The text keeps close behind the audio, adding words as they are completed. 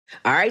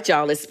All right,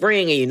 y'all, it's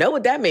spring, and you know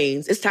what that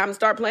means. It's time to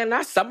start planning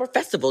our summer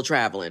festival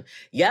traveling.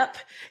 Yep,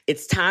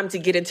 it's time to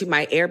get into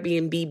my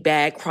Airbnb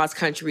bag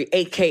cross-country,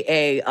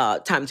 a.k.a.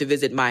 Time to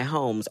visit my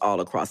homes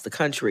all across the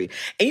country.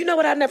 And you know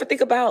what I never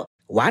think about?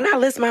 Why not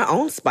list my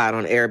own spot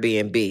on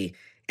Airbnb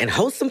and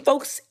host some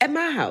folks at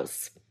my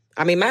house?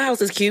 I mean, my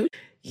house is cute.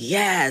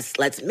 Yes,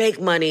 let's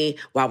make money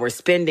while we're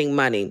spending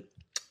money.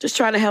 Just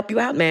trying to help you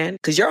out, man,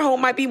 because your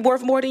home might be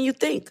worth more than you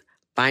think.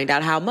 Find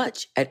out how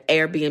much at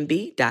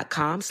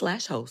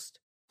airbnb.com/host.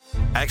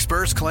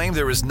 Experts claim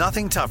there is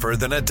nothing tougher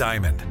than a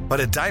diamond.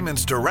 But at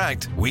Diamonds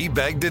Direct, we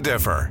beg to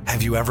differ.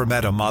 Have you ever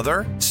met a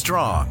mother?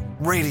 Strong,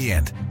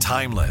 radiant,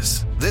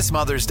 timeless. This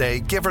Mother's Day,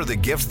 give her the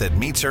gift that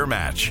meets her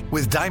match.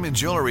 With diamond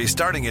jewelry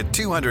starting at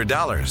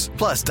 $200.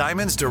 Plus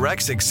Diamonds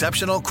Direct's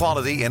exceptional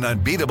quality and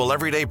unbeatable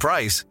everyday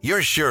price,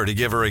 you're sure to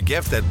give her a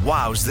gift that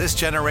wows this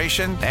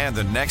generation and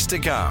the next to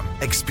come.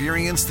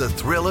 Experience the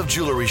thrill of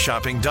jewelry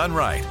shopping done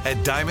right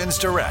at Diamonds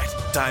Direct.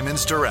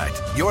 Diamonds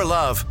Direct. Your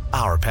love,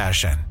 our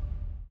passion.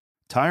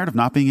 Tired of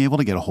not being able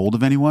to get a hold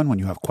of anyone when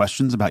you have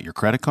questions about your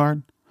credit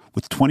card?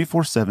 With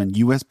 24/7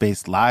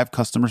 U.S.-based live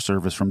customer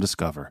service from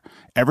Discover,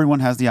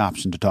 everyone has the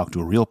option to talk to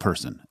a real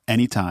person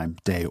anytime,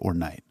 day or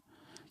night.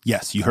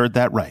 Yes, you heard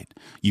that right.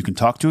 You can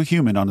talk to a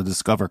human on the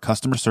Discover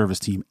customer service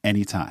team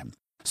anytime.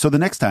 So the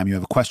next time you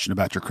have a question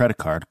about your credit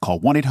card, call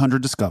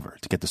 1-800-DISCOVER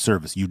to get the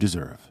service you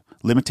deserve.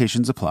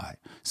 Limitations apply.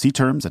 See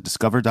terms at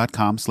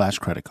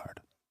discover.com/creditcard.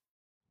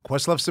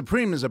 Questlove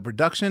Supreme is a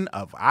production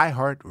of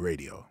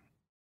iHeartRadio.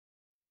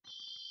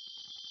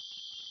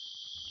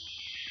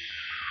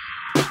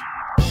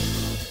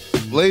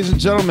 Ladies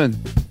and gentlemen,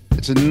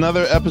 it's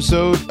another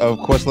episode of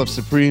Questlove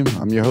Supreme.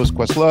 I'm your host,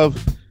 Questlove.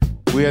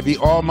 We have the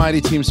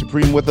almighty Team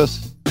Supreme with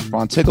us.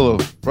 Fonticolo,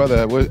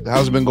 brother,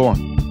 how's it been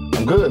going?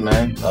 I'm good,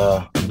 man.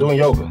 I'm doing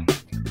yoga.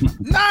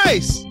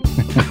 Nice!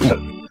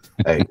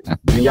 Hey,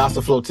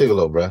 Yasa Flow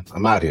Tigolo, bro.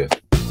 I'm out here.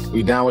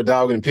 We down with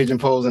dog and pigeon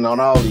posing on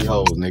all these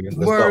hoes, nigga.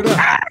 Let's Word go.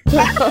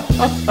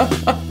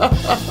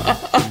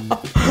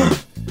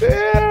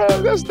 Yeah,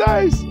 that's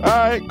nice. All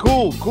right,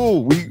 cool.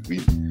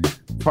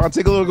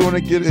 Fonticolo going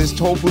to get his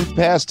toll booth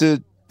pass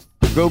to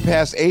go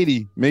past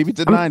 80, maybe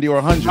to 90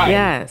 or 100.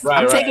 Yes.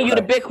 I'm taking you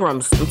to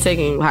Bikrams. I'm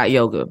taking hot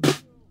yoga.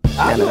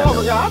 I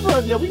run.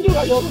 Yeah, we can do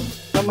hot yoga.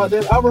 How about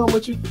that? I'll run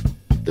with you.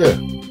 Yeah,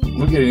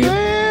 we get it in.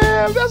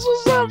 Damn, that's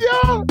what's up,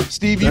 y'all.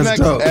 Steve, you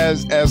next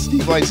as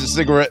Steve lights a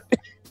cigarette.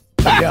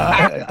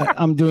 Yeah,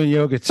 I'm doing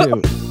yoga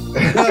too. I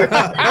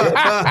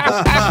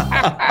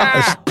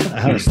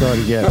haven't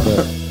started yet,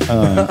 but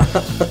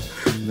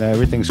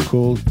everything's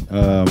cool.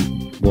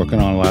 Working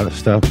on a lot of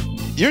stuff.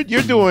 You're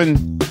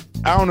doing,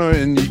 I don't know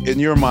in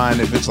your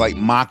mind if it's like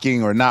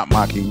mocking or not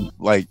mocking,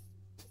 like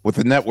with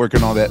the network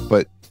and all that,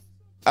 but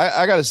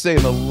I gotta say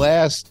in the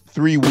last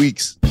 3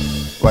 weeks,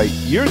 like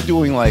you're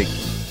doing like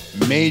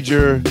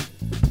major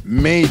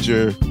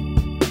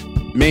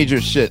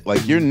shit.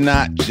 Like you're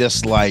not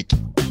just like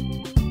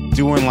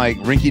doing like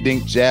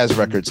rinky-dink jazz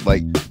records.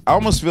 Like I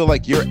almost feel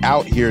like you're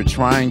out here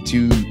trying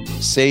to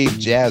save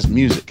jazz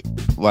music.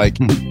 Like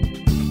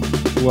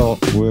well,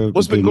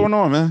 what's been going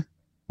on, man?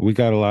 We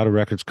got a lot of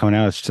records coming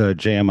out. It's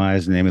JMI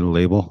is the name of the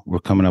label. We're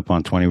coming up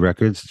on 20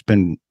 records. It's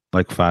been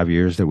like 5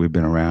 years that we've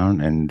been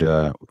around, and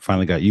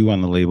finally got you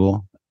on the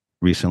label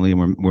recently.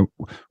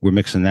 We're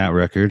mixing that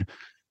record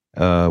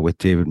with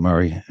David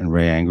Murray and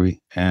Ray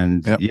Angry.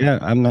 And yeah,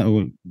 I'm not.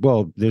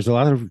 Well, there's a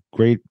lot of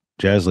great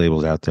jazz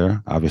labels out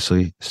there.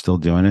 Obviously, still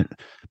doing it,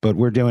 but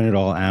we're doing it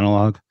all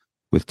analog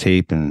with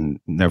tape and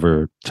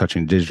never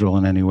touching digital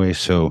in any way.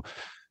 So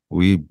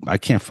I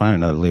can't find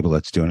another label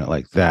that's doing it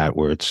like that,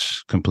 where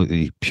it's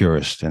completely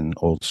purist and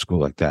old school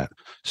like that.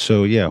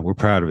 So yeah, we're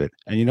proud of it.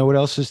 And you know what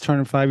else is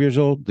turning 5 years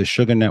old? The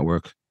Sugar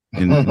Network.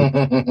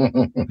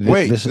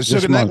 The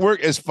Sugar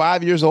Network is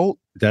 5 years old?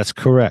 That's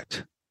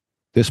correct.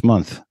 This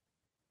month.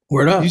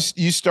 Word up.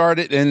 You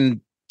started in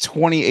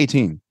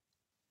 2018.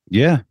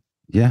 Yeah.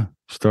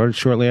 Started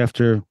shortly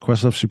after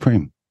Questlove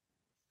Supreme.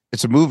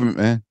 It's a movement,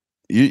 man.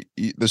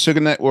 The Sugar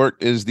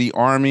Network is the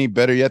Army,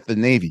 better yet, the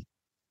Navy.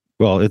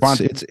 Well,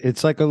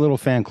 it's like a little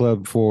fan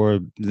club for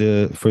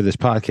this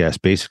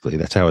podcast. Basically,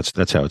 that's how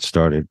it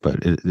started, but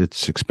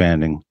it's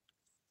expanding.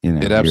 You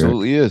know, it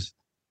absolutely is.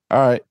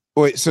 All right,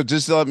 wait. So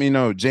just to let me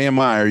know,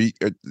 JMI,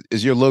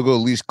 is your logo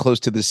at least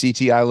close to the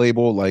CTI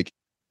label? Like,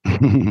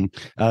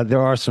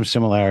 there are some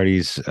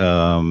similarities.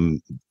 We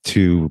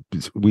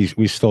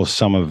stole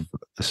some of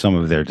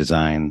their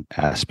design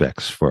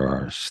aspects for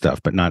our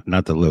stuff, but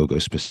not the logo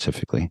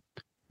specifically.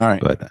 All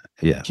right, but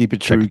yeah, keep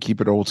it true,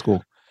 keep it old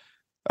school.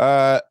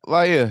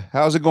 Laia,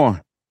 how's it going?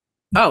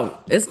 Oh,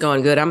 it's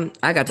going good.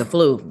 I got the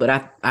flu, but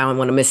I don't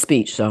want to miss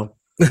speech, so.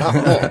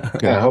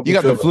 Okay. You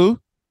got the flu?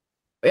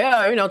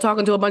 Yeah,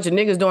 talking to a bunch of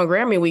niggas during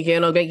Grammy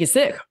weekend will make you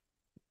sick.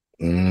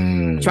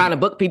 Trying to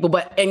book people,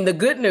 but in the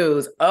good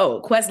news,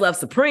 Questlove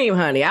Supreme,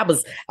 honey. I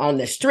was on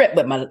the strip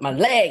with my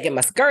leg and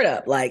my skirt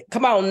up. Like,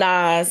 come on,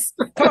 Nas.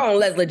 Come on,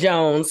 Leslie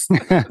Jones.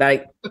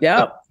 Like,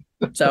 yep.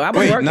 So I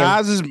was working.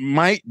 Nas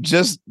might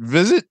just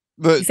visit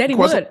the. He said he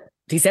would.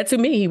 He said to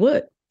me he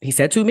would. He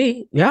said to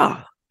me,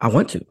 yeah, I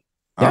want to.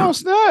 Oh,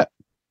 it's not.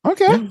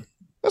 Okay. Yeah.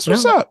 That's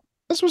what's up.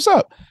 That's what's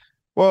up.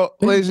 Well,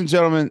 ladies and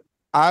gentlemen,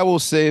 I will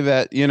say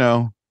that,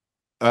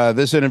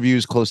 this interview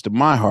is close to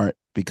my heart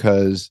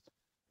because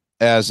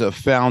as a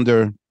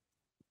founder,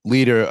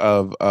 leader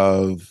of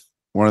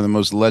one of the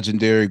most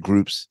legendary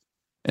groups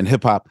in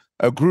hip hop,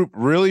 a group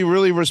really,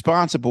 really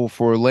responsible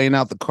for laying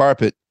out the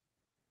carpet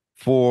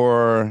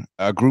for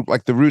a group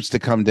like the Roots to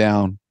come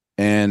down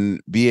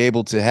and be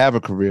able to have a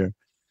career.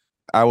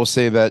 I will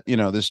say that,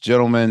 this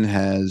gentleman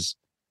has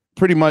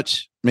pretty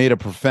much made a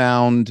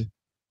profound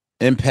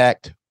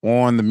impact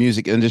on the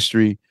music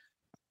industry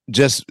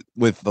just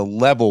with the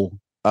level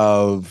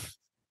of,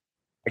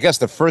 I guess,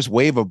 the first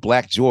wave of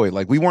Black Joy.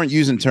 Like, we weren't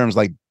using terms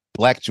like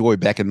Black Joy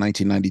back in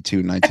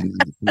 1992,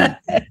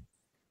 1993.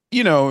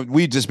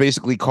 We just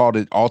basically called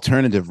it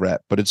alternative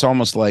rap, but it's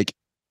almost like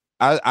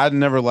I'd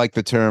never liked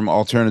the term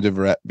alternative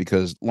rap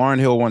because Lauryn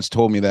Hill once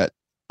told me that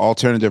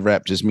alternative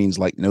rap just means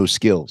like no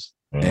skills.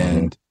 Mm-hmm.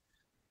 And,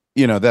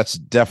 that's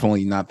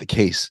definitely not the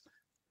case.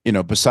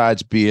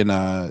 Besides being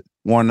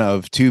one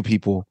of two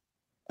people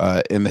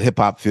in the hip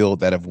hop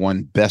field that have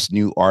won Best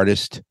New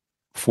Artist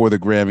for the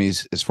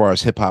Grammys, as far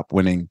as hip hop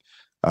winning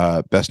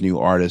Best New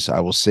Artist,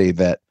 I will say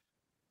that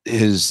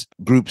his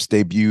group's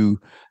debut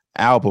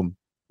album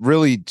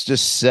really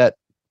just set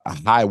a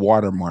high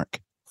watermark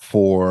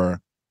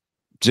for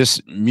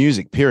just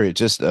music, period,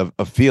 just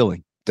a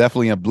feeling,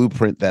 definitely a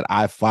blueprint that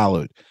I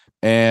followed.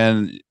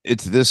 And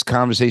this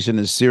conversation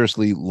is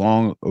seriously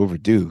long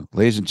overdue.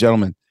 Ladies and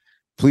gentlemen,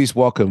 please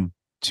welcome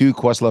to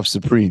Questlove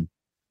Supreme.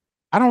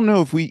 I don't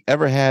know if we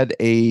ever had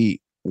a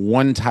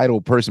one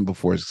title person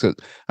before. So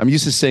I'm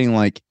used to saying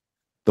like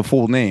the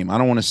full name. I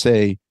don't want to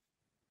say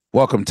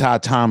welcome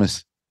Todd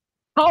Thomas.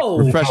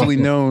 Professionally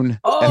known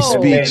as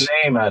Speech.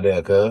 Name out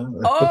there, cuz.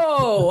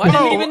 I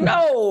didn't even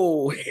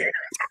know.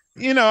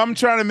 I'm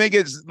trying to make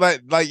it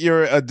like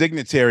you're a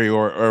dignitary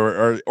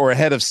or a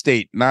head of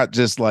state, not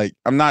just like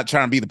I'm not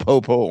trying to be the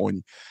po-po on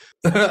you.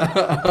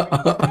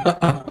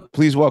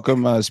 Please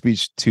welcome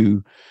Speech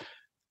to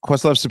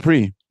Questlove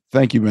Supreme.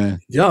 Thank you,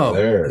 man. Yo,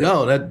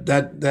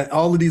 that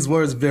all of these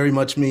words very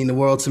much mean the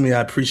world to me.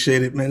 I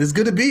appreciate it, man. It's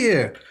good to be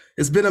here.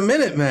 It's been a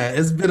minute, man.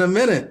 It's been a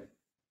minute.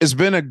 It's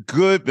been a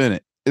good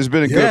minute. It's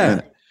been a good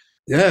minute.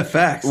 Yeah,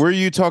 facts. Where are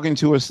you talking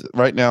to us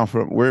right now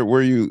from? Where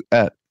are you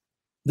at?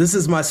 This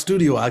is my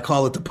studio. I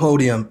call it the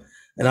podium,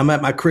 and I'm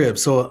at my crib.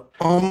 So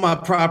on my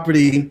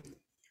property,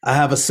 I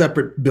have a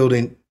separate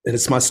building, and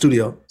it's my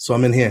studio. So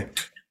I'm in here.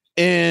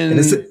 In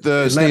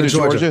the state of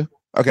Georgia?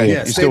 Okay,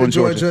 yeah, state of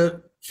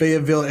Georgia,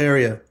 Fayetteville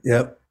area.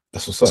 Yep.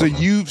 That's what's up. So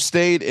you've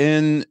stayed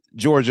in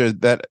Georgia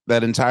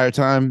that entire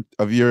time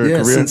of your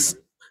career? Since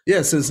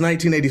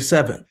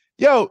 1987.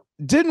 Yo,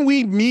 didn't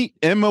we meet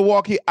in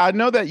Milwaukee? I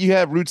know that you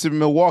have roots in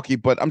Milwaukee,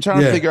 but I'm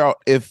trying to figure out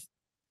if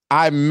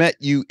I met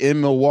you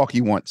in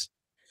Milwaukee once.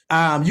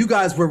 You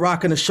guys were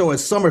rocking a show at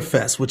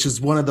Summerfest, which is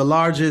one of the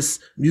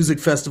largest music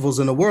festivals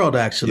in the world,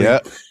 actually.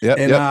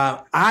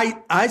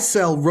 I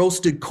sell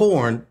roasted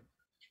corn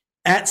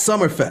at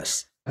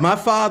Summerfest. My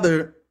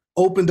father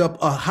opened up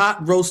a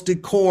hot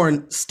roasted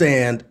corn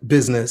stand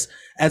business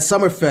at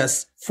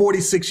Summerfest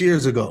 46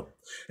 years ago.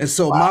 And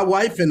so my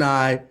wife and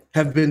I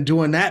have been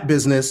doing that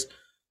business.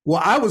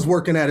 Well, I was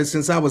working at it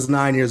since I was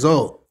 9 years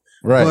old.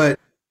 Right. But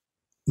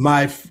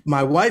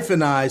my wife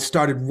and I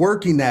started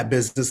working that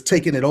business,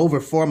 taking it over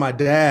for my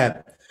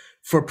dad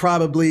for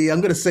probably, I'm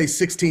going to say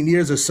 16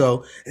 years or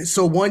so. And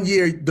so one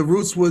year the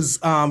Roots was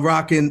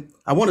rocking,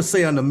 I want to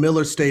say on the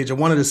Miller stage or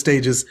one of the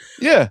stages.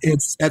 Yeah.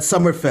 It's at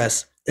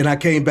Summerfest. And I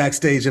came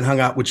backstage and hung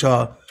out with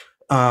y'all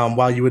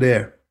while you were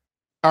there.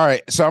 All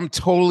right. So I'm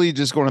totally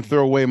just going to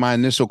throw away my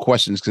initial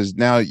questions because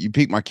now you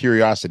piqued my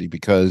curiosity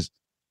because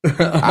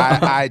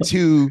I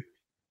too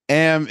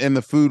am in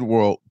the food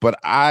world, but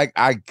I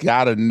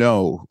gotta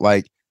know,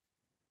 like,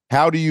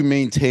 how do you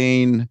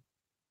maintain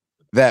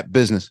that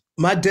business?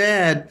 My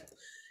dad,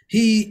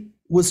 he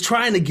was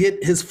trying to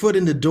get his foot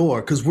in the door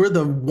because we're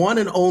the one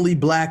and only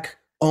Black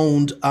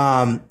owned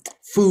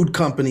food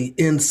company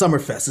in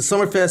Summerfest. And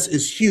Summerfest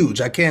is huge.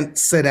 I can't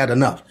say that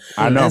enough.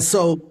 I know.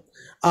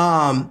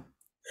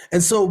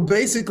 And so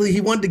basically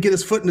he wanted to get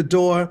his foot in the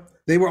door.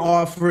 They were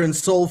offering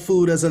soul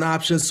food as an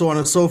option, so on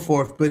and so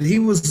forth. But he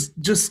was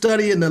just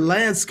studying the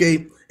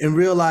landscape and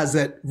realized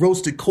that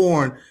roasted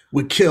corn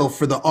would kill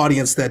for the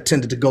audience that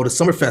tended to go to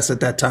Summerfest at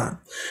that time.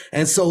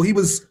 And so he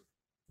was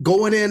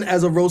going in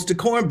as a roasted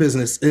corn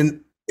business.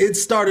 And it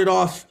started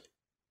off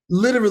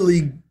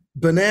literally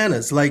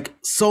bananas. Like,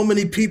 so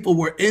many people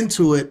were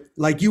into it.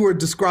 Like you were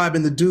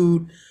describing the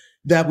dude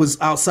that was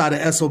outside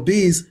of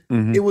SOBs.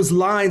 Mm-hmm. It was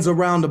lines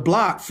around the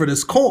block for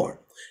this corn.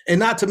 And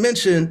not to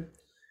mention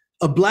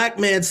a Black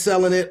man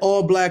selling it,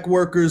 all Black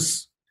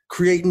workers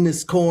creating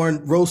this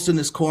corn, roasting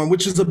this corn,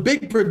 which is a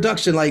big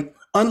production. Like,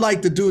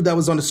 unlike the dude that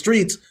was on the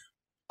streets,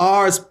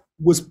 ours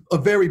was a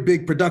very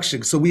big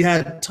production. So we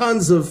had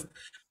tons of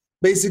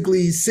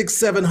basically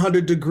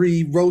 600-700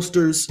 degree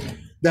roasters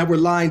that were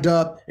lined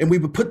up, and we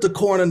would put the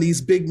corn on these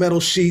big metal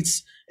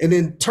sheets, and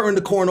then turn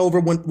the corn over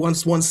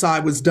once one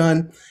side was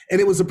done.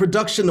 And it was a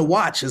production to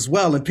watch as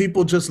well. And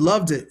people just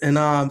loved it.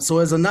 And so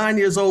as a 9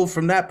 years old,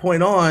 from that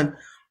point on,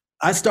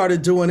 I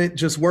started doing it,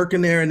 just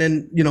working there. And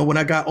then, when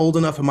I got old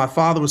enough and my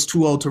father was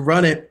too old to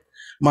run it,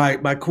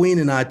 my queen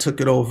and I took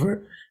it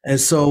over. And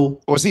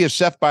so, was he a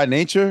chef by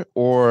nature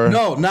or?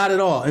 No, not at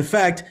all. In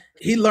fact,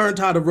 he learned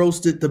how to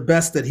roast it the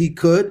best that he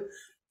could.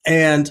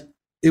 And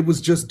it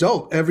was just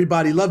dope.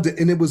 Everybody loved it.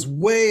 And it was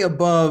way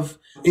above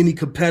any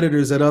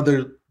competitors at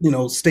other,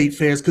 state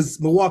fairs,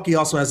 because Milwaukee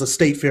also has a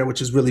state fair,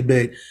 which is really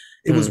big.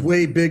 It was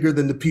way bigger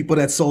than the people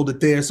that sold it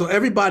there. So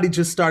everybody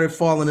just started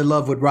falling in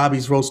love with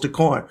Robbie's roasted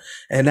corn.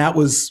 And that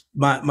was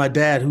my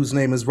dad, whose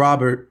name is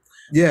Robert.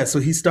 Yeah, so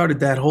he started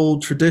that whole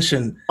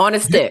tradition. On a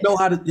stick? No,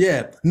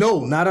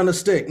 not on a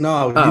stick.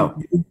 No,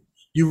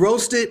 you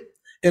roast it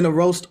on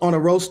a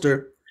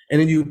roaster,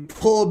 and then you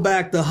pull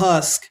back the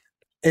husk,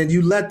 and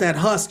you let that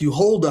husk, you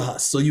hold the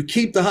husk. So you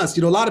keep the husk.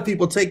 A lot of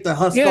people take the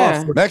husk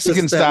off.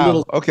 Mexican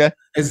style. Okay.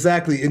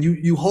 Exactly. And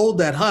you hold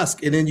that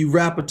husk, and then you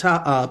wrap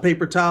a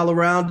paper towel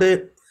around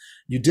it.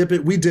 You dip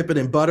it. We dip it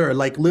in butter,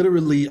 like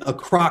literally a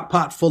crock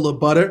pot full of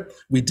butter.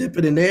 We dip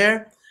it in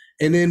there.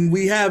 And then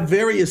we have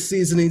various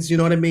seasonings, you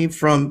know what I mean?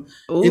 From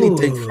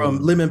anything from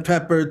lemon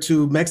pepper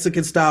to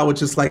Mexican style,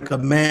 which is like a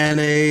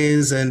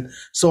mayonnaise and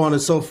so on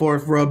and so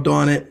forth rubbed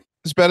on it.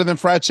 It's better than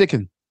fried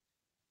chicken.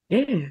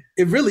 Yeah.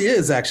 It really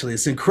is, actually.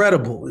 It's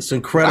incredible. It's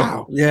incredible.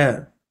 Wow. Yeah.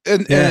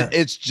 And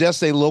it's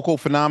just a local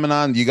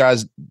phenomenon. You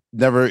guys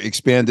never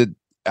expanded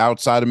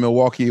outside of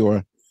Milwaukee,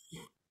 or?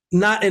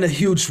 Not in a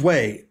huge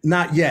way.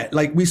 Not yet.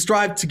 Like, we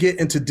strive to get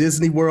into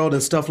Disney World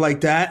and stuff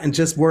like that, and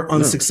just we're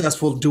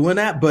unsuccessful doing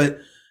that. But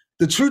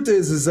the truth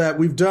is that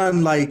we've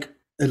done like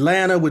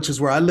Atlanta, which is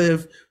where I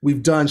live.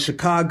 We've done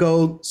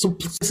Chicago, some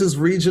places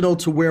regional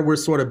to where we're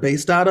sort of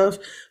based out of,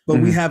 but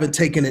we haven't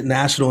taken it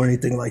national or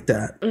anything like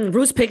that.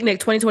 Roots Picnic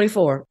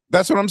 2024.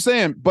 That's what I'm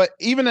saying. But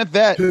even at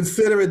that,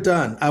 consider it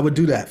done. I would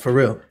do that for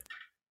real.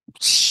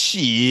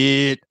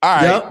 Shit. All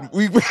right. Yep.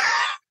 You know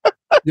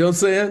what I'm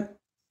saying?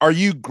 Are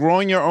you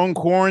growing your own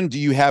corn? Do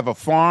you have a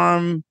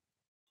farm?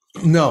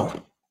 No.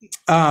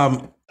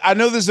 I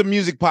know this is a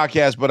music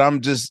podcast, but I'm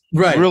just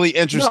really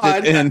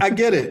interested in. I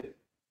get it.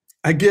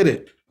 I get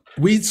it.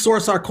 We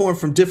source our corn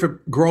from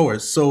different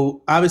growers.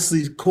 So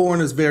obviously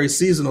corn is very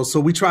seasonal. So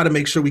we try to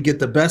make sure we get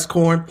the best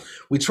corn.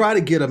 We try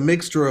to get a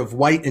mixture of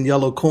white and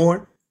yellow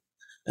corn.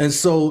 And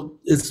so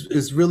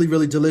it's really,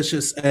 really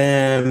delicious.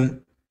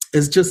 And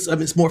it's just,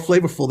 it's more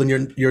flavorful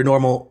than your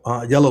normal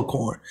yellow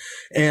corn.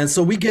 And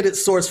so we get it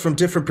sourced from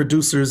different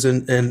producers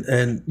and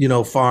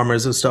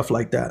farmers and stuff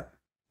like that.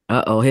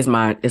 Uh-oh, his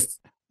mind is.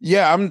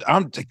 Yeah,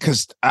 I'm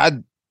because I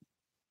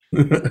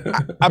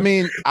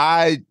mean,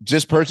 I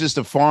just purchased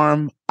a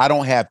farm. I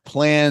don't have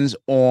plans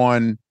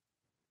on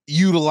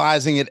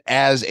utilizing it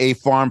as a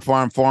farm.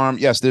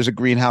 Yes, there's a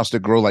greenhouse to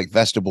grow like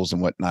vegetables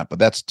and whatnot, but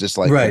that's just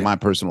like my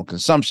personal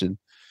consumption.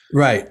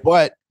 Right.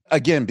 But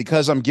again,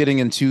 because I'm getting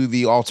into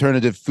the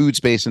alternative food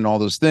space and all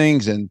those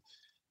things, and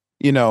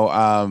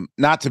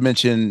not to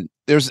mention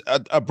there's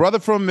a brother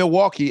from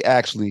Milwaukee,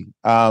 actually.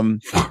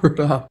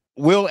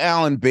 Will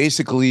Allen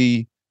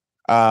basically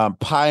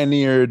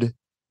pioneered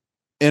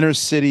inner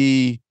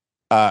city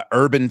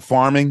urban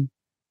farming,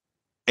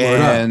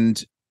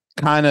 and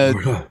kind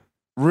of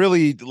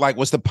really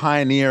was the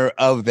pioneer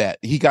of that.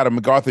 He got a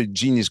MacArthur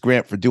Genius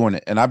Grant for doing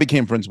it, and I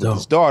became friends with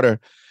his daughter.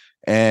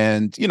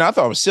 And I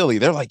thought it was silly.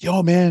 They're like,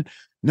 "Yo, man,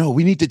 no,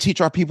 we need to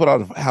teach our people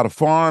how to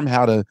farm,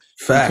 how to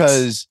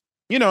because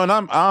and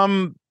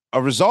I'm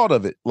a result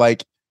of it.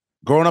 Like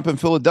growing up in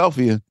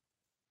Philadelphia,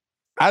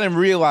 I didn't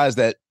realize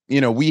that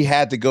we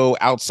had to go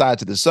outside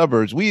to the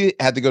suburbs. We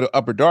had to go to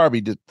Upper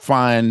Darby to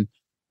find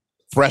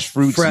fresh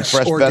fruits, and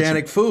fresh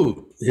organic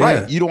food. Yeah.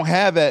 Right. You don't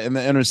have that in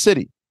the inner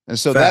city. And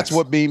so that's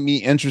what made me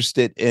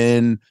interested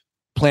in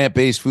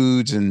plant-based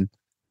foods and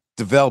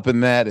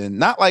developing that. And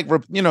not like,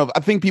 I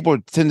think people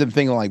tend to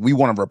think like we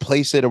want to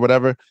replace it or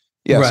whatever.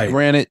 Yes,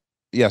 granted.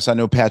 Yes, I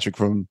know Patrick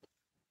from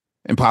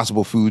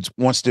Impossible Foods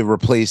wants to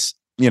replace,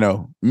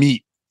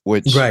 meat,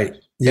 which,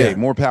 hey,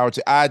 more power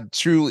to. I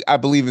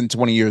believe in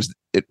 20 years,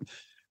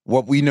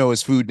 what we know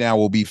as food now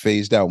will be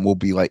phased out and will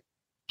be like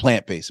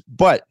plant-based.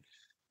 But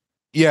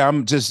yeah,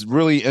 I'm just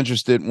really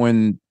interested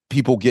when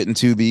people get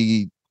into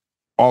the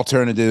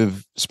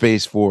alternative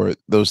space for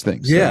those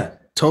things. Yeah,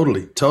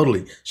 totally.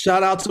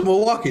 Shout out to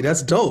Milwaukee.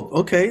 That's dope.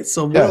 Okay,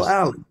 so Will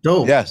Allen,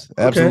 dope. Yes,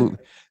 absolutely.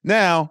 Okay.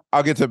 Now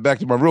I'll get back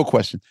to my real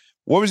question.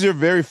 What was your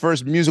very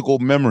first musical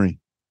memory?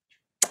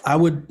 I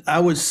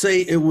would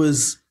say it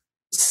was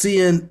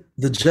seeing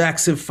the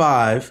Jackson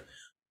 5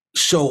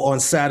 show on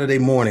Saturday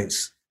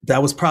mornings.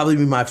 That was probably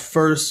my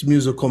first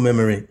musical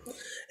memory.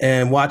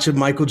 And watching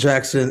Michael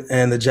Jackson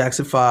and the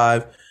Jackson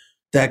 5,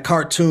 that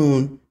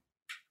cartoon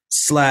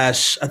 / I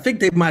think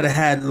they might have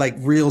had like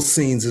real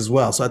scenes as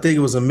well. So I think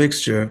it was a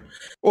mixture.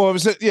 Well,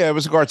 it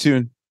was a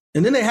cartoon.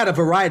 And then they had a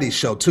variety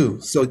show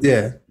too. So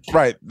yeah.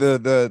 Right.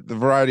 The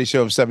variety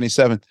show of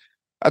 77.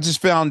 I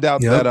just found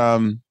out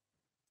that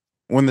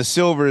when the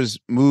Silvers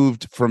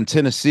moved from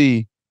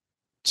Tennessee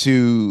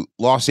to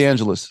Los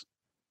Angeles,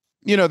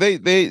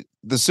 the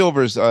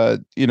Silvers,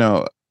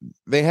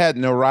 they had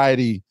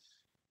notoriety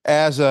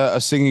as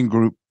a singing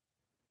group.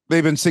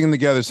 They've been singing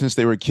together since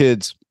they were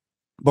kids.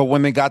 But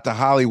when they got to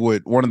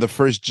Hollywood, one of the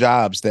first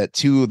jobs that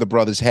two of the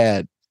brothers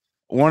had,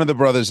 one of the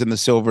brothers in the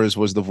Silvers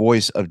was the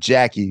voice of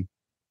Jackie.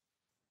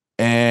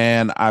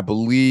 And I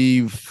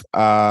believe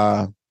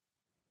Jermaine.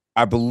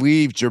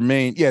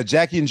 Yeah,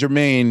 Jackie and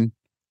Jermaine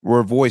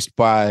were voiced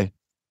by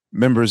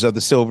members of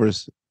the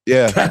Silvers.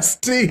 Yeah. That's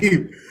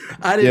Steve.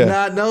 I did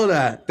not know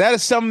that. That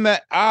is something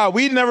that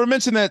we never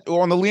mentioned that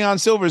on the Leon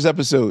Silvers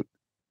episode.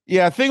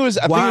 Yeah, I think it was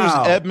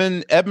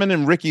Edmund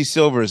and Ricky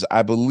Silvers,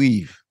 I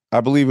believe. I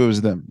believe it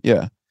was them.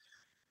 Yeah.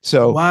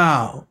 So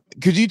wow.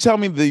 Could you tell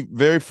me the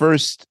very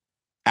first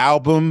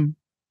album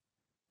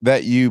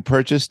that you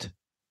purchased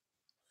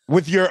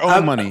with your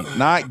own money,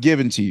 not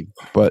given to you?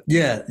 But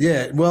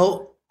yeah.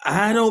 Well,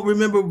 I don't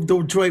remember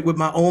the joint with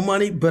my own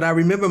money, but I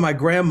remember my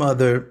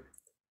grandmother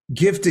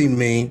gifting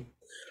me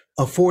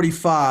a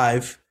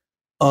 45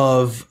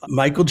 of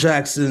Michael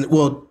Jackson.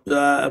 Well,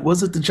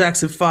 was it the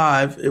Jackson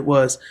 5? It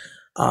was.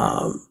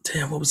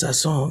 What was that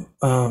song?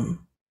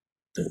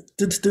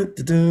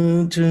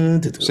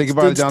 Shake Your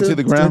Body Down to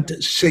the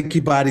Ground. Shake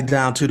Your Body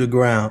Down to the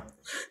Ground.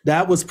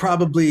 That was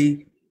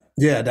probably,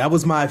 that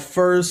was my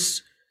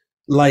first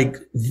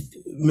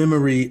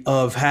memory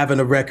of having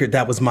a record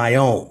that was my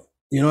own.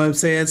 You know what I'm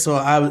saying? So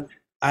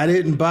I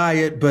didn't buy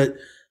it, but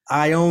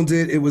I owned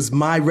it. It was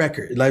my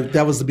record.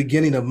 That was the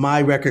beginning of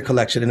my record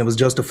collection, and it was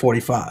just a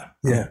 45.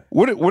 Yeah.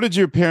 What did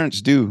your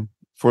parents do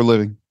for a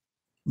living?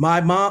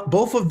 My mom,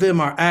 both of them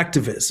are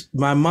activists.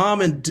 My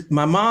mom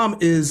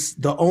is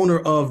the owner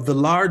of the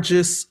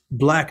largest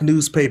Black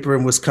newspaper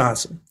in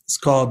Wisconsin. It's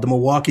called the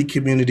Milwaukee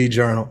Community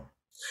Journal.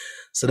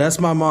 So that's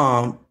my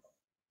mom.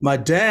 My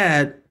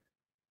dad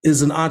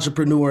is an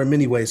entrepreneur in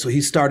many ways. So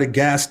he started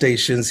gas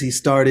stations. He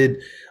started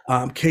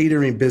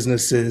catering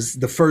businesses.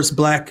 The first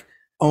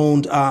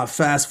Black-owned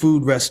fast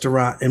food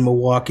restaurant in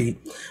Milwaukee.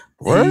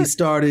 What? He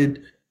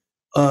started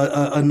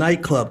a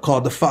nightclub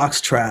called the Fox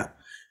Trap,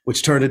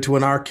 which turned into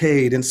an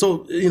arcade. And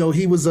so,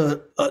 he was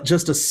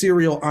just a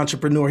serial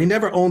entrepreneur. He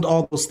never owned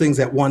all those things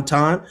at one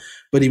time,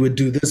 but he would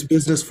do this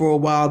business for a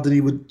while, then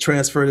he would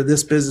transfer to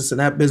this business and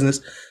that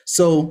business.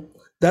 So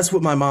that's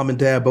what my mom and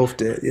dad both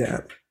did.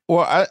 Yeah.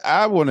 Well,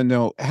 I want to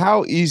know,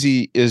 how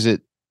easy is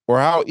it, or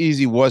how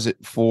easy was it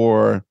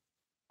for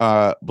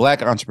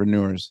Black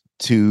entrepreneurs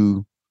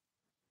to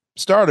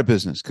start a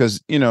business?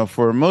 Because,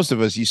 for most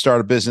of us, you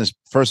start a business,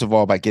 first of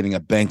all, by getting a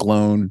bank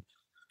loan.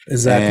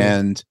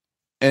 Exactly.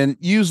 And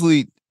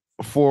usually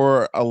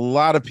for a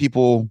lot of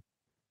people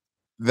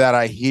that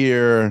I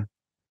hear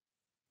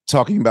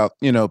talking about,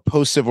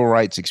 post-civil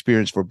rights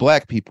experience for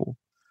Black people,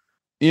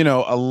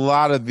 a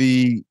lot of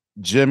the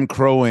Jim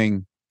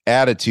Crowing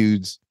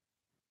attitudes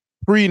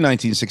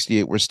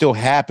pre-1968 were still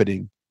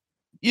happening,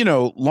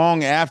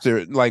 long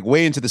after,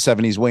 way into the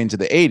 70s, way into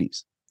the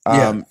 80s.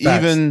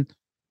 Even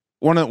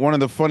one of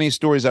the funniest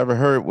stories I ever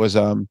heard was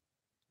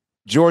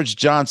George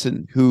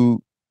Johnson,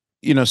 who,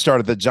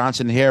 started the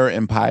Johnson Hair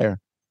Empire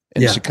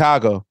in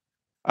Chicago.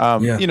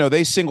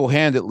 They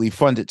single-handedly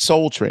funded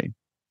Soul Train,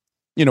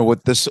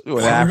 with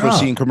Afro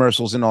Scene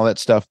commercials and all that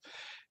stuff.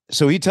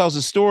 So he tells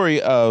a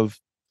story of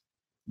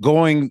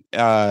going to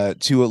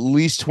at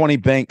least 20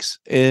 banks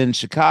in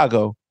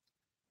Chicago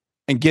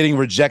and getting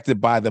rejected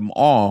by them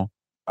all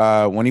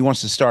when he wants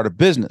to start a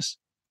business.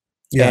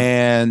 Yeah.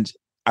 And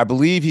I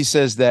believe he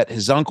says that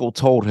his uncle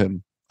told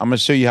him, I'm going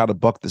to show you how to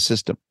buck the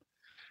system.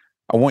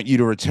 I want you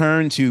to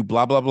return to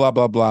blah, blah, blah,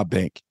 blah, blah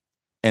bank.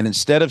 And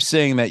instead of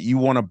saying that you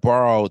want to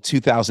borrow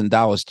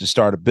 $2,000 to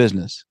start a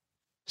business,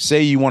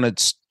 say you want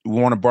to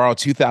borrow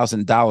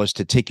 $2,000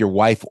 to take your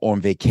wife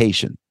on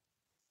vacation.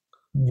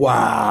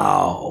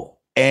 Wow.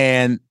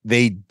 And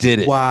they did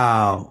it.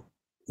 Wow.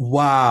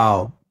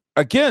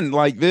 Again,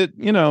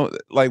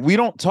 we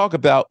don't talk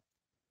about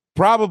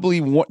probably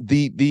what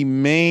the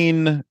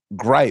main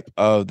gripe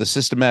of the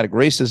systematic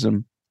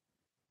racism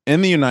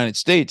in the United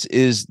States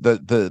is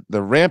the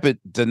rampant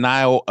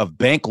denial of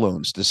bank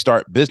loans to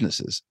start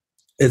businesses.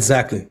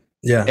 Exactly.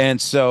 Yeah. And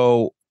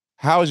so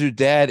how is your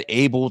dad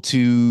able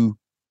to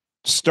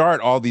start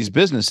all these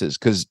businesses?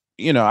 Because,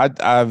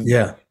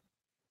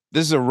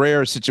 this is a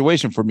rare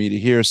situation for me to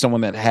hear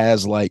someone that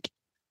has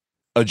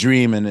a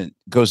dream and it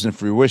goes into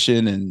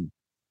fruition and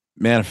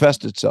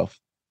manifests itself.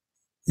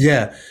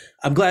 Yeah.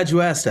 I'm glad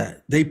you asked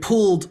that. They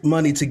pulled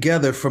money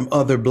together from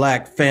other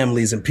Black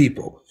families and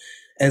people.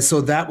 And so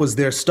that was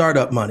their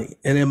startup money.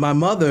 And then my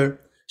mother,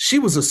 she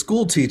was a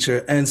school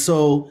teacher. And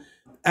so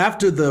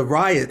after the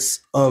riots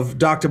of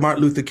Dr.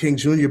 Martin Luther King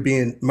Jr.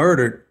 being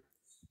murdered,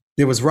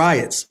 there was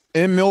riots.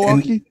 In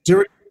Milwaukee?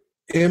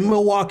 In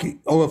Milwaukee.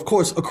 Oh, of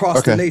course,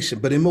 across the nation,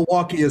 but in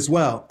Milwaukee as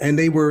well. And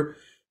they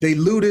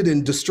looted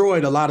and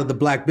destroyed a lot of the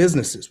Black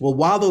businesses. Well,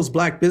 while those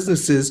Black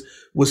businesses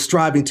was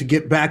striving to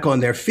get back on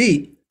their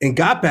feet and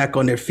got back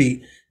on their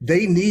feet,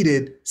 they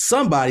needed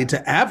somebody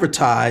to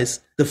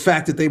advertise the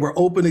fact that they were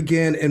open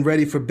again and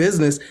ready for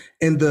business.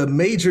 And the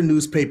major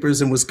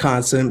newspapers in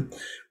Wisconsin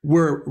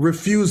were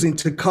refusing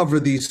to cover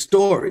these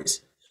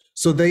stories.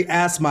 So they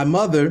asked my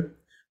mother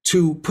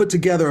to put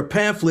together a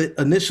pamphlet.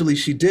 Initially,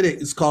 she did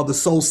it. It's called the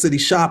Soul City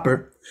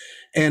Shopper.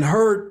 And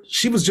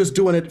she was just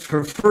doing it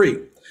for free.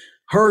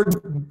 Her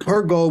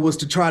goal was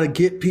to try to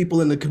get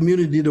people in the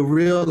community to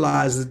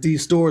realize that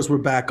these stores were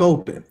back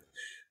open.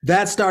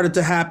 That started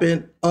to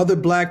happen. Other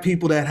Black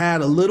people that had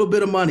a little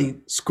bit of money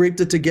scraped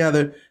it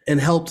together and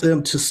helped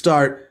them to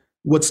start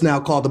what's now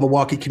called the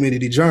Milwaukee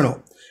Community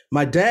Journal.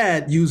 My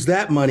dad used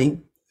that money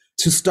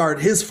to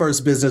start his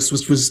first business,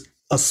 which was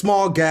a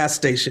small gas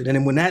station. And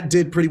then when that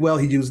did pretty well,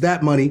 he used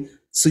that money,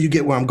 so you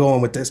get where I'm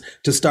going with this,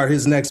 to start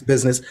his next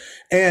business.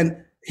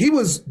 And he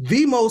was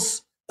the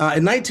most,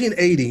 in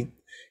 1980,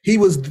 he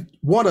was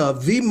one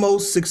of the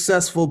most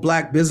successful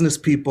Black business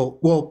people,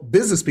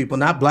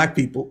 not Black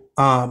people,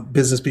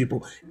 business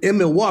people in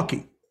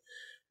Milwaukee.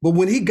 But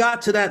when he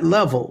got to that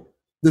level,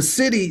 the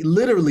city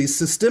literally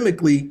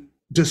systemically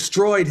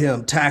destroyed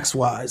him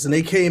tax-wise. And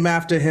they came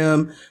after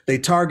him. They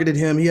targeted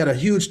him. He had a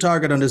huge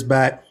target on his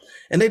back.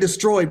 And they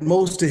destroyed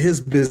most of his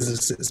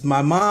businesses.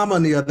 My mom,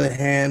 on the other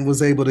hand,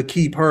 was able to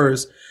keep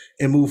hers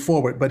and move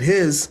forward. But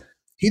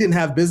he didn't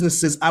have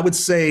businesses, I would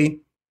say,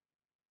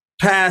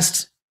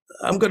 past,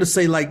 I'm going to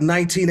say like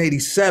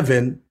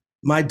 1987,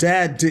 my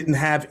dad didn't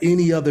have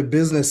any other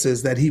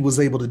businesses that he was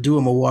able to do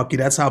in Milwaukee.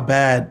 That's how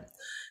bad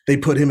they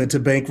put him into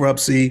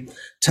bankruptcy,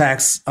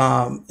 tax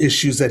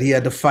issues that he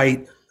had to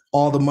fight,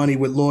 all the money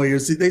with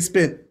lawyers. They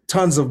spent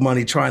tons of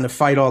money trying to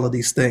fight all of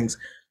these things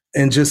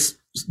and just,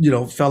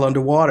 fell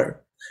underwater.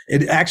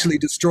 It actually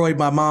destroyed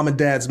my mom and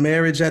dad's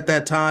marriage at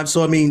that time.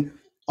 So, I mean,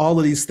 all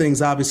of these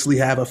things obviously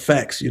have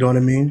effects. You know what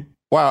I mean?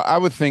 Wow. I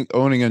would think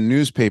owning a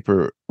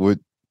newspaper would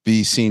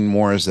be seen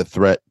more as a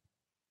threat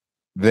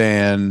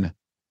than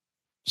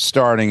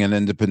starting an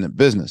independent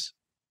business.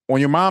 On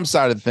your mom's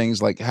side of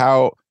things, like,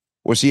 how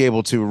was she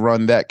able to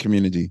run that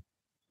community?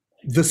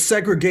 The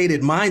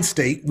segregated mind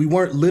state, we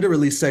weren't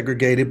literally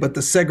segregated, but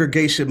the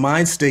segregation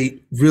mind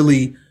state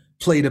really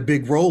played a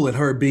big role in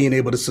her being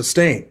able to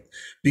sustain.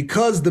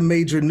 Because the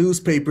major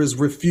newspapers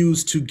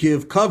refused to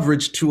give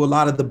coverage to a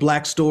lot of the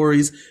Black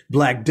stories,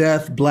 Black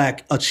death,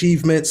 Black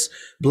achievements,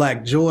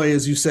 Black joy,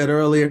 as you said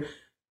earlier,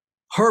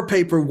 her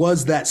paper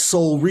was that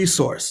sole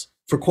resource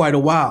for quite a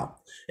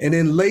while. And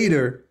then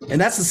later,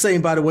 and that's the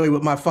same, by the way,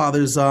 with my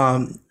father's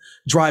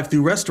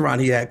drive-through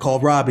restaurant he had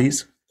called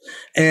Robbie's.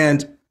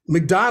 And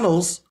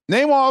McDonald's.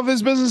 Name all of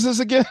his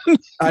businesses again.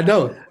 I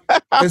know.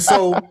 And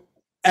so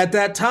at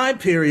that time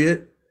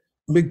period,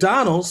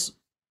 McDonald's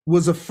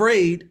was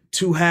afraid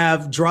to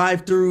have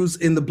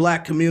drive-throughs in the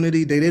Black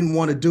community. They didn't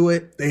want to do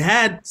it. They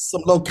had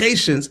some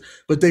locations,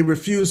 but they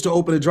refused to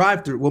open a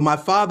drive-through. Well, my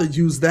father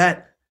used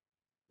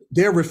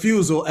their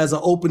refusal as an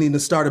opening to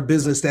start a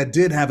business that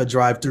did have a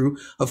drive-through.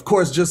 Of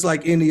course, just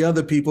like any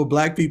other people,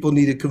 Black people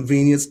needed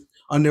convenience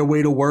on their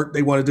way to work.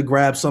 They wanted to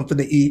grab something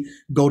to eat,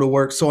 go to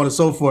work, so on and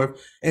so forth.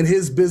 And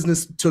his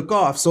business took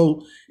off.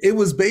 So it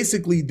was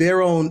basically their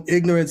own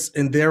ignorance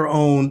and their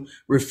own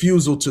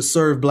refusal to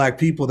serve Black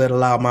people that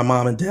allowed my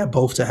mom and dad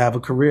both to have a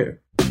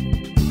career.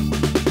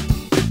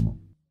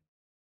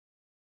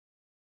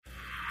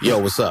 Yo,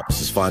 what's up?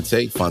 This is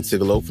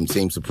Fontigolo from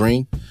Team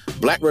Supreme.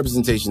 Black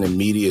representation in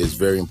media is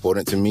very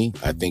important to me.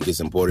 I think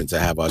it's important to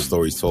have our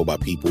stories told by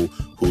people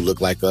who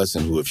look like us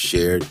and who have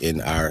shared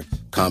in our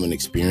common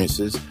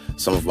experiences.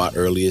 Some of my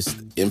earliest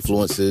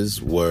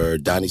influences were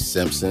Donnie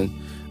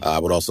Simpson. I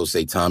would also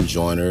say Tom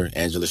Joyner,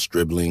 Angela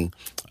Stribling,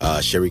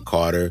 Sherry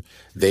Carter.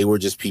 They were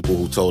just people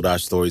who told our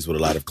stories with a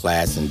lot of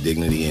class and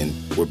dignity and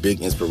were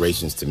big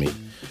inspirations to me.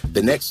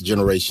 The next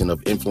generation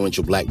of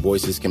influential Black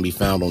voices can be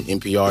found on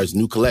NPR's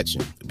new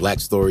collection, Black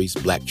Stories,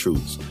 Black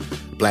Truths.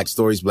 Black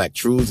Stories, Black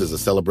Truths is a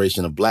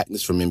celebration of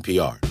Blackness from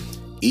NPR.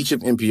 Each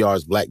of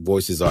NPR's Black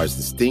voices are as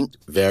distinct,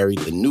 varied,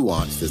 and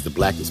nuanced as the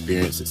Black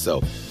experience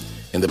itself.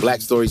 In the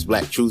Black Stories,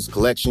 Black Truths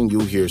collection,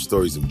 you'll hear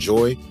stories of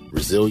joy,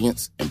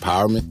 resilience,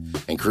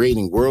 empowerment, and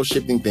creating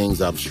world-shifting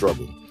things out of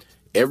struggle.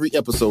 Every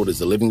episode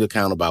is a living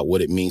account about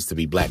what it means to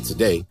be Black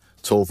today,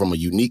 told from a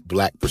unique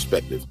Black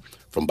perspective.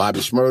 From Bobby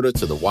Shmurda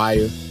to The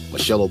Wire,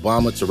 Michelle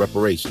Obama to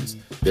reparations,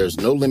 there's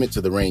no limit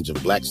to the range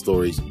of Black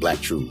stories, Black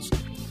truths.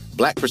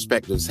 Black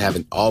perspectives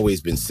haven't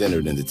always been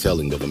centered in the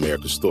telling of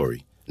America's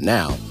story.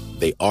 Now,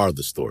 they are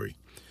the story.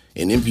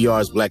 In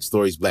NPR's Black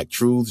Stories, Black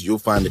Truths, you'll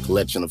find a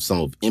collection of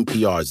some of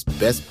NPR's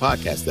best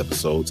podcast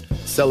episodes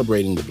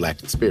celebrating the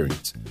Black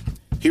experience.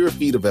 Hear a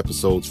feed of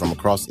episodes from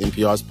across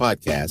NPR's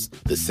podcast,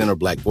 The Center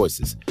Black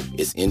Voices.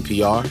 It's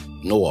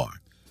NPR Noir.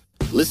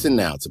 Listen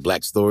now to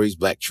Black Stories,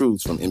 Black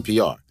Truths from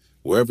NPR,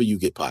 wherever you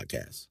get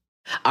podcasts.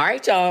 All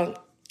right, y'all.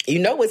 You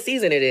know what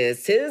season it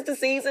is. 'Tis the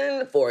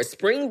season for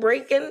spring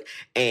breaking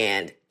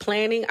and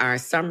planning our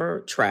summer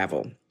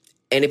travel.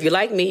 And if you're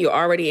like me, you're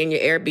already in your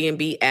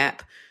Airbnb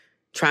app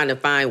trying to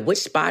find which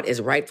spot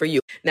is right for you.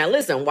 Now,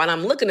 listen, while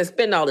I'm looking to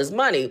spend all this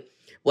money,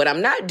 what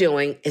I'm not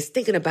doing is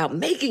thinking about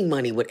making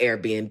money with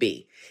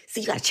Airbnb.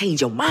 See, you got to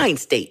change your mind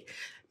state.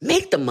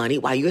 Make the money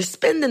while you're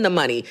spending the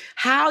money.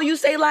 How, you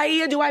say,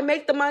 Laia, do I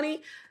make the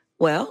money?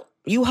 Well,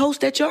 you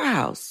host at your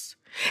house.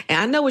 And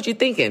I know what you're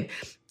thinking.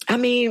 I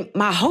mean,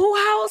 my whole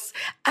house?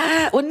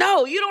 Well,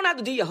 no, you don't have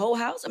to do your whole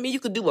house. I mean, you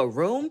could do a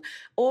room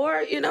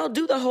or,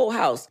 do the whole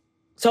house.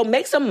 So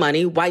make some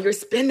money while you're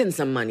spending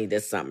some money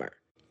this summer.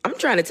 I'm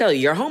trying to tell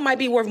you, your home might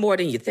be worth more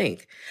than you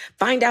think.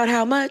 Find out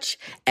how much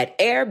at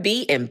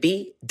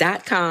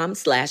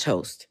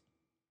airbnb.com/host.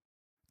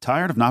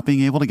 Tired of not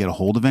being able to get a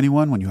hold of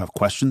anyone when you have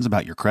questions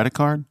about your credit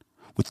card?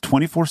 With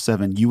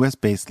 24/7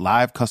 U.S.-based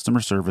live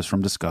customer service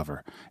from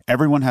Discover,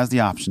 everyone has the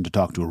option to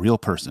talk to a real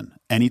person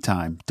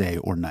anytime, day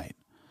or night.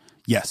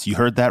 Yes, you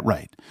heard that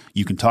right.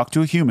 You can talk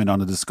to a human on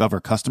the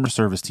Discover customer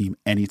service team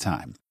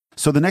anytime.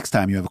 So the next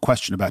time you have a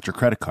question about your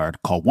credit card,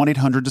 call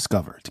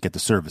 1-800-DISCOVER to get the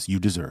service you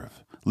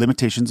deserve.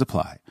 Limitations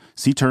apply.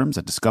 See terms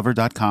at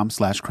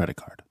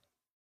discover.com/creditcard.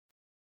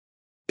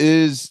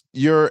 Is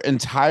your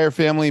entire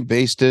family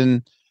based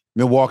in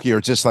Milwaukee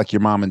or just like your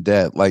mom and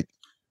dad?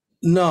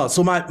 No,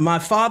 so my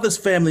father's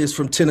family is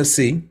from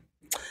Tennessee,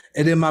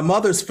 and then my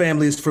mother's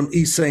family is from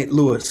East St.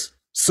 Louis.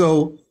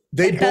 So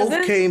they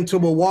both came to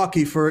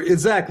Milwaukee for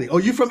exactly. Oh,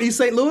 you from East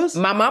St. Louis?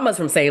 My mama's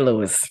from St.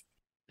 Louis.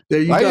 There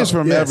you go. I is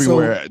from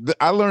everywhere.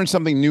 I learned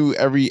something new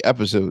every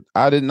episode.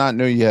 I did not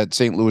know you had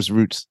St. Louis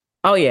roots.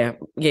 Oh yeah,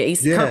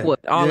 East Kirkwood,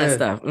 all that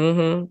stuff.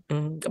 I'm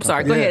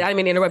sorry. Go ahead. I didn't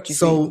mean to interrupt you.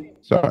 So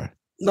sorry.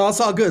 No,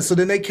 it's all good. So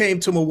then they came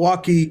to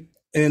Milwaukee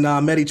and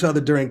met each other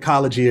during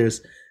college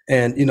years,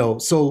 and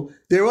so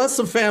there was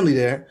some family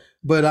there.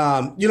 But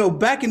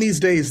back in these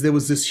days, there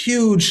was this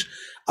huge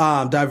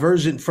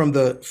diversion from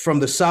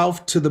the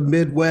South to the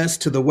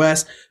Midwest to the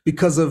West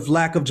because of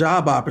lack of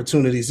job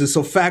opportunities, and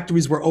so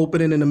factories were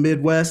opening in the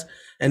Midwest.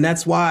 And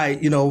that's why,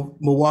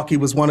 Milwaukee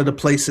was one of the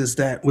places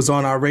that was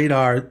on our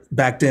radar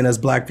back then as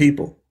Black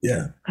people.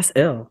 Yeah. That's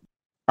ill.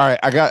 All right.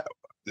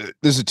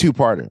 This is a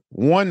two-parter.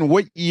 One,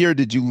 what year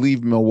did you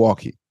leave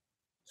Milwaukee?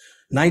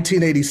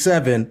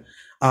 1987,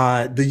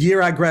 the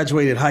year I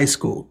graduated high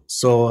school.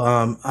 So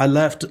I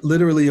left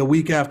literally a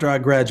week after I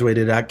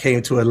graduated. I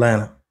came to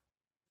Atlanta.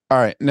 All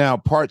right. Now,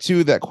 part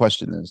two of that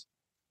question is,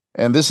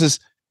 and this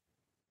is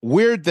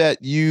weird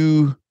that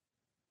you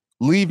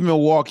leave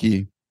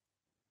Milwaukee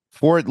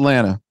for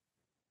Atlanta,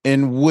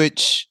 in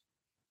which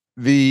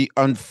the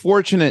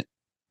unfortunate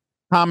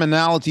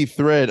commonality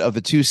thread of the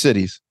two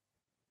cities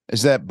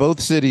is that both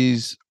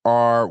cities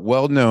are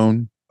well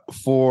known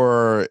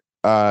for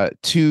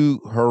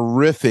two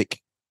horrific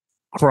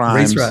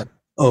crimes. Race riot.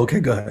 Oh, okay,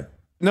 go ahead.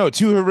 No,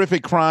 two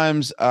horrific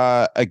crimes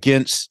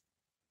against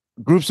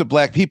groups of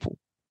Black people.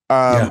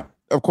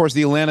 Of course,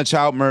 the Atlanta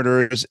child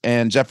murderers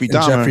and Jeffrey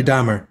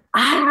Dahmer.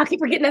 I keep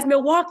forgetting that's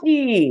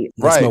Milwaukee.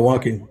 That's right.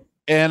 Milwaukee.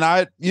 And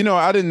I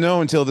didn't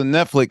know until the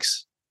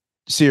Netflix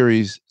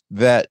series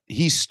that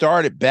he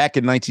started back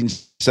in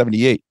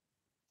 1978.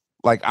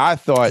 I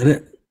thought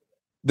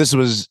this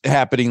was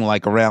happening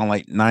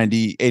around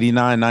 90,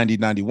 89, 90,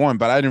 91,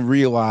 but I didn't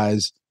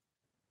realize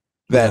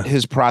that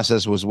his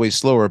process was way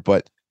slower.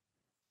 But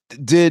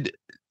I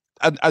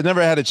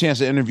never had a chance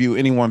to interview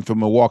anyone from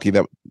Milwaukee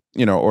that,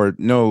 or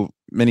know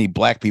many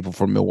Black people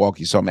from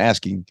Milwaukee. So I'm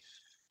asking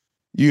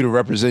you to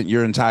represent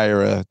your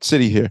entire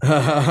city here.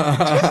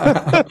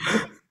 But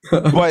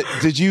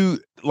did you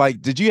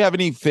have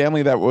any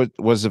family that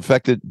was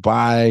affected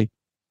by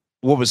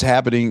what was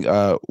happening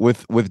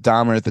with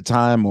Dahmer at the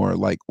time, or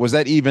was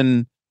that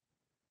even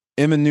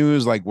in the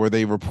news? Were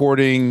they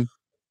reporting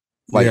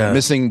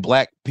missing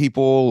Black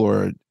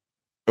people,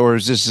 or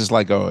is this just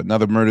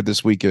another murder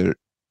this week?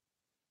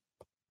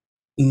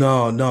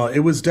 No, it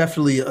was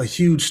definitely a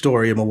huge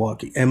story in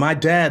Milwaukee. And my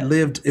dad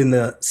lived in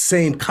the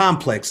same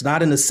complex,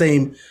 not in the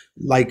same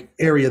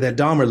area that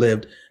Dahmer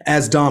lived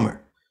as Dahmer.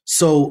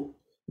 So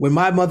when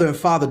my mother and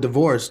father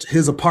divorced,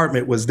 his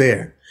apartment was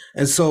there.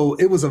 And so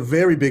it was a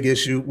very big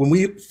issue. When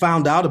we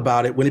found out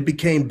about it, when it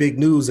became big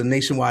news and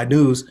nationwide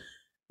news,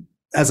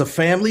 as a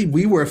family,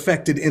 we were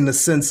affected in the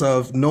sense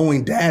of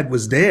knowing dad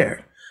was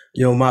there.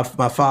 My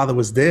father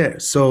was there.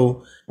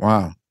 So,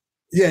 wow.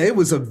 Yeah, it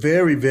was a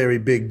very, very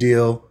big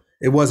deal.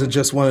 It wasn't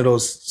just one of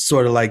those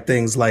sort of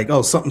things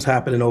oh, something's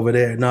happening over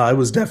there. No, it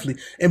was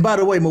definitely. And by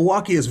the way,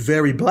 Milwaukee is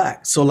very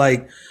Black. So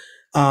Milwaukee,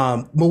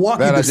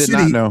 that I did city,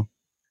 not know.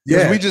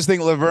 Yeah, we just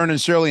think Laverne and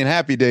Shirley and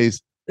Happy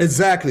Days.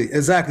 Exactly.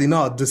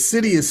 No, the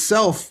city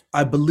itself,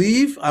 I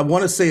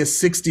want to say is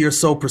 60 or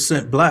so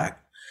 %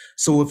 Black.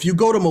 So if you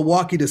go to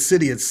Milwaukee, the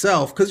city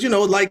itself, because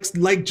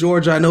like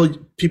Georgia, I know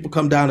people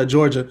come down to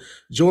Georgia.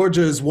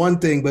 Georgia is one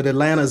thing, but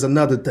Atlanta is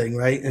another thing,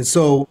 right? And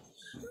so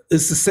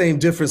it's the same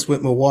difference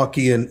with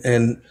Milwaukee,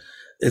 and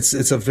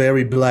it's a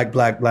very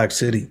black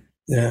city.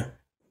 Yeah.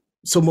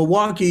 So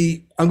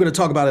Milwaukee, I'm going to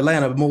talk about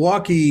Atlanta.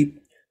 Milwaukee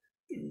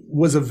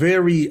was a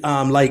very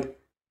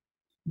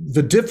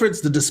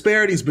the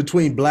disparities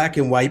between Black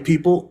and white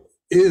people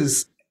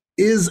is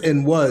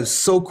and was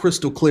so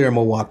crystal clear in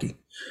Milwaukee.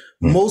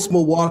 Most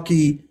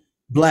Milwaukee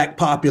Black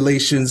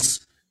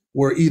populations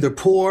were either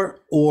poor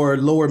or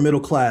lower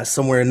middle class,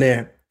 somewhere in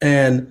there,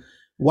 and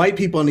white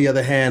people, on the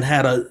other hand,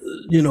 had a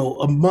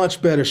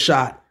much better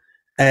shot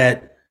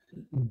at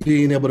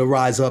being able to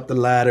rise up the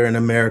ladder in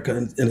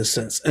America, in a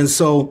sense. And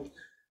so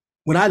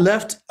when I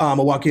left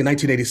Milwaukee in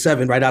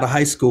 1987, right out of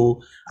high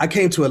school, I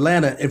came to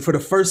Atlanta, and for the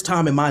first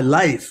time in my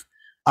life,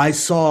 I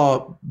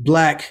saw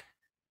Black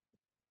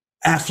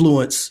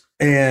affluence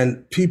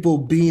and people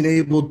being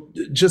able,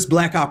 just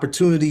Black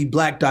opportunity,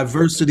 Black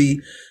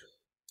diversity,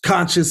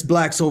 conscious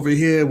Blacks over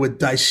here with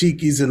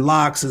dashikis and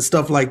locks and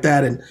stuff like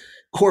that, and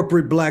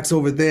corporate Blacks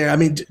over there. I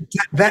mean,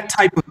 that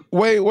type of...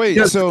 Wait.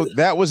 So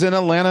that was in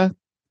Atlanta?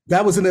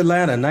 That was in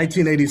Atlanta,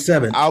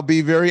 1987. I'll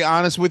be very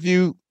honest with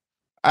you.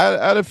 I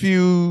had a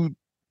few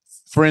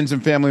friends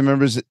and family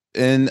members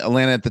in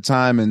Atlanta at the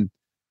time, and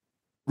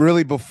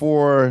really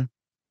before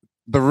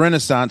the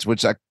Renaissance,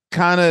 which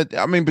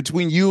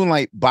between you and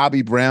like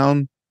Bobby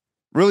Brown,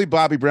 really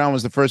Bobby Brown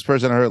was the first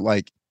person I heard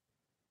like,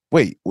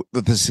 wait,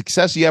 with the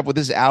success you have with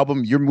this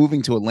album, you're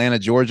moving to Atlanta,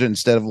 Georgia,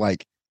 instead of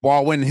like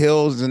Baldwin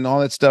Hills and all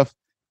that stuff.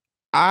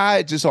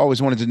 I just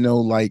always wanted to know,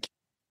 like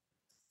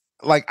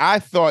I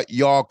thought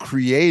y'all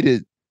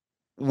created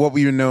what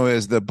we know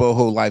as the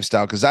boho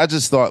lifestyle, because I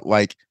just thought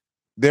like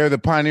they're the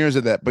pioneers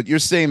of that. But you're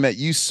saying that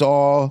you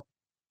saw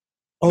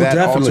that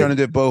definitely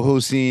alternative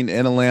boho scene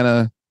in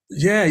Atlanta.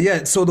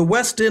 Yeah. So the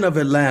West End of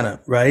Atlanta,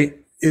 right?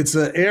 It's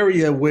an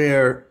area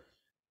where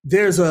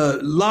there's a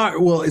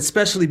lot, well,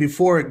 especially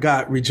before it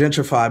got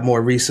regentrified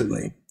more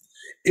recently,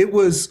 it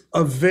was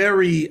a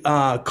very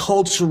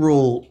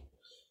cultural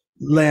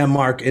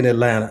landmark in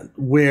Atlanta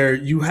where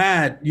you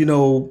had,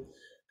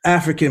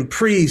 African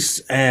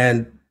priests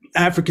and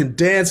African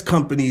dance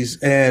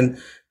companies and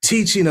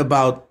teaching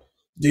about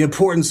the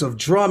importance of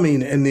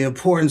drumming and the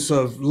importance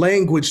of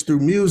language through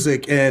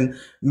music and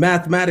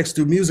mathematics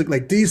through music.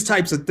 Like these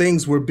types of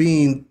things were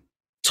being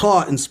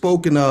taught and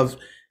spoken of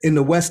in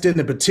the West End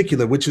in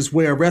particular, which is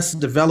where Arrested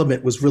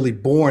Development was really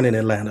born in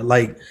Atlanta.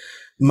 Like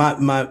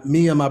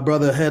me and my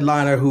brother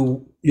Headliner,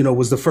 who,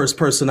 was the first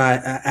person I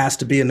asked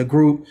to be in the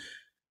group,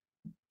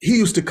 he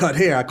used to cut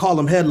hair. I call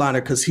him Headliner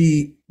because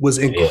he was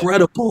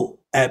incredible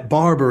at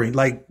barbering,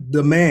 like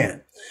the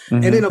man.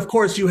 Mm-hmm. And then, of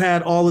course, you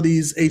had all of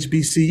these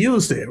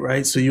HBCUs there,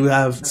 right? So you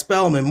have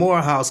Spelman,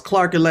 Morehouse,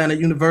 Clark Atlanta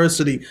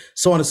University,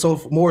 so on and so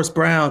forth, Morris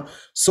Brown.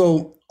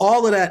 So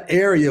all of that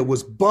area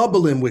was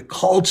bubbling with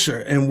culture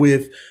and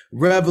with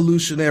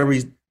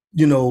revolutionary,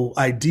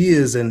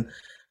 ideas and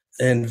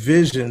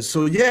visions.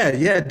 So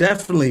yeah,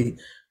 definitely.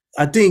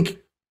 I think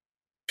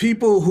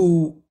people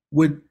who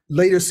would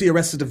later see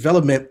Arrested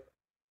Development,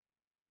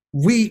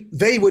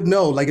 they would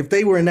know, like if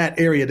they were in that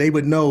area, they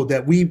would know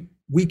that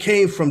we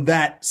came from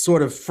that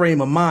sort of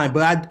frame of mind.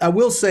 But I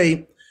will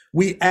say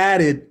we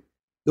added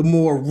the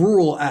more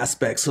rural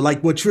aspects. So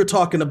like what you're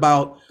talking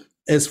about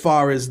as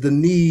far as the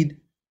need,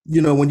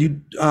 when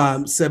you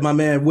said my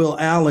man Will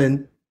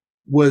Allen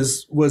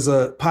was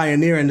a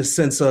pioneer in the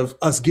sense of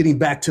us getting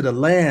back to the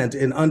land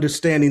and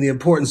understanding the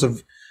importance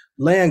of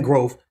land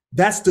growth.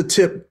 That's the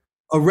tip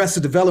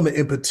Arrested Development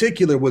in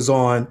particular was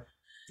on,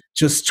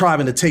 just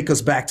trying to take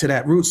us back to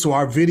that root. So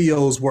our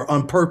videos were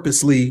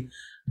unpurposely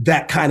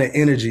that kind of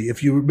energy.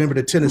 If you remember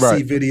the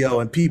Tennessee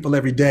video and People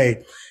Every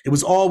Day, it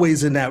was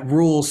always in that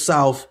rural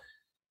South,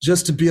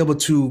 just to be able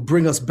to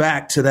bring us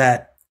back to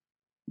that,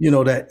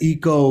 that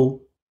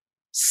eco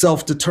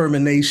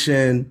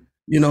self-determination,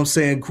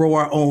 grow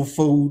our own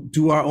food,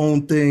 do our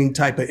own thing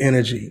type of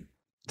energy.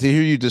 To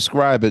hear you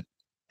describe it,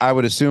 I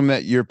would assume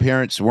that your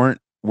parents were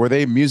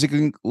they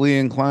musically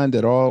inclined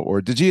at all?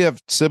 Or did you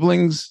have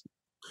siblings?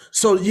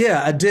 So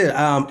yeah, I did.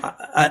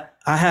 I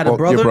had a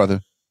brother.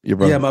 Your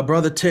brother. Yeah, my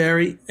brother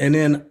Terry. And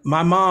then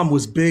my mom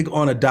was big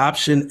on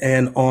adoption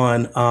and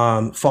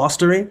on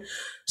fostering.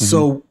 Mm-hmm.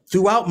 So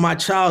throughout my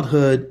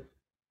childhood,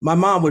 my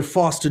mom would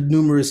foster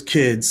numerous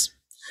kids.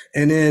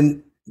 And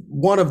then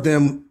one of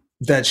them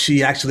that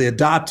she actually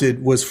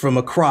adopted was from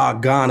Accra,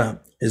 Ghana.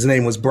 His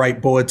name was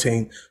Bright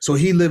Boateng. So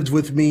he lived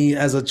with me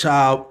as a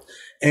child.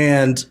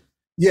 And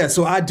yeah,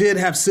 so I did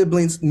have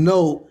siblings.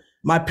 No,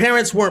 my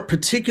parents weren't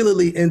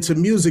particularly into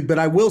music, but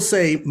I will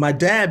say my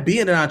dad,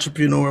 being an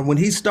entrepreneur, when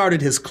he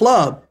started his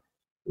club,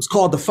 it was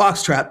called the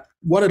Foxtrot,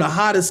 one of the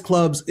hottest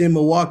clubs in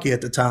Milwaukee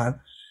at the time.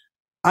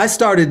 I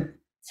started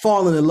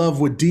falling in love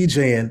with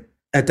DJing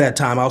at that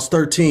time. I was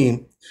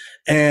 13,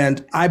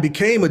 and I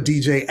became a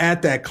DJ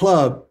at that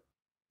club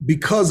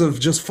because of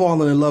just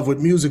falling in love with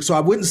music. So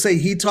I wouldn't say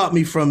he taught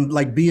me from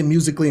like being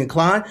musically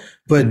inclined,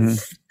 but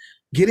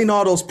getting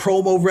all those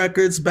promo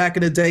records back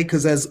in the day,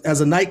 because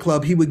as a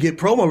nightclub, he would get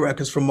promo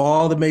records from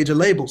all the major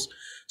labels.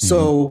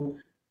 So,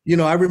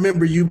 I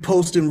remember you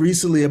posting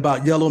recently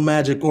about Yellow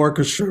Magic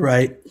Orchestra,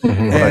 right?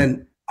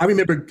 And I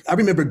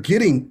remember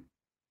getting,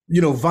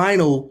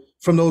 vinyl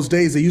from those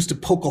days. They used to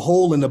poke a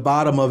hole in the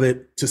bottom of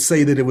it to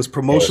say that it was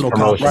promotional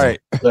content.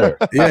 Right.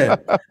 Yeah.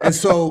 And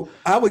so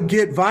I would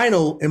get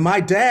vinyl, and my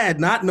dad,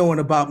 not knowing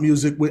about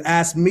music, would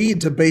ask me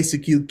to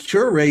basically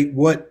curate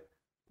what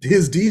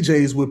his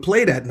DJs would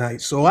play that night.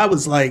 So I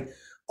was like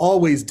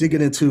always digging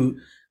into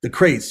the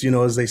crates,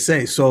 as they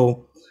say.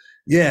 So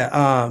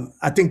yeah,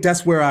 I think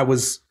that's where I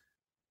was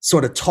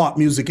sort of taught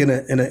music in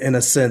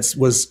a sense,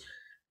 was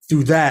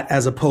through that,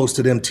 as opposed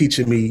to them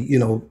teaching me,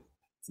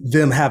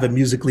 them having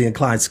musically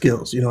inclined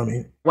skills. You know what I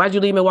mean? Why'd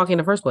you leave Milwaukee in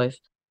the first place?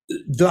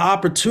 The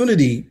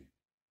opportunity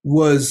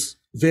was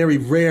very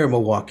rare in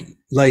Milwaukee.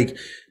 Like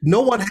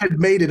no one had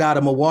made it out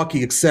of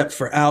Milwaukee except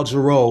for Al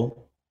Jarreau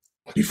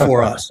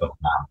before us.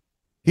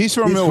 He's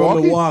from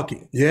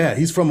Milwaukee. Yeah,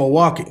 he's from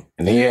Milwaukee.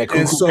 And he had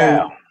Cuckoo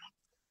Cow.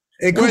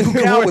 And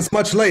Cuckoo Cow was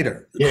much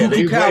later. Yeah,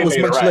 Cuckoo Cow was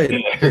much later.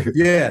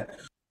 Yeah.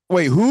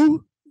 Wait,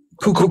 who?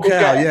 Cuckoo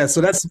Cow. Yeah, so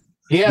that's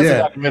he has a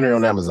documentary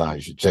on Amazon.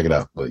 You should check it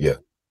out. But yeah.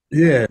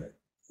 Yeah.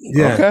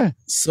 Okay.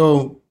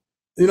 So,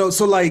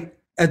 so like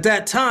at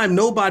that time,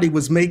 nobody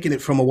was making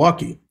it from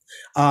Milwaukee.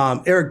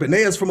 Eric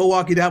Benea's from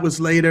Milwaukee. That was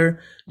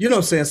later. You know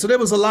what I'm saying? So there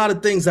was a lot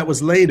of things that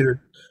was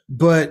later,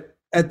 but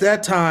at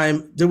that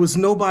time, there was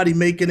nobody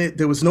making it.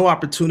 There was no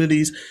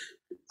opportunities.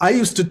 I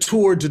used to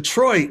tour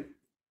Detroit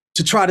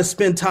to try to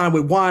spend time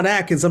with Juan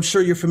Atkins. I'm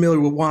sure you're familiar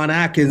with Juan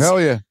Atkins.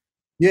 Hell yeah.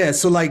 Yeah.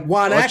 So like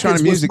Juan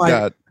Atkins was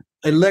my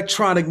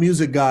electronic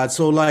music god.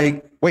 So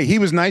like. Wait, he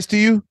was nice to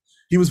you?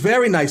 He was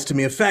very nice to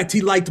me. In fact,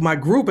 he liked my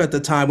group at the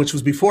time, which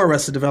was before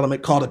Arrested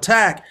Development, called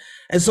Attack.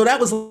 And so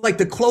that was like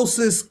the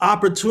closest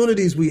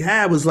opportunities we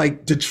had was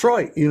like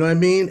Detroit. You know what I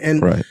mean?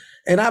 And right.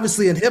 And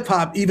obviously in hip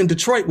hop, even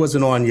Detroit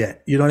wasn't on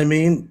yet. You know what I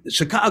mean?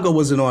 Chicago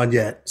wasn't on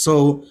yet.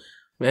 So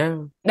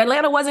yeah,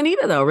 Atlanta wasn't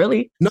either, though.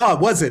 Really? No, it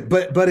wasn't.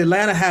 But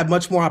Atlanta had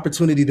much more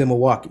opportunity than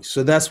Milwaukee.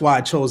 So that's why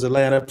I chose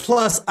Atlanta.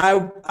 Plus,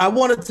 I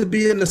wanted to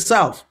be in the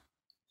South.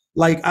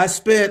 Like I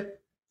spent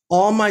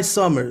all my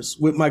summers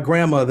with my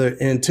grandmother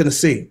in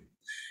Tennessee,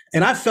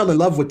 and I fell in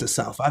love with the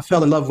South. I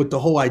fell in love with the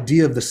whole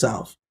idea of the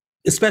South,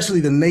 especially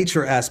the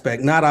nature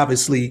aspect. Not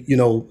obviously,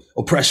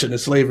 oppression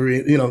and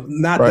slavery.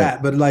 Not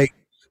that, but like.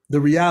 The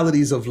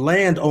realities of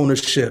land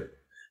ownership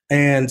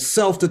and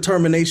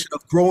self-determination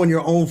of growing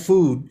your own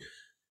food,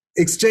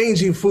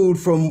 exchanging food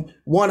from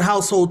one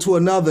household to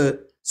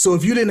another. So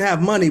if you didn't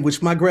have money, which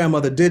my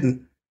grandmother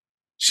didn't,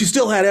 she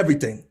still had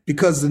everything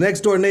because the next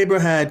door neighbor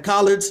had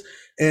collards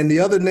and the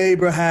other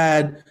neighbor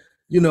had,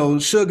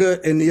 sugar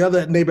and the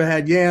other neighbor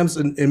had yams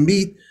and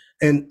meat.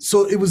 And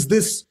so it was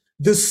this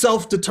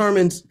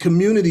self-determined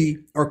community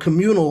or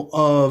communal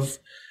of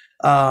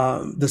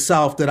the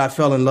South that I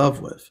fell in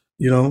love with,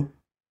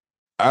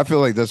 I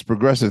feel like that's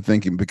progressive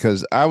thinking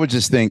because I would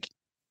just think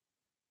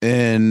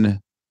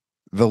in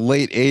the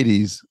late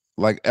 80s,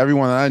 like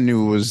everyone I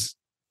knew was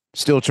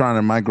still trying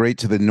to migrate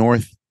to the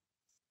North,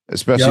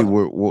 especially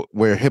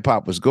where hip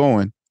hop was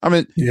going. I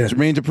mean,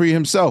 Jermaine Dupri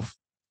himself,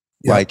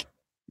 like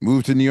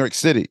moved to New York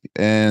City.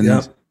 And,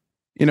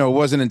 it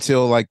wasn't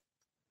until like,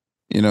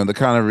 the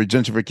kind of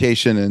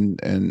gentrification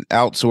and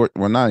outsource,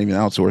 well, not even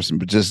outsourcing,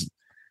 but just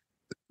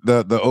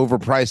the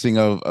overpricing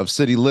of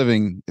city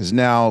living is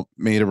now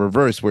made a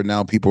reverse where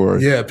now people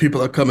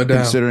are coming down,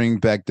 considering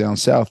back down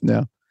south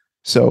now.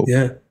 So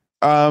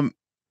all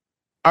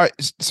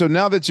right. So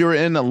now that you're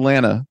in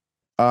Atlanta,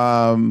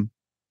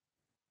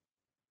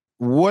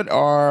 what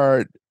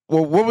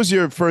was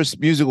your first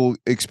musical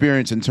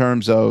experience in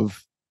terms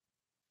of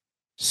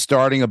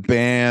starting a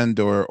band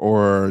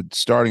or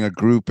starting a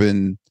group?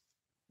 And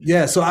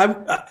so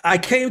I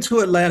came to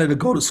Atlanta to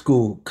go to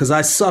school because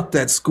I sucked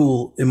at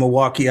school in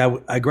Milwaukee.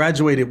 I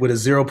graduated with a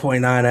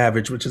 0.9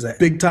 average, which is a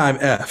big time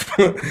F.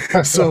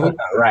 So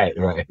right.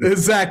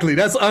 Exactly.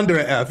 That's under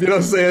an F. You know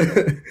what I'm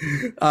saying?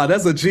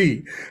 That's a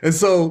G. And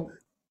so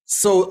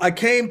I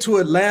came to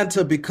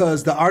Atlanta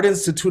because the Art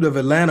Institute of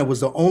Atlanta was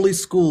the only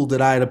school that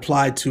I had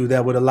applied to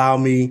that would allow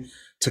me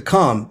to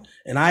come.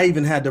 And I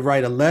even had to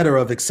write a letter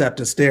of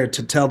acceptance there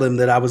to tell them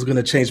that I was going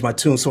to change my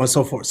tune, so on and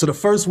so forth. So the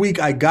first week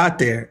I got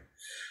there,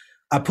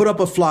 I put up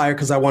a flyer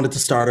because I wanted to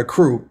start a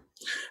crew.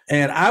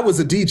 And I was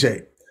a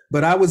DJ,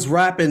 but I was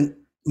rapping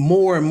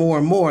more and more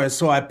and more. And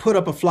so I put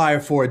up a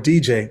flyer for a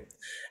DJ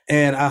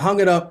and I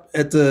hung it up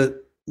at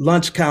the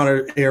lunch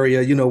counter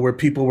area, where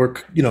people were,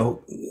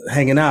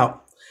 hanging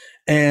out.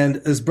 And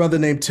this brother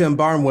named Tim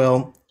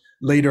Barnwell,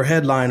 later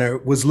headliner,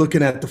 was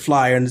looking at the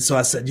flyer. And so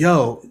I said,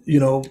 yo,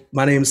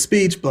 my name's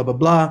Speech, blah, blah,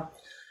 blah.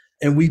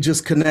 And we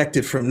just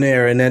connected from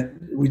there. And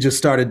then we just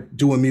started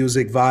doing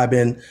music,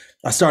 vibing.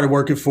 I started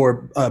working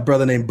for a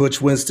brother named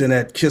Butch Winston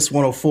at Kiss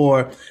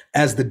 104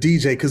 as the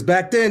DJ. Because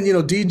back then,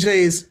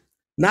 DJs,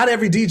 not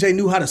every DJ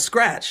knew how to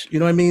scratch. You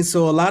know what I mean?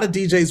 So a lot of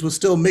DJs were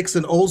still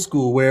mixing old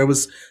school where it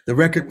was the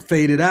record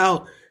faded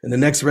out and the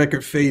next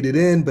record faded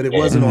in, but it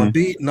wasn't on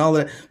beat and all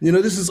that.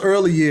 This is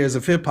early years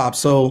of hip hop.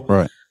 So,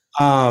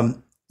 I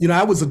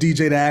was a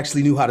DJ that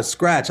actually knew how to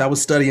scratch. I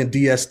was studying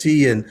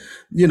DST and,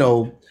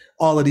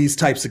 all of these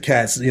types of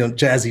cats,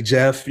 Jazzy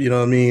Jeff, you know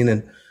what I mean?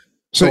 And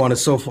so on and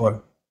so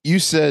forth. You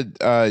said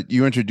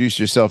you introduced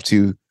yourself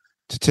to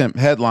Tim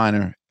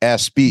headliner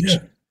as Speech. Yeah.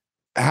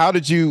 How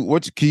did you?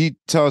 Can you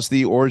tell us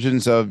the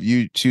origins of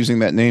you choosing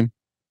that name?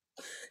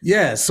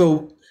 Yeah,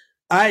 so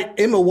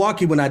in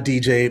Milwaukee when I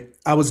DJ,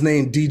 I was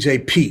named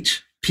DJ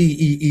Peach,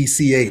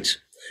 Peech,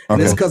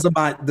 and it's because of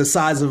the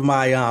size of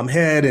my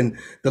head and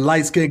the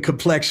light skin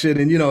complexion,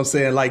 and what I'm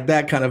saying, like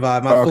that kind of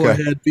vibe. My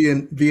forehead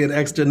being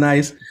extra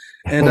nice,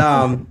 and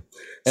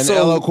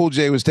so LL Cool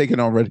J was taken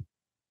already.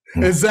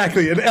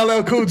 Exactly. And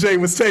LL Cool J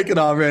was taken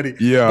already.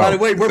 Yeah. By the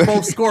way, we're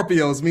both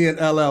Scorpios, me and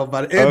LL.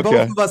 And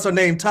both of us are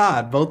named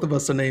Todd. Well,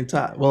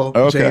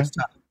 James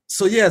Todd.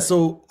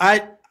 So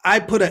I I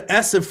put an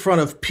S in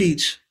front of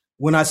Peach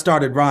when I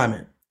started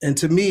rhyming. And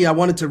to me, I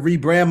wanted to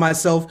rebrand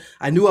myself.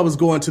 I knew I was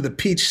going to the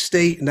Peach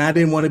State, and I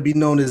didn't want to be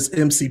known as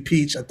MC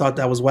Peach. I thought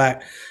that was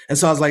whack. And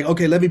so I was like,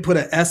 okay, let me put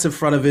an S in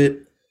front of it.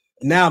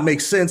 Now it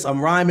makes sense.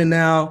 I'm rhyming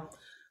now.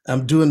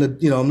 I'm doing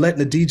I'm letting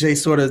the DJ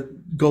sort of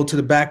go to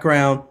the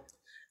background,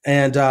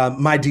 and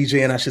my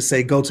DJ, and I should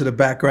say, go to the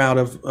background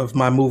of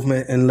my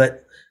movement and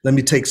let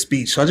me take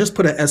speech. So I just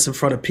put an S in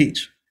front of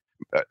Peach.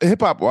 Hip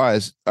hop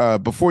wise,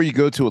 before you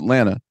go to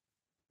Atlanta,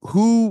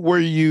 who were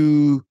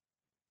you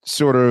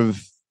sort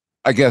of,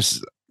 I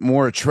guess,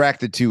 more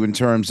attracted to in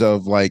terms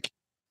of like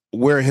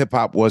where hip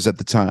hop was at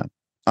the time?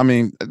 I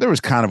mean, there was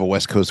kind of a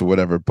West Coast or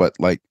whatever, but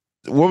like,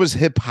 what was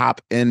hip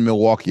hop in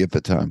Milwaukee at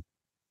the time?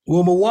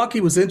 Well,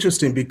 Milwaukee was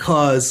interesting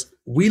because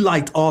we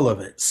liked all of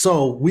it.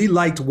 So we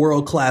liked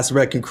World Class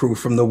Wrecking Crew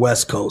from the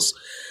West Coast.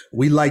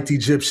 We liked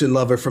Egyptian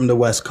Lover from the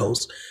West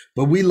Coast,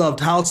 but we loved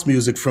house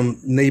music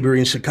from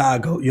neighboring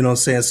Chicago. You know what I'm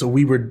saying? So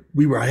we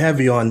were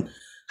heavy on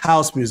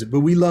house music, but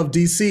we loved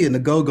DC and the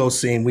go-go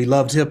scene. We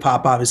loved hip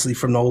hop, obviously,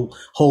 from the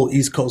whole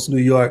East Coast, New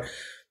York.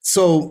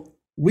 So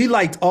we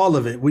liked all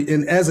of it.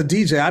 And as a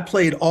DJ, I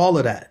played all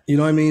of that. You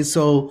know what I mean?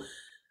 So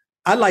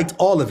I liked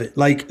all of it.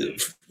 Like,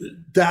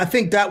 I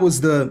think that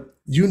was the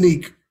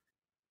unique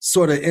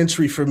sort of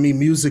entry for me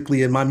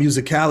musically, and my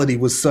musicality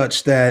was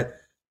such that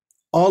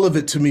all of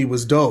it to me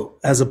was dope,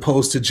 as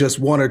opposed to just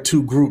one or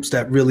two groups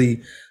that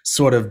really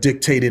sort of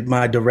dictated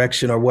my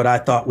direction or what I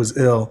thought was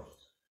ill.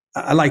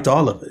 I liked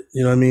all of it.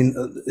 You know what I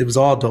mean? It was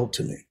all dope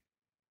to me.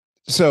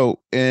 So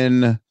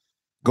in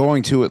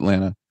going to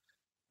Atlanta,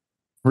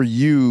 for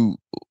you,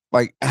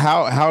 like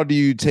how do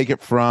you take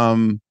it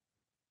from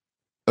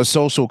a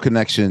social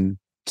connection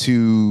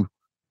to,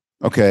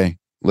 okay,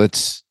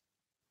 let's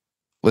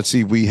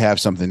see if we have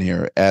something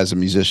here as a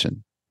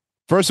musician?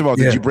 First of all,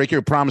 did you break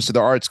your promise to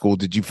the art school?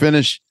 Did you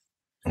finish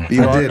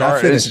the art?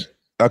 I finished.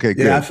 Okay,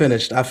 good. Yeah, I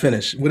finished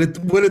with a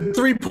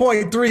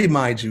 3.3,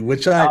 mind you,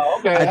 which I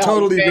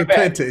totally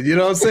repented. Back. You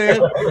know what I'm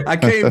saying? I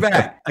came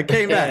back.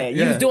 Yeah.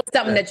 You was doing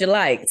something that you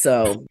liked,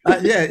 so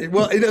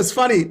well, it was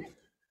funny.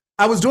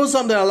 I was doing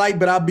something that I liked,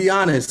 but I'll be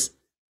honest,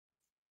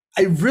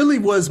 it really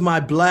was my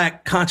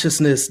Black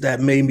consciousness that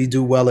made me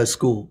do well at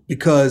school,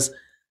 because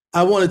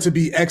I wanted to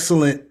be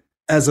excellent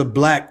as a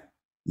Black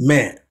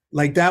man.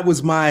 Like that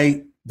was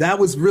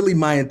really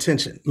my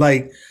intention.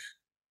 Like,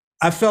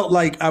 I felt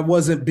like I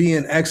wasn't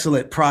being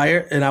excellent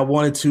prior, and I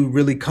wanted to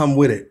really come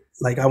with it.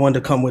 Like I wanted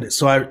to come with it.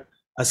 So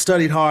I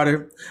studied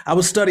harder. I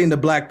was studying the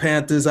Black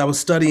Panthers. I was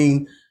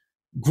studying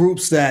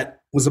groups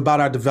that was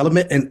about our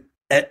development,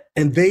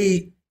 and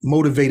they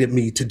motivated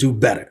me to do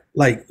better.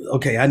 Like,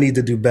 okay, I need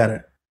to do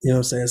better. You know what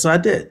I'm saying? So I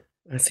did.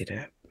 I see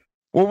that.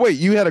 Well, wait,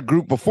 you had a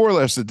group before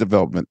Arrested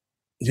Development.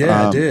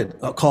 Yeah, I did.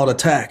 Called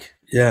Attack.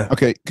 Yeah.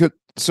 Okay. Good.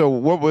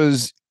 So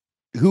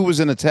who was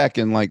in Attack,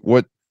 and like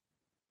what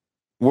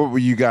were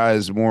you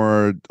guys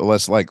more or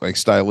less like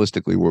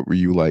stylistically, what were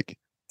you like?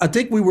 I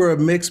think we were a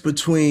mix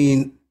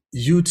between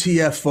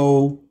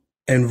UTFO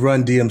and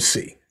Run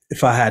DMC,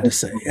 if I had to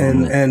say.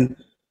 And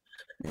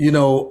you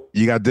know,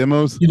 you got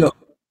demos? You know,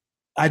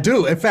 I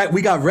do. In fact,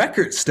 we got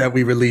records that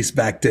we released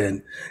back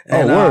then.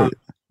 And, word.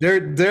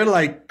 They're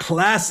like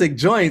classic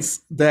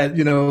joints that,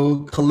 you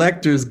know,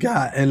 collectors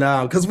got. And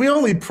because we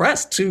only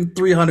pressed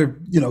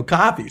 200-300,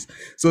 copies.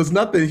 So it's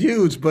nothing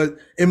huge. But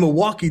in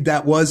Milwaukee,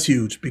 that was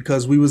huge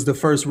because we was the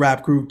first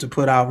rap group to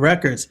put out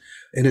records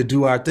and to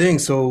do our thing.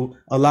 So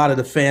a lot of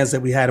the fans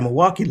that we had in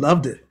Milwaukee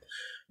loved it.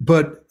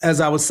 But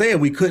as I was saying,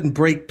 we couldn't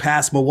break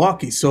past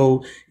Milwaukee.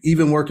 So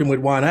even working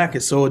with Juan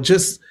Atkins, so it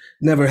just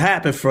never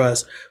happened for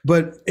us.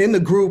 But in the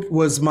group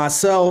was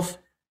myself,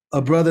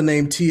 a brother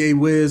named T.A.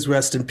 Wiz,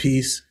 rest in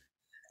peace,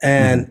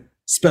 and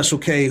Special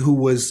K,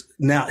 who is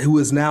now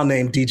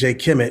named DJ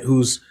Kemet,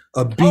 who's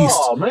a beast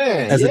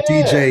as a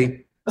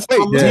DJ.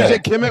 DJ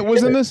Kemet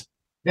was in this?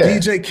 Yeah.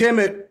 DJ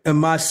Kemet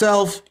and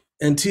myself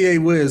and T.A.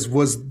 Wiz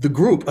was the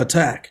group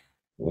Attack.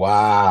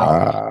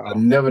 Wow. I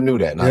never knew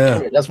that.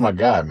 Kemet, that's my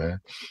guy, man.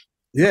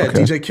 Yeah,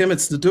 okay. DJ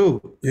Kemet's the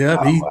dude.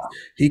 Yeah,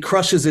 he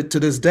crushes it to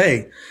this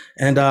day.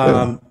 And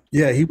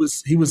he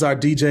was our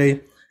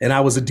DJ. And I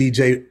was a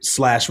DJ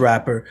 /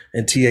 rapper,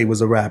 and TA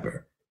was a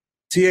rapper.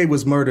 TA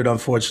was murdered,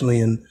 unfortunately,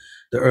 in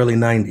the early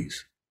 90s.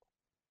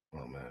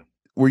 Oh, man.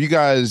 Were you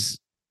guys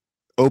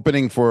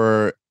opening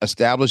for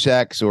established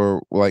acts,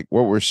 or like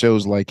what were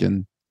shows like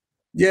in?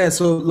 Yeah,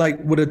 so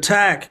like with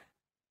Attack,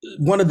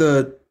 one of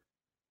the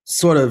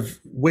sort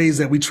of ways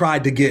that we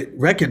tried to get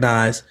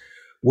recognized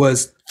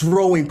was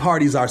throwing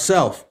parties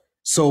ourselves.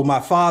 So my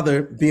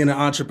father, being an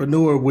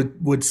entrepreneur,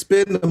 would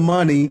spend the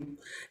money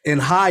and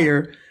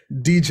hire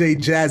DJ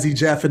Jazzy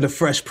Jeff and the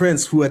Fresh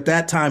Prince, who at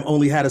that time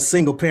only had a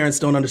single, Parents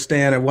Don't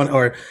Understand,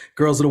 or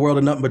Girls of the World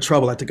Are Nothing But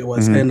Trouble, I think it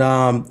was. Mm-hmm.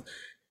 And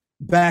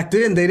back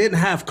then they didn't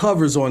have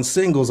covers on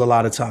singles a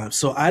lot of times.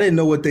 So I didn't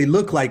know what they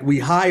looked like. We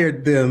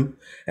hired them,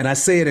 and I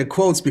say it in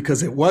quotes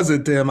because it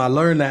wasn't them. I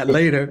learned that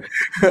later.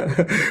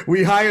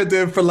 We hired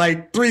them for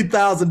like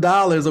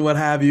 $3,000 or what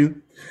have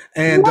you.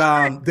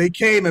 And they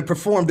came and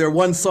performed their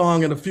one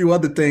song and a few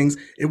other things.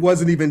 It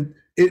wasn't even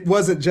it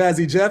wasn't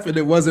Jazzy Jeff and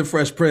it wasn't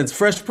Fresh Prince.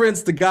 Fresh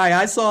Prince, the guy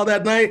I saw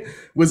that night,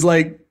 was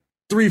like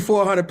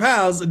 300-400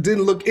 pounds. It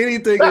didn't look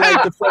anything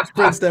like the Fresh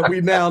Prince that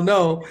we now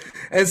know.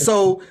 And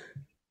so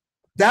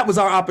that was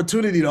our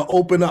opportunity to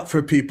open up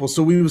for people.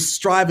 So we were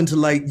striving to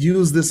like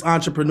use this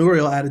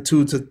entrepreneurial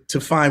attitude to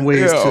find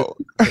ways to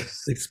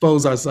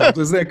expose ourselves.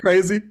 Isn't that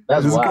crazy?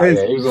 That's wild.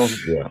 Crazy.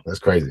 Yeah, that's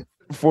crazy.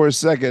 For a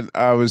second,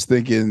 I was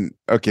thinking,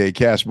 okay,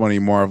 Cash Money,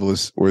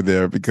 Marvelous were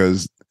there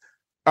because,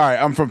 all right,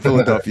 I'm from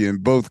Philadelphia,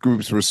 and both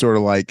groups were sort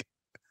of like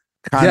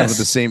kind of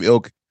the same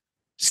ilk,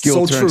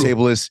 skilled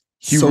turntablists,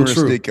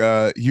 humoristic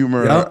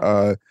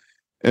humor,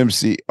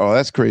 MC. Oh,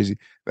 that's crazy.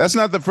 That's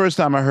not the first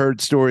time I heard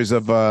stories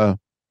of,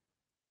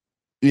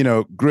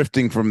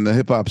 grifting from the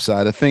hip hop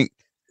side. I think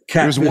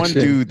there's one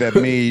dude that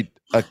made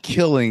a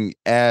killing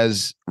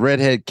as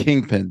Redhead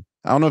Kingpin.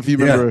 I don't know if you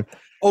remember.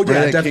 Oh yeah,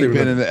 Redhead definitely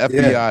Kingpin in the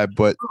FBI,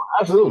 but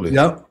absolutely,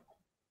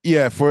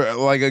 yeah. For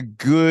like a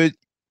good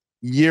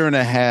year and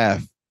a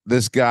half,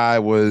 this guy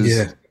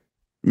was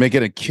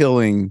making a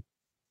killing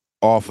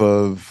off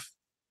of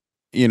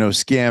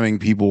scamming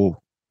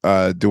people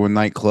doing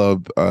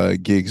nightclub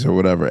gigs or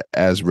whatever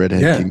as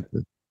Redhead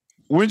Kingpin.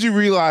 When did you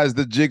realize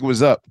the jig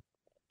was up?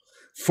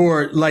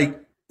 For like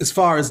as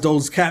far as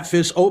those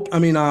catfish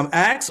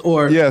acts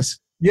or yes.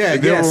 Yeah,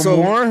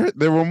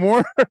 there were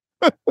more.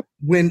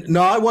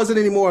 It wasn't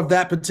any more of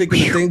that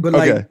particular thing, but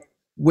like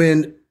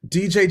when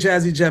DJ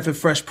Jazzy Jeff and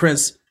Fresh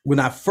Prince, when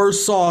I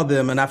first saw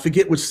them, and I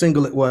forget which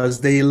single it was,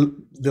 the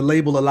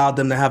label allowed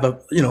them to have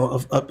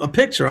a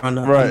picture on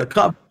the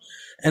cover,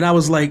 and I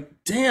was like,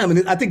 damn!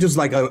 And I think it was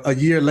like a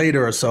year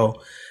later or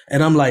so,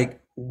 and I'm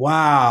like,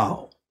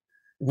 wow,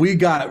 we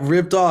got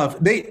ripped off.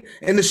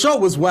 And the show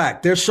was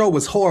whack. Their show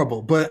was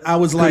horrible, but I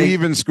was like,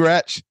 even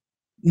scratch.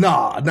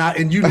 Nah, not,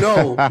 and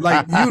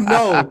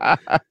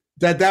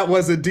that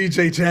wasn't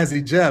DJ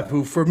Jazzy Jeff,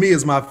 who for me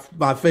is my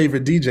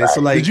favorite DJ. So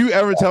like, did you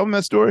ever tell him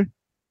that story?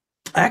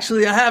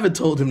 Actually, I haven't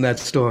told him that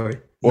story.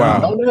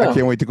 Wow, no. I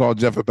can't wait to call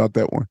Jeff about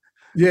that one.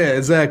 Yeah,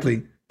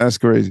 exactly. That's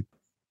crazy.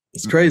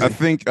 It's crazy. I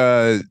think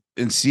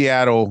in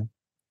Seattle,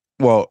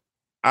 well,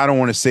 I don't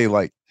want to say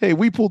like, hey,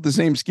 we pulled the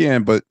same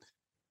scam, but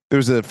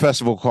there's a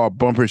festival called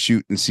Bumper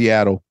Shoot in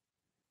Seattle.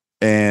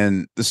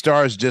 And the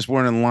stars just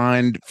weren't in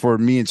line for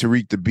me and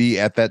Tariq to be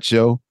at that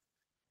show.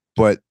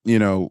 But,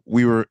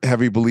 we were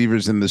heavy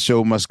believers in the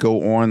show must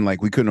go on.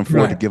 Like, we couldn't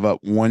afford to give up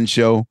one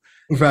show.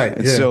 Right.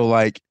 And so,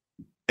 like,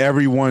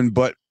 everyone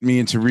but me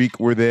and Tariq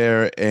were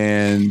there.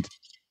 And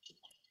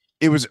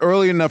it was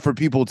early enough for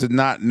people to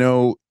not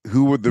know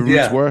who the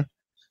Roots were.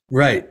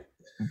 Right.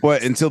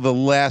 But until the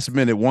last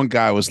minute, one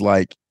guy was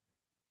like,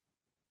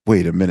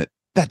 wait a minute,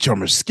 that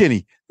drummer's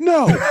skinny.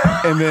 No.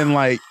 And then,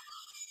 like,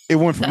 it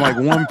went from like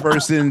one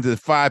person to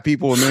 5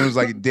 people, and then it was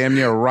like damn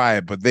near a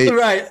riot. But they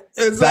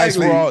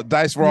exactly.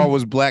 Dice Raw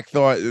was Black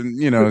Thought, and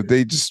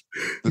they just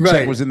the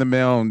check was in the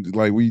mail, and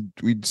like we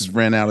just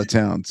ran out of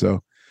town.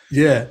 So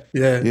yeah.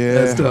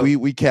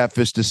 We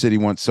catfished the city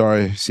once.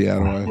 Sorry,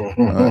 Seattle.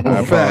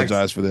 I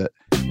apologize for that.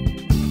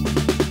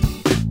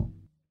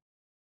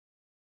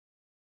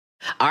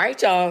 All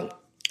right, y'all.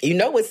 You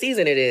know what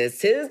season it is.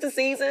 'Tis the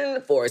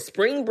season for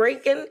spring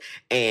breaking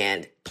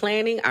and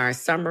planning our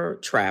summer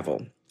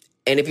travel.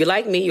 And if you're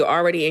like me, you're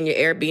already in your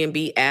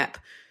Airbnb app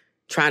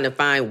trying to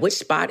find which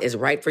spot is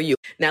right for you.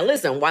 Now,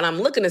 listen, while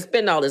I'm looking to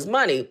spend all this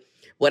money,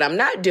 what I'm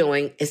not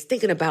doing is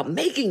thinking about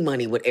making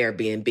money with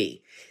Airbnb.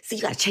 See,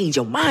 you got to change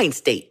your mind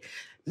state.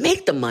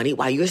 Make the money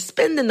while you're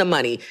spending the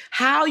money.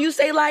 How, you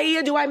say,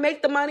 Laia, do I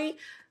make the money?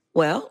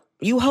 Well,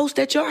 you host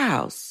at your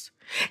house.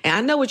 And I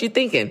know what you're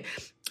thinking.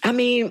 I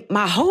mean,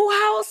 my whole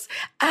house?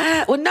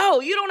 Well, no,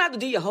 you don't have to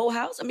do your whole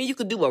house. I mean, you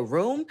could do a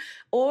room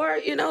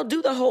or,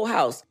 do the whole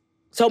house.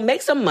 So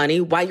make some money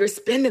while you're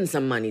spending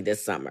some money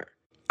this summer.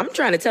 I'm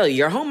trying to tell you,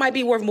 your home might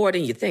be worth more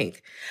than you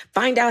think.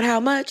 Find out how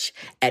much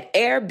at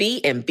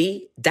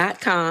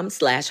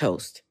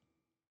airbnb.com/host.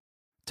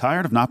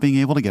 Tired of not being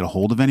able to get a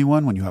hold of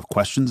anyone when you have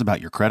questions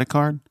about your credit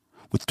card?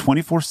 With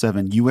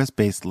 24/7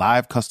 U.S.-based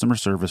live customer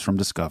service from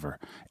Discover,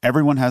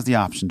 everyone has the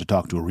option to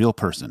talk to a real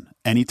person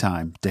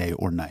anytime, day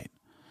or night.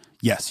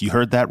 Yes, you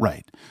heard that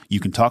right. You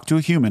can talk to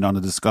a human on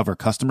the Discover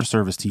customer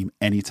service team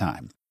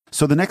anytime.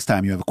 So the next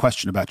time you have a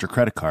question about your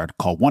credit card,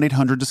 call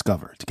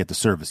 1-800-DISCOVER to get the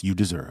service you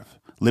deserve.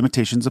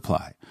 Limitations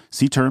apply.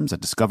 See terms at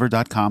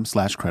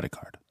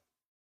discover.com/creditcard.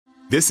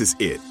 This is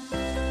it.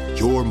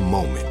 Your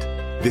moment.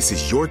 This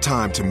is your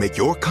time to make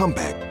your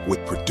comeback with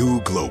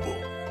Purdue Global.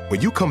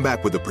 When you come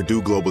back with a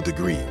Purdue Global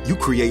degree, you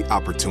create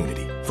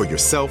opportunity for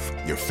yourself,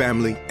 your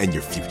family, and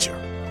your future.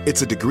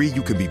 It's a degree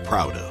you can be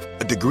proud of,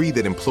 a degree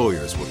that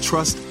employers will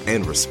trust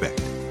and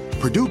respect.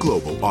 Purdue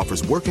Global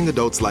offers working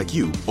adults like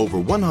you over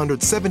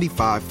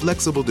 175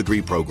 flexible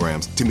degree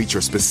programs to meet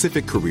your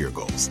specific career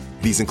goals.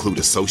 These include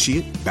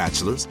associate,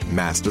 bachelor's,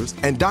 master's,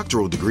 and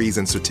doctoral degrees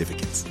and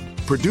certificates.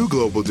 Purdue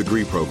Global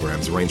degree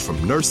programs range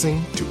from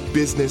nursing to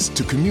business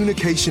to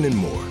communication and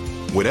more.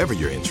 Whatever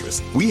your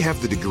interest, we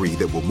have the degree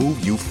that will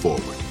move you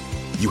forward.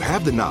 You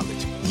have the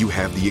knowledge, you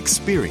have the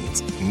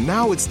experience.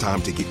 Now it's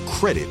time to get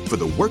credit for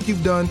the work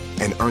you've done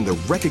and earn the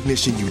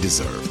recognition you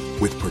deserve.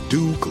 with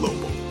Purdue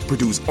Global,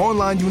 Purdue's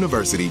online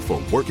university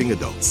for working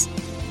adults.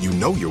 You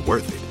know you're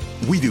worth it.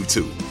 We do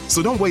too.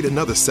 So don't wait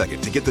another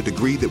second to get the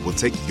degree that will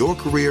take your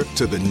career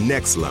to the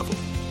next level.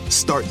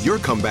 Start your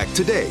comeback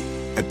today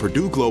at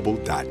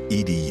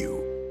purdueglobal.edu.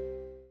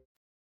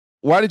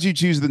 Why did you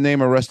choose the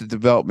name Arrested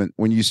Development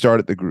when you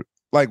started the group?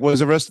 Like,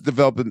 was Arrested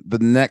Development the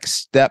next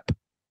step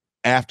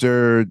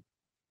after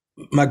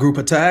my group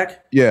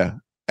Attack? Yeah,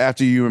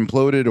 after you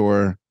imploded,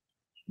 or?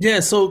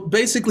 Yeah, so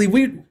basically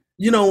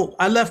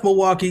I left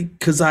Milwaukee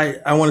because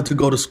I wanted to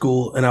go to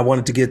school and I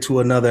wanted to get to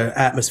another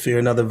atmosphere,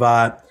 another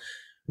vibe.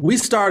 We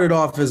started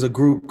off as a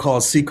group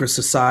called Secret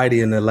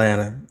Society in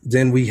Atlanta.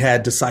 Then we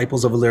had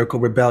Disciples of a Lyrical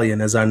Rebellion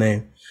as our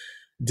name.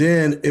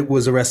 Then it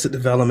was Arrested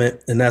Development,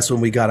 and that's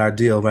when we got our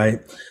deal, right?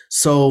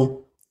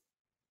 So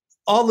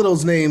all of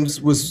those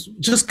names was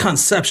just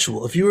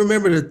conceptual. If you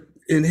remember that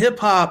in hip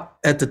hop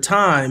at the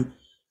time,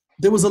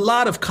 there was a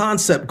lot of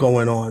concept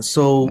going on.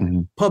 So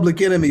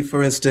Public Enemy,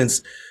 for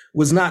instance,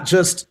 was not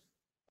just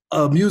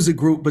a music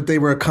group, but they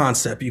were a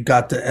concept. You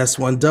got the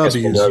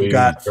S1Ws, you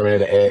got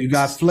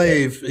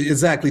Flav,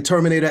 exactly,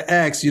 Terminator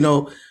X,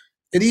 and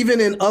even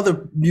in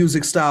other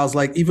music styles,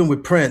 like even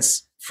with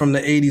Prince from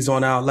the 80s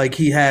on out, like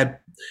he had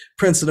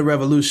Prince of the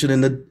Revolution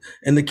and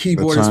the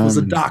keyboardist was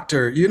a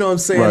doctor, you know what I'm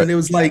saying? Right. And it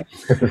was like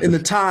in the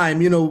time,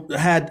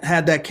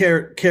 had that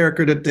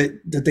character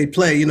that they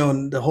play,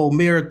 and the whole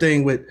mirror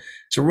thing with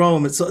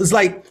Jerome. And so it's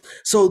like,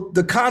 so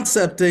the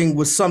concept thing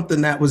was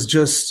something that was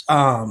just,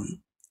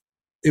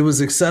 it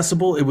was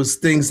accessible. It was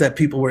things that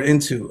people were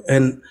into.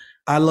 And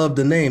I love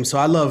the name. So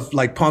I love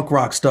like punk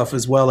rock stuff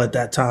as well at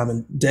that time,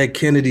 and Dead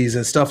Kennedys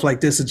and stuff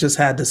like this. It just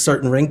had this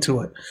certain ring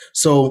to it.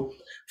 So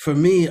for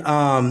me,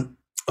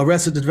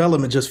 Arrested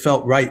Development just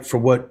felt right for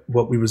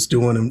what we was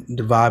doing and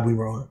the vibe we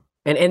were on.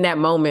 And in that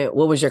moment,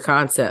 what was your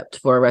concept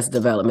for Arrested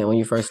Development when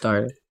you first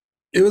started?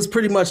 It was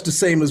pretty much the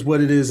same as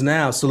what it is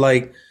now. So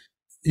like,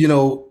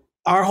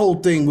 our whole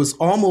thing was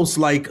almost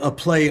like a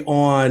play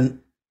on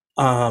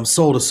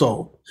Soul to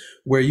Soul,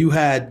 where you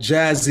had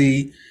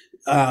Jazzy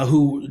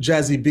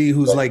B,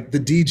 who's like the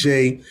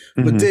DJ,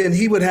 but then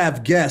he would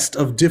have guests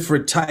of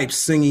different types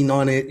singing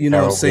on it, you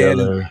know what I'm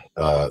saying?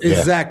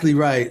 Exactly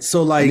right.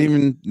 So like, and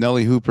even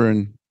Nelly Hooper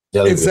and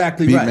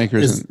exactly beat right.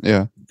 makers.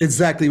 Yeah.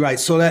 Exactly right.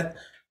 So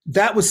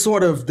that was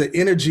sort of the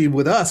energy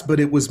with us, but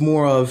it was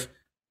more of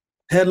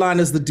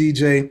headliner's the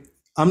DJ,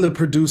 I'm the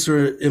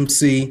producer,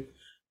 MC,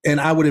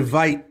 and I would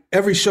invite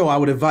every show, I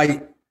would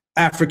invite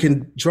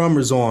African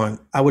drummers on.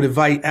 I would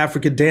invite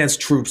African dance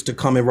troupes to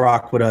come and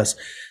rock with us.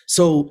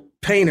 So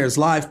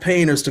live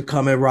painters to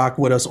come and rock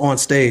with us on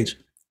stage.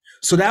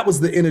 So that was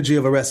the energy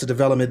of Arrested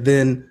Development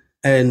then,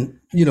 and,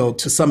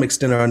 to some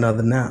extent or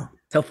another now.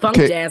 So Funk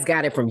Jazz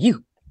got it from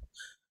you.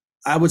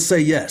 I would say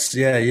yes.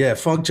 Yeah.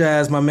 Funk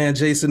Jazz, my man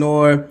Jason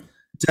Orr,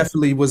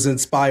 definitely was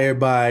inspired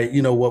by,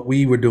 what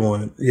we were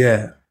doing.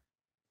 Yeah.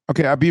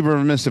 Okay, I'd be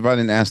remiss if I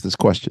didn't ask this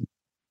question.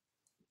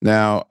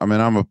 Now, I'm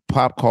a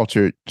pop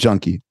culture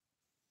junkie.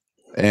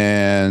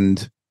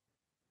 And,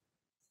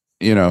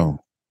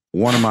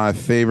 one of my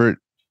favorite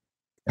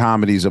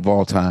comedies of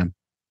all time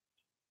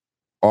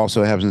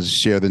also happens to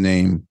share the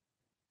name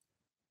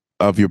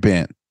of your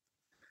band.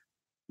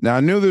 Now, I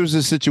knew there was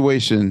a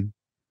situation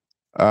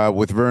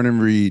with Vernon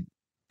Reid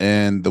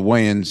and the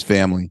Wayans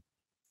family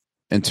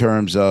in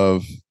terms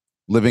of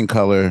Living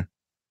Color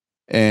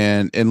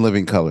and In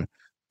Living Color.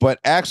 But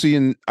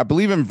actually, I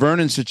believe in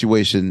Vernon's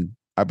situation,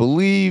 I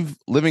believe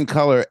Living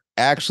Color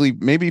actually,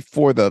 maybe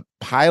for the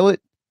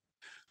pilot,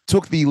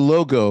 took the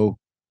logo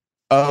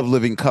of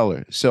Living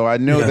Color. So I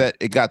know that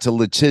it got to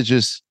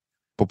litigious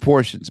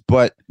proportions.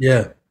 But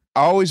I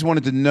always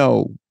wanted to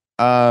know,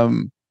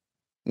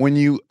 when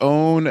you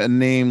own a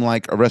name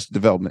like Arrested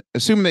Development,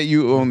 assuming that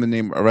you own the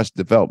name Arrested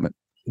Development.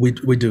 We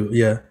do,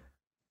 yeah.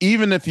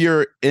 Even if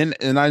you're in,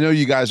 and I know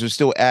you guys are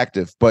still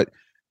active, but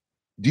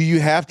do you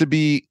have to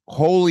be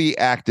wholly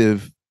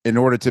active in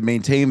order to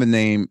maintain the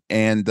name?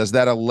 And does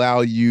that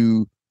allow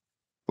you,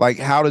 like,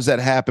 how does that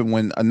happen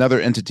when another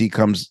entity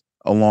comes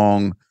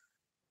along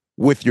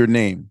with your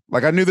name?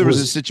 Like, I knew there was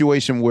a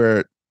situation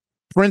where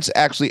Prince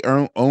actually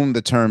owned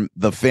the term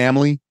The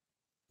Family.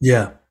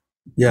 Yeah.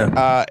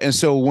 And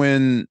so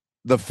when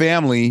The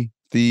Family,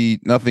 the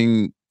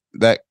Nothing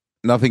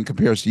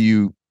Compares to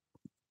You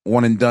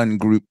one and done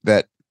group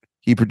that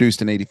he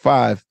produced in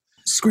 85,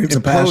 Screams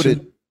of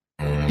Passion.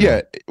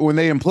 Yeah, when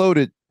they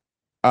imploded,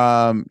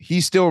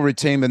 he still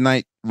retained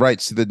the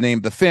rights to the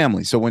name The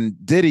Family. So when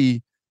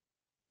Diddy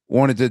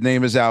wanted to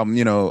name his album,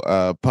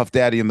 Puff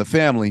Daddy and the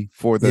Family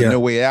for the No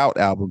Way Out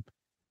album,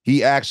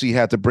 he actually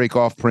had to break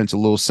off Prince a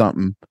little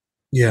something,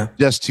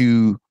 just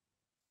to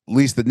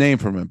lease the name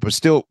from him. But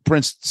still,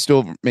 Prince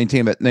still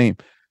maintained that name.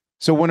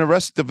 So when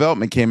Arrested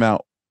Development came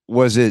out,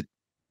 was it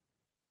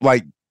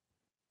like,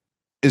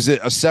 is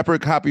it a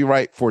separate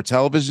copyright for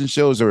television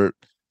shows, or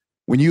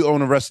when you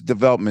own Arrested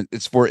Development,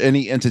 it's for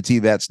any entity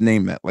that's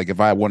named that? Like if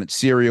I wanted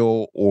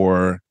cereal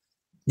or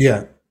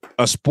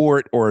a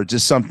sport or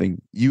just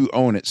something, you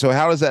own it. So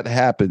how does that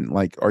happen?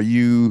 Like, are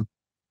you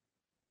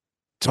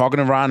talking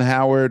to Ron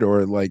Howard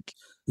or like?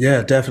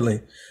 Yeah,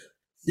 definitely.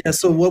 Yeah.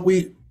 So what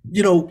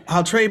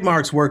how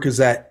trademarks work is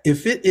that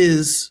if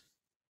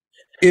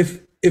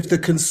the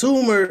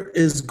consumer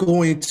is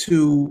going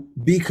to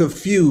be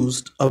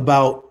confused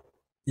about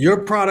your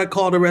product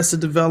called Arrested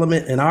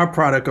Development and our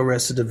product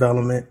Arrested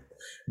Development,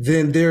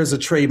 then there's a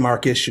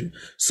trademark issue.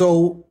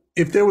 So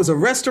if there was a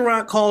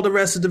restaurant called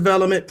Arrested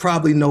Development,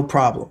 probably no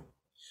problem.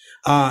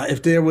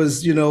 If there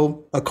was,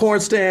 a corn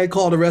stand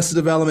called Arrested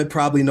Development,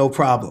 probably no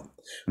problem.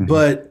 Mm-hmm.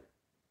 But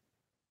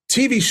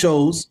TV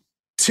shows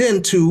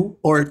tend to,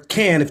 or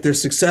can, if they're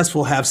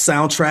successful, have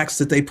soundtracks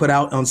that they put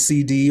out on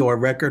CD or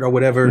record or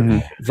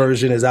whatever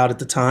version is out at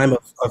the time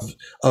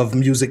of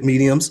music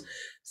mediums.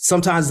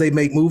 Sometimes they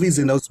make movies,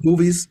 and those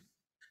movies,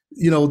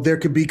 there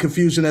could be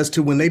confusion as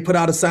to when they put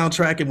out a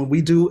soundtrack and when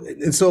we do.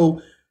 And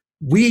so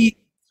we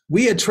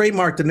had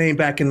trademarked the name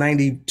back in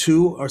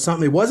 92 or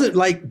something. It wasn't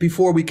like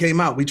before we came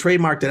out. We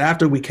trademarked it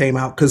after we came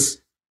out because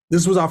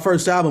this was our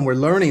first album. We're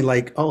learning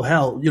like, oh,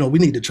 hell, we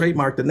need to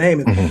trademark the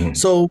name. And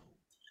so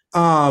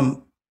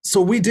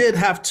we did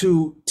have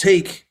to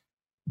take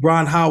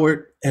Ron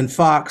Howard and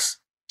Fox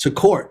to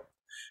court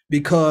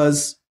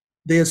because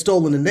they had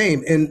stolen the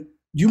name. And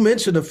you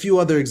mentioned a few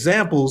other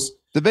examples.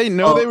 Did they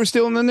know they were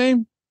stealing the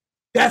name?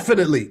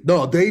 Definitely.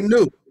 No, they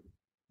knew.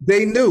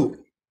 They knew.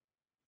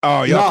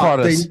 Oh, y'all caught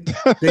us.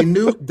 They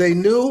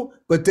knew,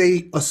 but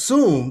they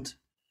assumed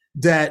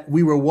that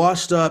we were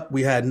washed up,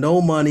 we had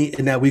no money,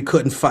 and that we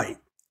couldn't fight.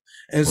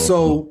 And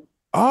so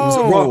it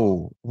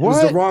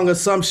was the wrong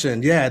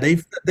assumption. Yeah,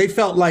 they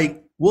felt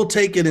like we'll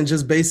take it and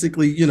just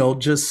basically,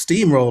 just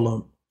steamroll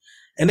them.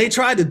 And they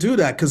tried to do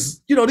that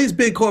because, these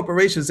big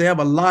corporations, they have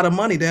a lot of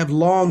money. They have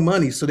long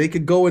money, so they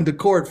could go into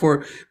court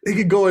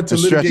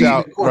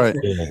litigation for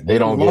they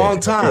don't a long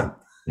time.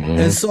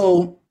 And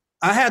so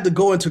I had to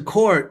go into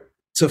court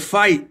to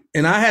fight,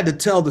 and I had to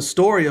tell the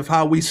story of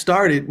how we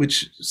started,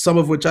 some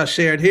of which I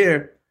shared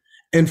here,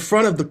 in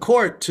front of the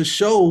court to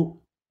show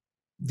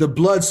the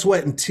blood,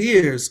 sweat, and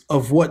tears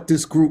of what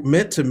this group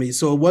meant to me.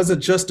 So it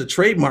wasn't just a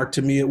trademark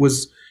to me. It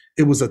was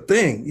a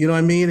thing. You know what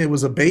I mean? It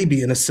was a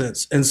baby in a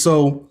sense. And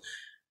so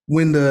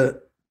when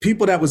the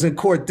people that was in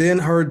court then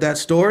heard that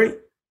story,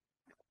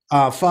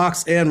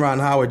 Fox and Ron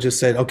Howard just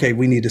said, okay,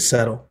 we need to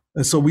settle.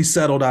 And so we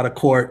settled out of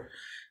court.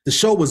 The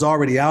show was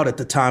already out at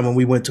the time when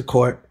we went to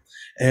court,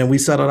 and we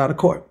settled out of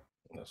court.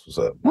 That's what's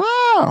up.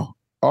 Wow.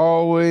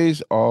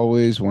 Always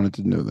wanted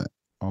to know that.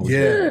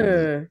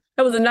 Yeah.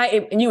 That was a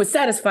night, and you were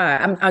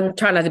satisfied. I'm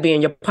trying not to be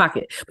in your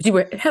pocket, but you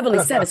were heavily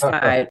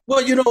satisfied.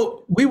 Well,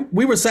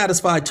 we were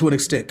satisfied to an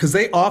extent because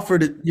they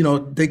offered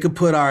it, they could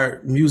put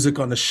our music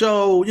on the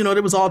show.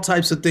 There was all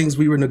types of things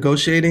we were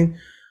negotiating,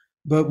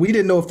 but we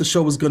didn't know if the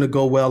show was going to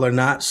go well or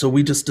not. So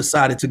we just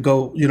decided to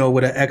go,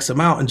 with an X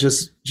amount and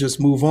just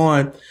move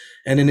on.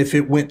 And then if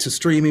it went to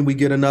streaming, we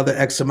get another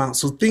X amount.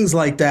 So things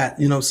like that,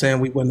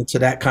 we went into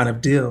that kind of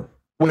deal.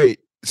 Wait,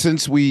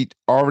 since we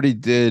already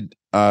did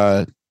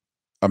a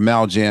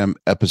Mal Jam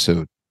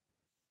episode,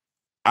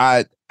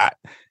 I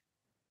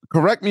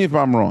correct me if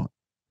I'm wrong.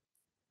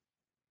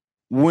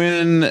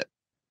 When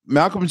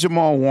Malcolm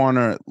Jamal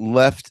Warner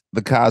left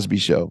the Cosby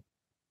Show,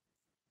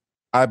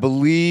 I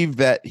believe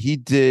that he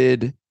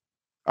did.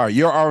 All right,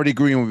 you're already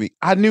agreeing with me.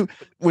 I knew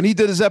when he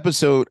did his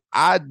episode,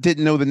 I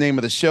didn't know the name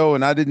of the show,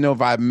 and I didn't know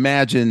if I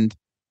imagined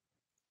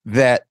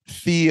that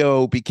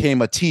Theo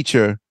became a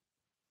teacher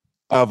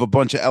of a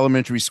bunch of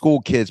elementary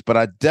school kids. But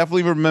I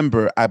definitely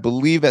remember, I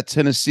believe that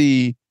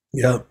Tennessee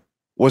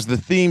was the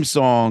theme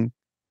song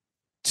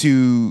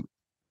to,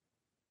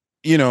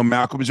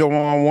 Malcolm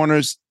Jamal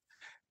Warner's.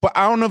 But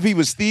I don't know if he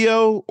was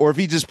Theo or if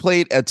he just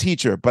played a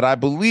teacher. But I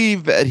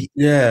believe that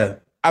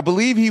I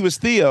believe he was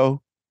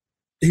Theo.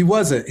 He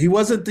wasn't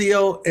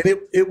Theo, and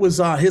it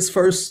was his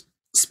first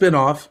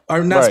spinoff,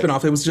 or not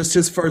spinoff. It was just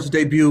his first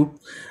debut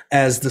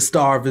as the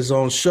star of his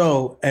own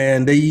show,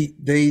 and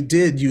they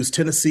did use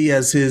Tennessee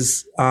as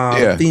his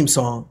theme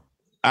song.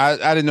 I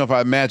didn't know if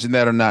I imagined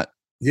that or not.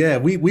 Yeah,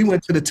 we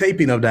went to the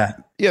taping of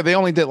that. Yeah, they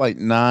only did like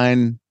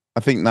 9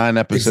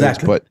 episodes,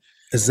 exactly. But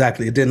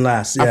it didn't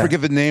last. Yeah. I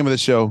forget the name of the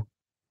show.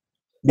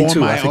 Me On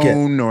too, My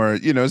Own, or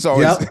it's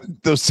always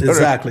those sort of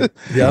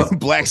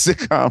black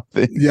sitcom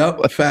things.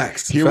 Yep,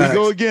 facts. Here we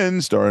go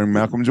again, starring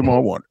Malcolm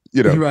Jamal Warner.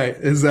 Right,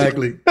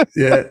 exactly.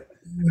 Yeah.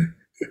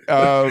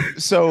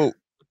 So,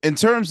 in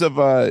terms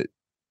of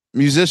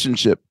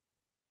musicianship,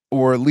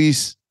 or at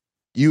least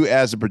you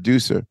as a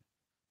producer,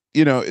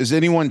 is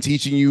anyone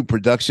teaching you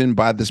production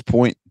by this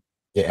point?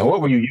 Yeah, and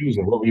what were you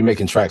using? What were you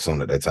making tracks on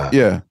at that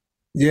time?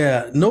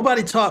 Yeah,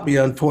 nobody taught me,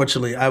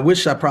 unfortunately. I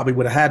wish I probably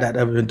would have had that,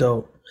 ever been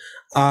dope.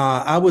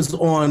 I was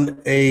on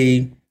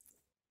a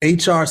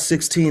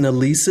HR-16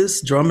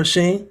 Alesis drum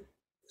machine,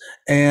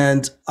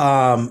 and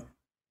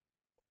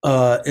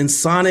in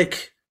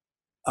Sonic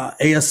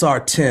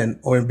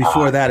ASR-10, or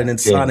before that, and in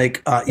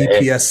Sonic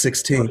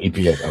EPS-16.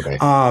 EPS, okay.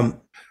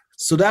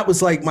 So that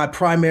was like my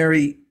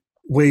primary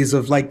ways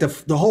of, like,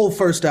 the whole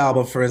first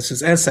album, for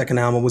instance, and second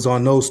album was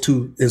on those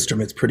two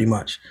instruments pretty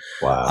much.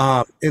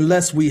 Wow.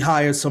 Unless we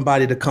hired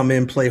somebody to come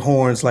in, play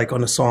horns, like on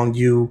the song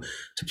You,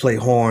 to play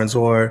horns,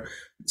 or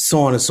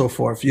so on and so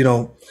forth,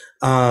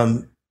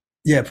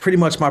 yeah, pretty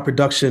much my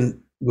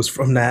production was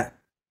from that,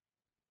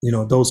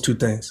 those two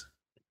things.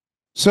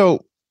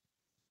 So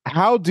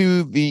how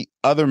do the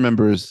other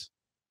members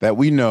that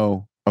we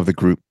know of the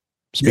group,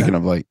 speaking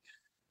of like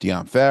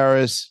Deion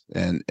Ferris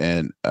and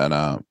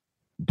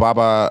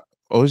Baba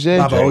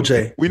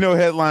OJ. We know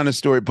Headliner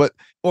story, but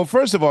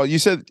first of all, you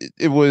said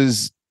it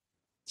was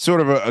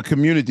sort of a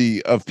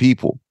community of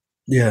people.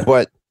 Yeah.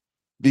 But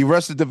the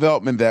Arrested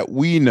Development that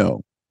we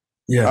know,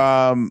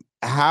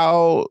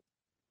 how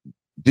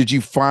did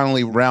you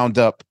finally round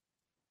up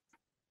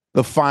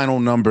the final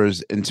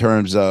numbers in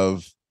terms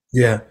of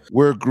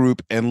we're a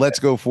group and let's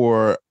go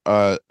for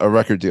a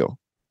record deal?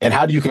 And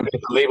how do you convince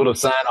the label to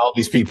sign all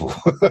these people?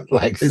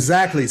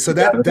 Exactly. So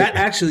that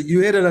actually,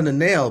 you hit it on the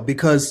nail,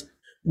 because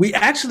we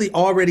actually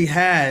already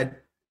had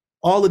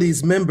all of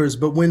these members,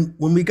 but when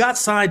we got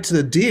signed to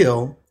the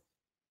deal,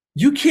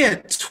 you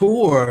can't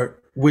tour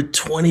with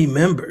 20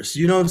 members.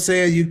 You know what I'm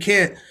saying? You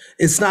can't,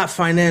 it's not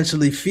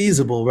financially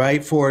feasible,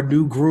 right? For a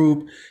new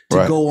group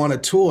to go on a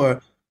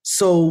tour.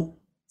 So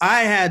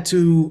I had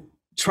to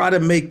try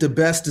to make the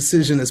best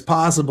decision as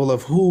possible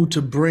of who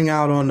to bring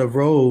out on the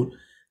road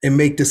and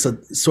make this a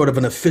sort of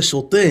an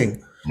official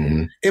thing.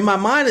 Mm-hmm. In my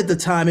mind at the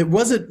time, it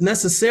wasn't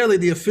necessarily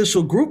the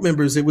official group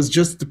members. It was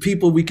just the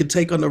people we could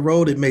take on the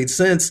road. It made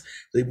sense.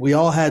 We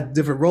all had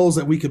different roles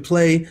that we could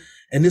play.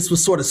 And this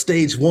was sort of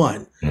stage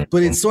one. Mm-hmm.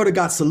 But it sort of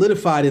got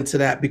solidified into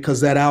that because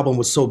that album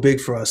was so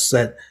big for us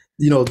that,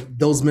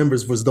 those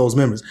members was those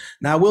members.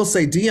 Now, I will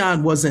say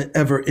Deion wasn't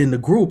ever in the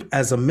group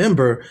as a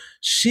member.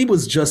 She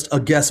was just a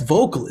guest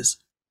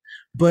vocalist.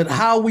 But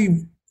how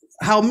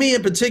me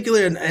in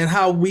particular and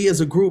how we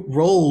as a group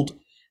rolled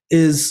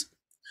is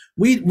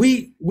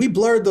we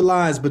blurred the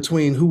lines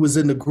between who was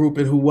in the group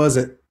and who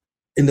wasn't,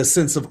 in the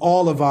sense of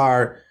all of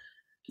our,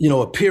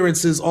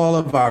 appearances, all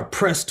of our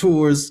press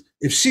tours.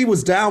 If she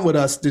was down with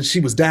us, then she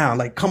was down.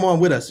 Like, come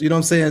on with us. You know what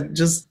I'm saying?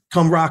 Just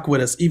come rock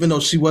with us, even though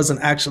she wasn't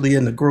actually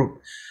in the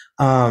group.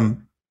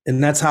 And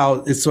that's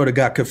how it sort of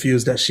got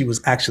confused that she was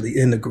actually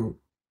in the group.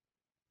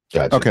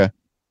 Gotcha. Okay.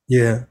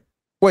 Yeah.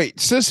 Wait,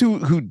 sis,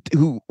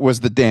 who was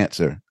the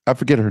dancer? I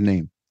forget her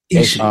name.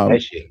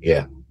 Eshi,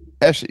 yeah.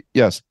 Eshi,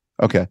 yes.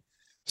 Okay.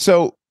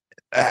 So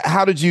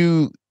how did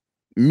you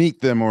meet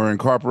them or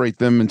incorporate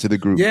them into the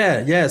group?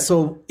 Yeah.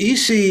 So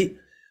Eshi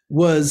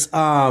was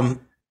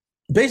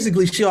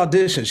basically, she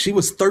auditioned. She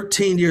was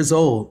 13 years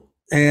old.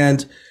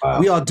 And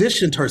we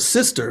auditioned her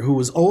sister, who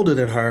was older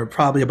than her,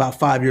 probably about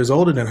 5 years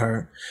older than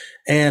her.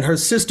 And her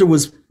sister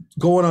was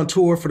going on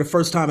tour for the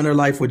first time in her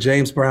life with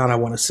James Brown, I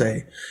want to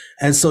say.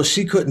 And so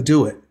she couldn't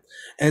do it.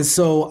 And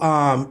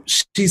so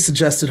she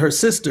suggested her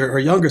sister, her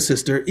younger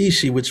sister,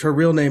 Ishi, which her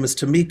real name is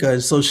Tamika.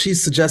 And so she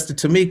suggested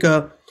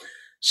Tamika.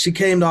 She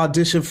came to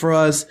audition for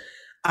us.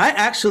 I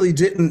actually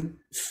didn't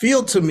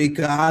feel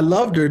Tamika. I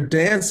loved her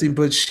dancing,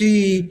 but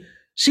she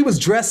was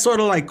dressed sort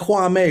of like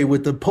Kwame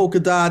with the polka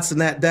dots and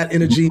that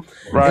energy.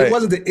 Right. It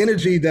wasn't the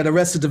energy that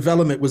Arrested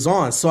Development was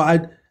on. So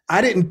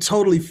I didn't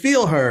totally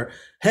feel her.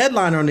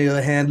 Headliner, on the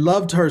other hand,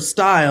 loved her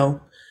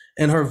style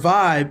and her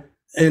vibe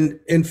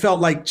and felt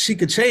like she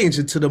could change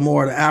into the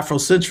more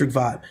Afrocentric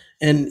vibe.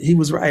 And he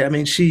was right. I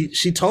mean, she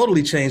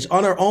totally changed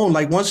on her own.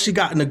 Like, once she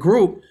got in the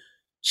group,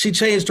 she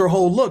changed her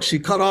whole look. She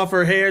cut off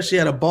her hair. She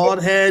had a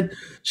bald head.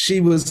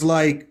 She was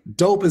like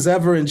dope as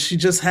ever. And she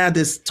just had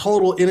this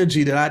total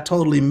energy that I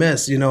totally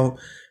miss,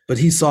 but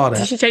he saw that.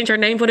 Did she change her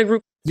name for the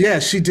group? Yeah,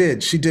 she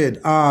did. She did.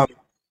 I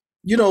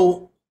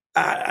mean,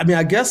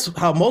 I guess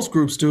how most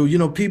groups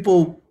do,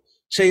 people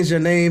change their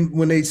name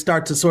when they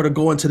start to sort of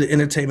go into the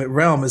entertainment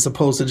realm, as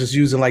opposed to just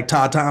using like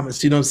Todd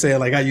Thomas, you know what I'm saying?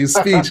 Like, I use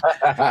speech.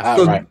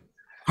 So right.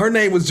 Her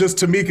name was just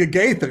Tamika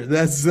Gaither.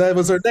 That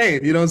was her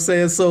name, you know what I'm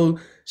saying? So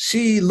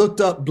she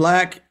looked up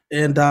Black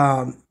and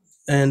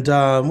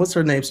what's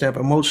her name stand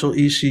for? Monsho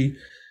Ishi.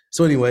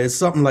 So anyway, it's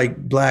something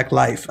like Black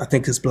Life. I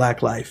think it's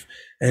Black Life.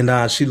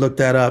 And she looked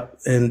that up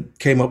and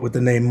came up with the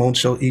name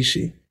Monsho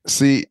Ishi.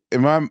 See, in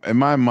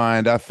my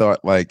mind, I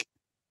thought like,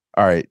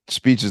 all right,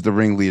 Speech is the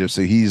ringleader,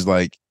 so he's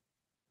like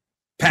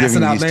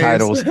giving these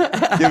titles to.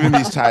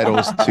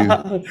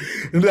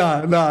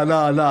 No, not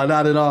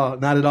at all,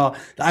 not at all.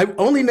 The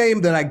only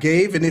name that I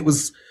gave, and it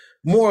was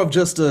more of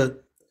just a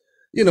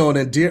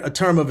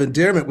term of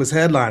endearment, was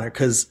Headliner,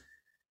 because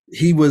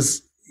he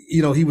was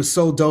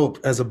so dope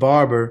as a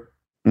barber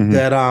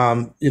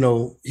that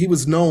he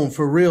was known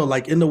for real.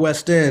 Like, in the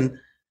West End,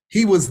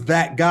 he was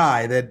that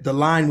guy that the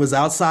line was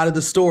outside of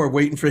the store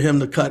waiting for him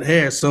to cut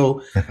hair.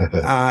 So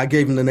I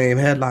gave him the name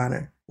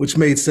Headliner, which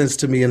made sense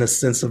to me in a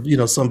sense of,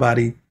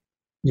 somebody,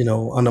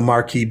 on the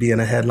marquee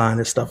being a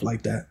headliner, stuff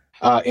like that.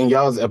 In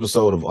y'all's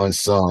episode of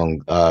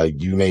Unsung,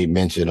 you made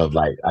mention of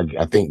like,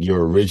 I think you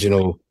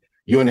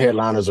and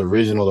Headliner's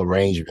original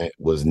arrangement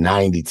was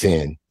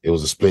 90-10. It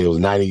was a split. It was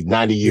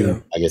 90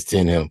 you, I guess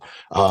 10 him.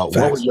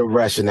 What was your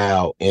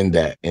rationale in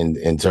that,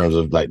 in terms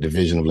of like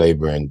division of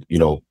labor, and,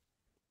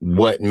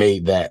 what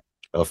made that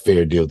a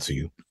fair deal to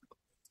you?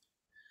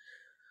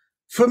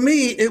 For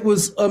me, it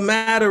was a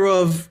matter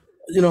of,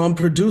 I'm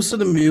producing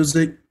the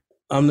music.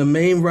 I'm the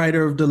main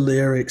writer of the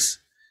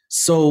lyrics.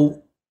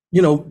 So,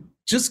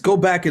 just go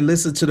back and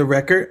listen to the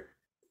record,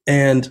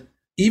 and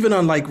even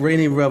on like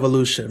Raining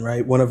Revolution,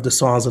 right, one of the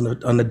songs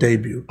on the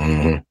debut,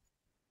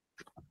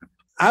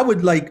 I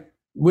would like,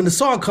 when the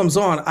song comes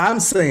on, I'm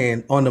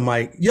saying on the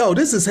mic, yo,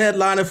 this is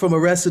Headliner from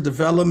Arrested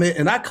Development,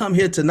 and I come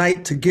here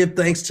tonight to give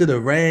thanks to the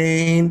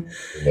rain.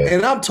 Yeah.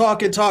 And I'm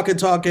talking,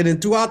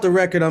 and throughout the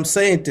record, I'm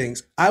saying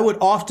things. I would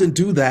often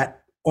do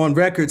that on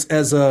records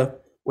as a,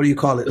 what do you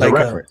call it? Like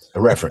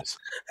a reference.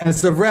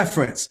 As a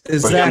reference,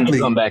 exactly. For him to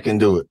come back and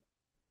do it.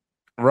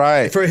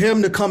 Right. For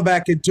him to come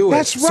back and do it.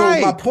 That's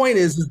right. So my point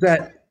is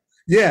that,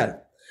 yeah.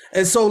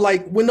 And so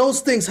like when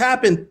those things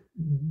happen,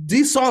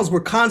 these songs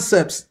were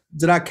concepts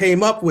that I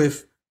came up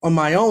with on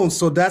my own.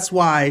 So that's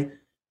why,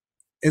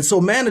 and so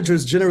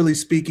managers, generally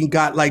speaking,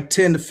 got like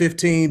 10 to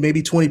 15,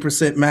 maybe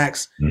 20%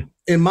 max.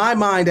 In my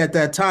mind at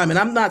that time, and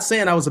I'm not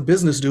saying I was a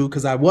business dude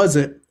because I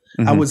wasn't,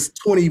 I was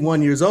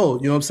 21 years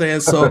old, you know what I'm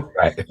saying? So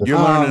right. You're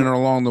learning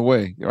along the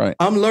way, right?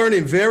 I'm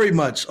learning very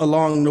much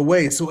along the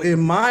way. So in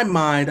my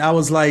mind, I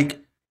was like,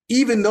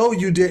 even though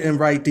you didn't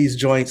write these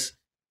joints,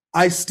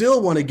 I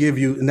still want to give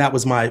you, and that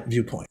was my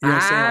viewpoint. You know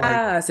what I'm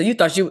saying? Like, so you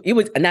thought you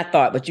was not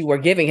thought, but you were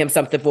giving him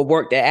something for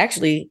work that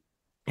actually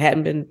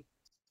hadn't been.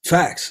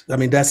 Facts. I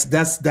mean,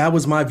 that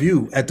was my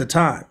view at the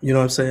time. You know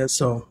what I'm saying?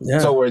 So yeah.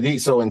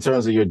 So in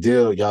terms of your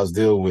deal, y'all's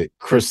deal with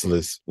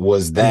Chrysalis,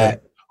 was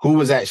that who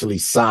was actually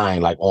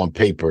signed like on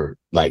paper,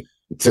 like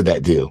to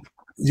that deal?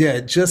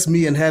 Yeah, just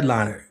me and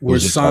Headliner were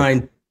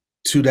signed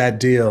to that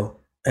deal,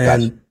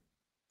 and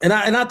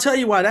I'll tell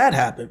you why that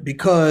happened,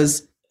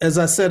 because as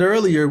I said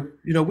earlier,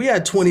 you know, we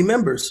had 20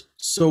 members.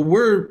 So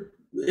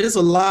it's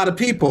a lot of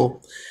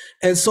people.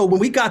 And so when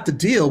we got the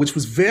deal, which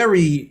was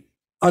very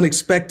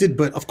unexpected,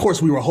 but of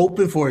course we were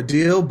hoping for a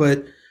deal,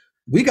 but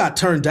we got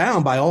turned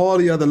down by all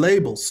the other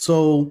labels.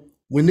 So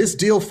when this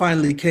deal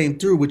finally came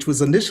through, which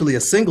was initially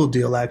a single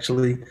deal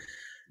actually,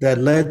 that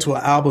led to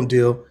an album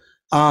deal,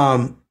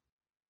 I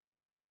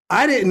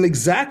didn't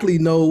exactly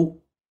know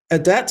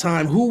at that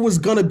time who was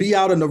going to be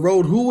out on the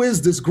road. Who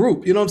is this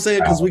group? You know what I'm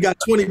saying? Because we got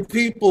 20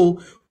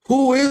 people.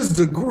 Who is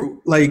the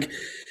group? Like,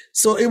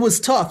 so it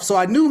was tough. So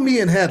I knew me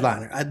and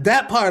Headliner.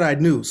 That part I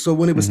knew. So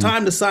when it was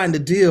time to sign the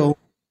deal,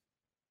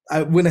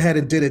 I went ahead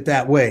and did it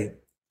that way.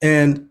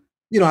 And,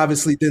 you know,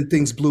 obviously then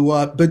things blew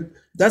up. But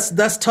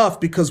that's tough,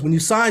 because when you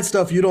sign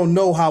stuff, you don't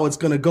know how it's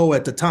going to go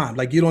at the time.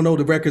 Like, you don't know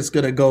the record's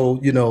going to go,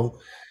 you know,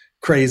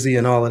 crazy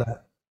and all of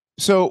that.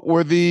 So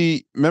were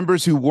the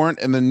members who weren't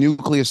in the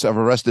nucleus of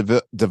Arrested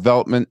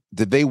Development,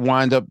 did they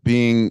wind up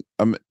being,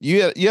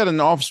 you had an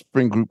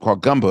offspring group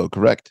called Gumbo,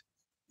 correct?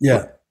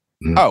 Yeah.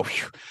 Oh,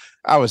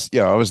 I was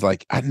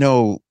like, I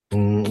know. Yeah,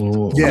 I'm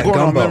going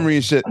on memory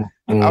and shit.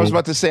 I was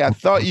about to say, I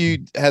thought you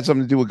had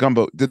something to do with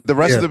Gumbo. Did the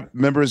rest of the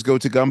members go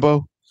to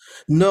Gumbo?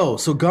 No.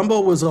 So Gumbo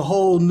was a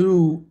whole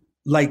new,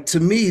 like, to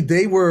me,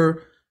 they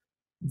were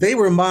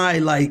my,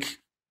 like,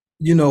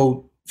 you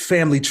know,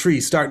 family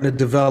tree, starting to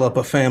develop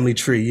a family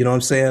tree. You know what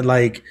I'm saying?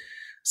 Like,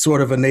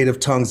 sort of a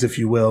Native Tongues, if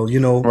you will, you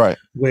know, right?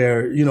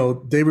 Where, you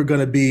know, they were going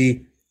to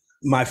be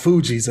my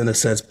Fugees in a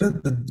sense,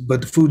 but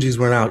the Fugees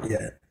weren't out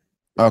yet.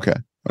 Okay.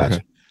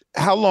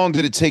 How long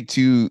did it take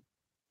to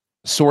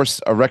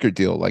source a record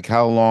deal? Like,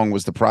 how long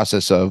was the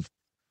process of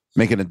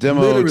making a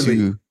demo?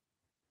 Literally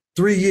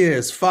 3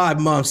 years,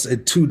 5 months,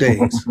 and 2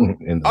 days.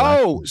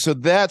 Oh, so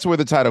that's where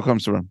the title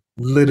comes from.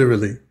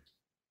 Literally.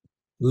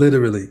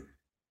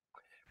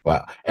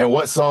 Wow. And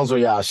what songs were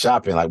y'all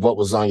shopping? Like, what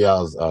was on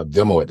y'all's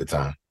demo at the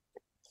time?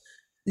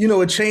 You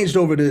know, it changed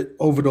over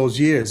those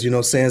years, you know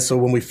what I'm saying? So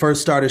when we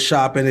first started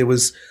shopping, it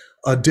was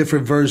a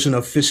different version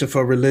of Fishing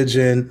for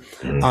Religion.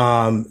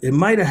 It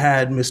might have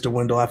had Mr.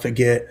 Wendell, I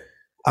forget.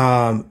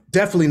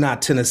 Definitely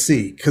not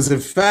Tennessee, because in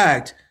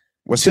fact,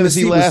 was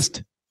Tennessee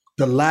last?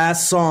 The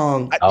last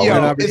song.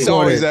 It's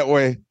always that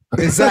way.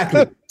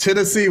 Exactly.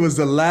 Tennessee was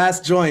the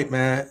last joint,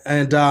 man.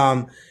 And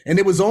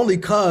it was only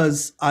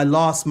because I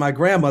lost my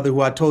grandmother,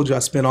 who I told you I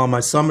spent all my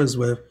summers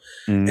with.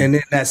 And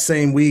in that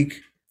same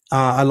week,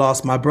 I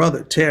lost my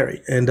brother,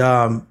 Terry.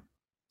 And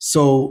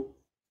so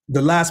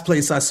the last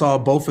place I saw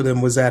both of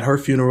them was at her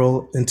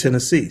funeral in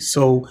Tennessee.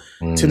 So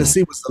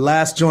Tennessee was the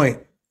last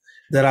joint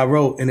that I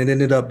wrote, and it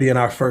ended up being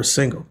our first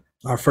single,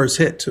 our first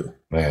hit too.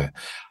 Man,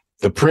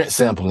 the Prince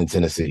sample in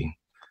Tennessee.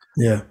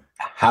 Yeah.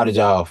 How did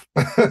y'all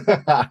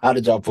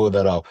pull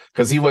that off?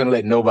 Because he wouldn't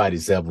let nobody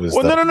sample his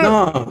stuff.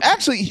 No.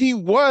 Actually, he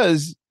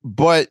was,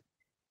 but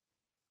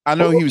I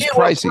know he was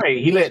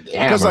pricey. He let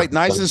because like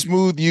Nice and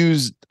Smooth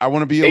used "I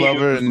Want to Be a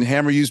Lover" and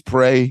Hammer used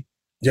 "Pray."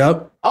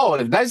 Yep. Oh,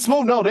 Nice and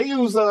Smooth. No, they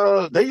use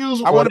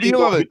 "I Want to Be a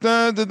Lover."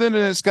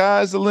 The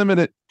sky's the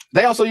limit.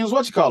 They also use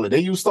what you call it. They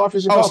use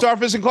Starfish and Coffee.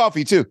 Starfish and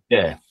Coffee too.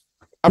 Yeah,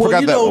 I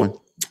forgot that one.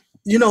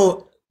 You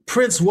know,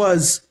 Prince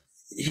was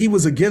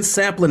against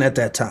sampling at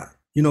that time.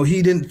 You know,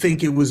 he didn't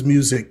think it was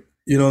music.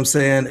 You know what I'm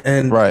saying?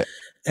 And right.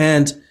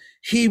 And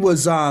he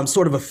was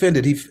sort of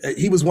offended.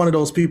 He was one of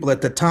those people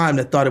at the time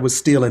that thought it was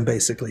stealing,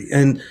 basically.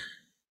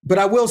 But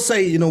I will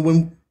say, you know,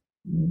 when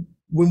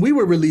we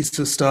were released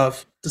to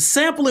stuff, the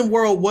sampling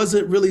world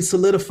wasn't really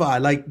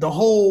solidified. Like the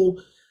whole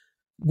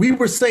we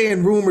were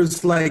saying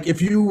rumors like if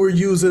you were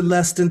using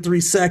less than 3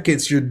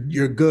 seconds,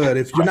 you're good.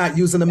 If you're not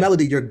using the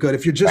melody, you're good.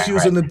 If you're just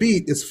using the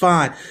beat, it's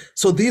fine.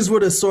 So these were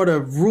the sort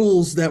of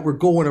rules that were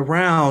going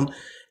around.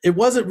 It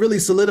wasn't really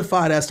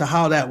solidified as to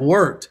how that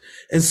worked.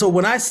 And so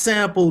when I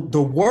sampled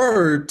the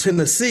word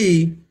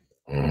Tennessee,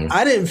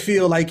 I didn't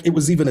feel like it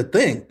was even a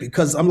thing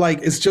because I'm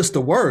like, it's just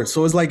a word.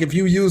 So it's like if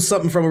you use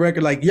something from a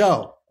record like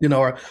yo, you know,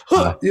 or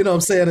huh, you know what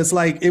I'm saying? It's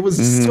like, it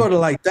was sort of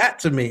like that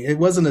to me. It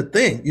wasn't a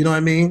thing. You know what I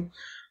mean?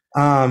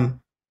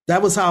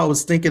 That was how I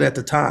was thinking at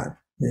the time,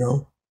 you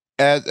know.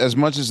 As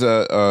much as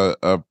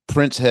a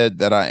Prince head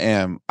that I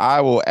am,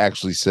 I will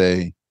actually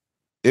say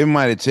it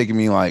might have taken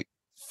me like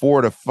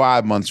 4 to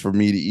 5 months for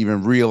me to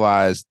even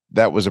realize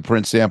that was a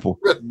Prince sample.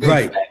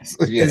 Right.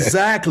 Yeah.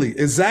 Exactly.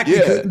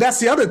 Yeah. That's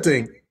the other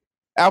thing.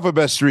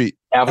 Alphabet Street.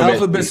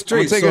 Alphabet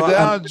Street. Take her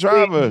down,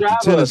 driver to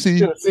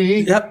Tennessee.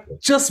 Yep.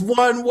 Just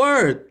one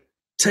word.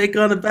 Take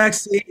on the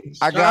backseat.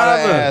 I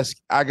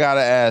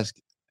gotta ask.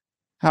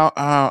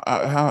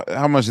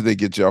 How much did they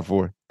get y'all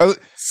for?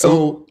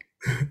 So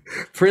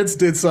Prince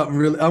did something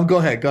really. Go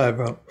ahead,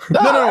 bro.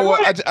 No.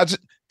 I just,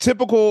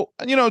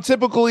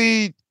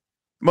 typically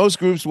most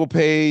groups will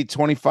pay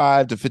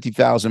 25 to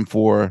 50,000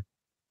 for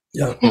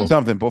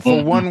something, but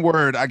for one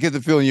word, I get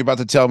the feeling you're about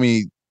to tell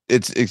me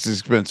it's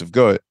expensive.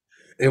 Go ahead.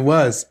 It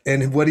was,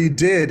 and what he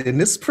did, and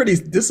this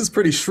is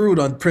pretty shrewd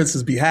on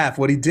Prince's behalf.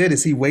 What he did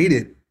is he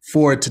waited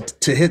for it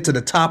to hit to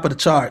the top of the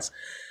charts.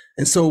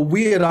 And so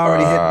we had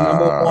already hit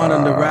number 1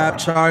 on the rap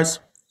charts.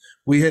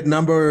 We hit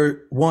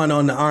number 1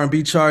 on the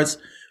R&B charts.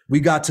 We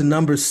got to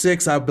number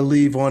 6, I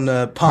believe, on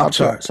the pop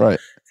charts. Right.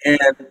 And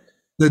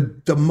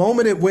the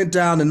moment it went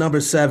down to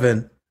number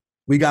 7,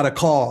 we got a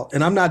call.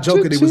 And I'm not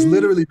joking. It was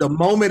literally the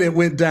moment it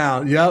went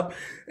down. Yep.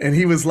 And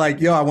he was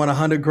like, yo, I want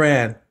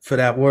 $100,000 for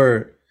that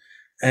word.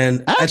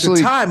 And actually,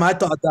 at the time, I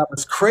thought that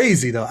was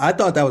crazy, though. I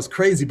thought that was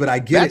crazy, but I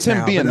get that's it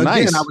now. Him being but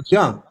nice. Again, I was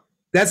young.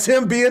 That's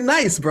him being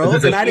nice, bro.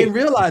 And I didn't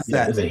realize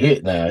that. It's a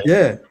hit now.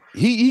 Yeah.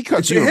 He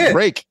cut you a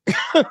break.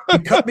 He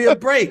cut me a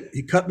break.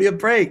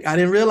 I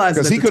didn't realize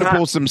that. Because he could have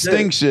pulled some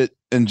Sting shit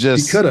and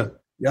just. He could have.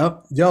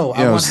 Yep. Yo,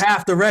 I want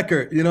half the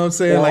record. You know what I'm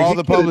saying? Like all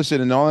the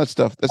publishing and all that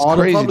stuff. That's all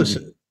crazy. The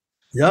publishing.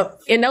 Yep.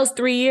 In those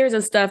 3 years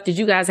and stuff, did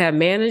you guys have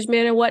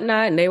management and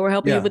whatnot? And they were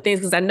helping you with things?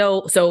 Because I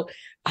know. So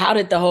how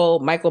did the whole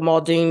Michael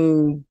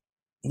Mauldin?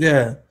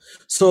 Yeah.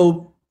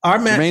 So our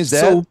Jermaine's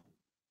dad?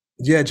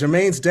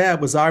 Jermaine's dad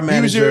was our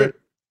manager.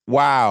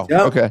 Wow.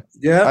 Yep. Okay.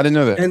 Yeah. I didn't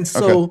know that. And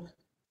so,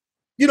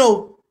 you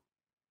know,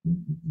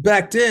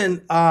 back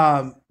then,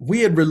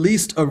 we had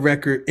released a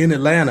record in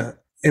Atlanta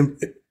and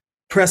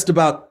pressed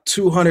about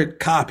 200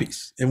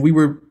 copies. And we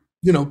were,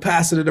 you know,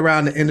 passing it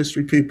around to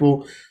industry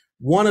people.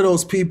 One of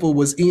those people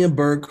was Ian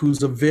Burke,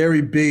 who's a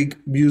very big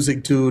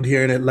music dude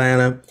here in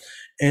Atlanta.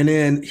 And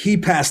then he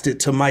passed it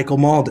to Michael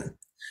Mauldin.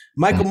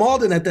 Michael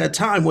Mauldin at that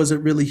time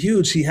wasn't really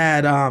huge. He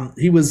had, I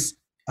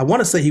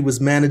want to say he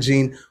was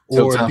managing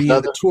or being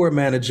the tour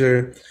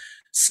manager.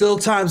 Still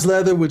Times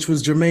Leather, which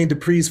was Jermaine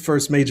Dupri's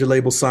first major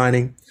label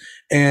signing.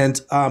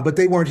 And, but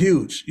they weren't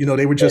huge. You know,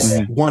 they were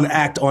just one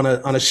act on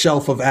a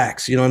shelf of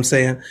acts, you know what I'm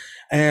saying?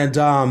 And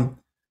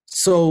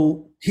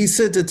so he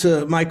sent it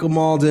to Michael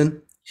Mauldin.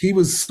 He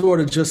was sort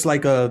of just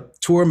like a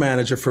tour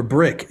manager for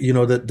Brick, you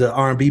know, the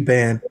R&B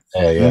band.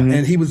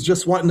 And he was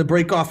just wanting to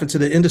break off into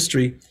the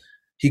industry.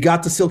 He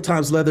got the Silk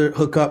Times Leather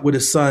hookup with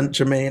his son,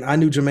 Jermaine. I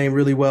knew Jermaine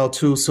really well,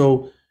 too.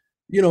 So,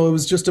 you know, it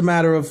was just a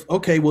matter of,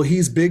 okay, well,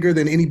 he's bigger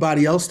than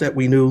anybody else that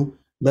we knew.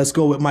 Let's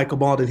go with Michael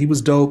Mauldin. He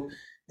was dope,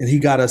 and he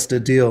got us the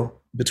deal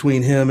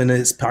between him and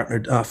his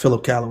partner,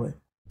 Philip Calloway.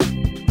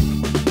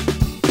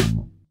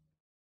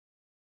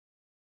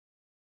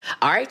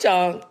 All right,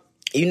 y'all.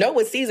 You know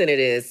what season it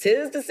is.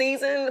 'Tis the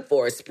season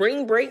for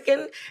spring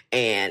breaking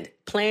and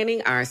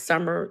planning our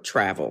summer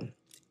travel.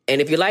 And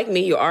if you're like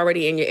me, you're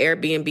already in your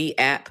Airbnb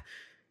app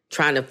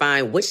trying to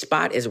find which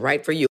spot is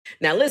right for you.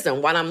 Now,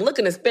 listen, while I'm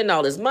looking to spend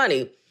all this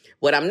money,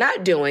 what I'm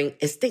not doing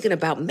is thinking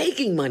about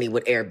making money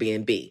with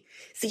Airbnb.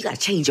 See, you got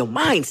to change your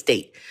mind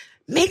state.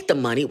 Make the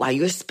money while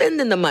you're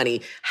spending the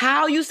money.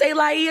 How, you say,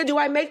 Laia, do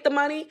I make the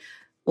money?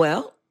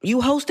 Well,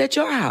 you host at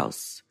your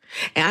house.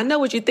 And I know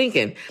what you're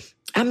thinking.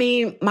 I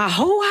mean, my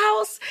whole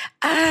house?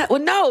 Well,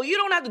 no, you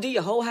don't have to do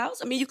your whole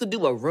house. I mean, you could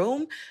do a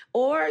room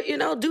or, you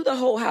know, do the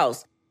whole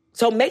house.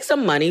 So make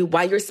some money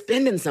while you're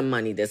spending some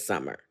money this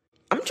summer.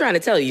 I'm trying to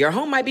tell you, your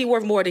home might be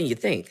worth more than you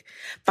think.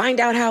 Find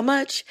out how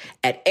much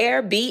at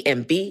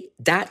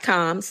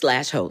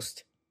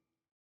airbnb.com/host.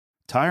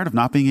 Tired of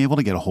not being able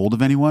to get a hold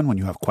of anyone when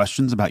you have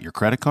questions about your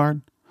credit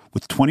card?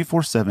 With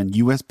 24/7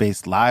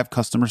 U.S.-based live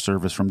customer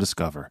service from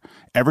Discover,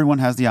 everyone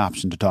has the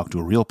option to talk to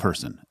a real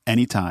person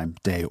anytime,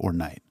 day or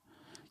night.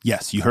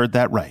 Yes, you heard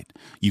that right.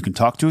 You can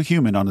talk to a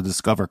human on the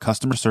Discover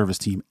customer service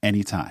team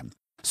anytime.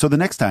 So the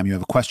next time you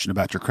have a question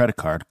about your credit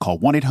card, call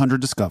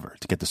 1-800-DISCOVER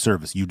to get the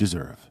service you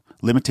deserve.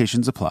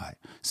 Limitations apply.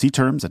 See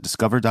terms at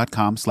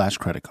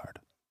discover.com/creditcard.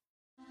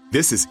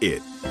 This is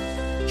it.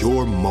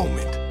 Your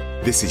moment.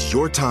 This is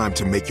your time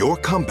to make your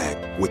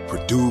comeback with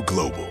Purdue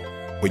Global.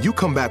 When you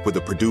come back with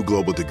a Purdue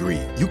Global degree,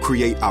 you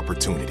create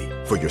opportunity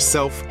for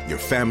yourself, your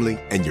family,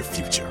 and your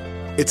future.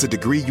 It's a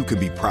degree you can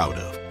be proud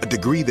of, a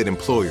degree that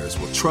employers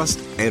will trust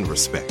and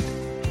respect.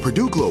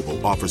 Purdue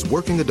Global offers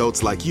working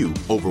adults like you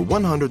over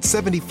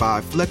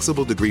 175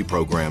 flexible degree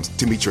programs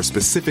to meet your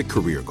specific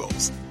career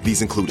goals.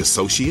 These include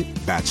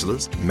associate,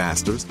 bachelor's,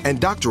 master's,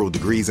 and doctoral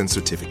degrees and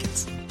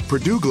certificates.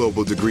 Purdue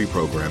Global degree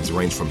programs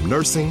range from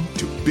nursing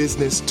to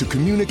business to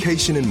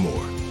communication and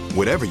more.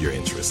 Whatever your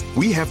interest,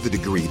 we have the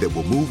degree that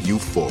will move you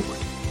forward.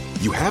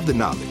 You have the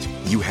knowledge,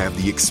 you have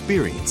the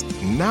experience.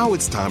 Now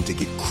it's time to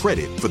get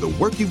credit for the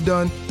work you've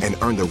done and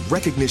earn the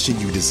recognition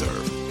you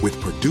deserve with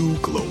Purdue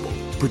Global,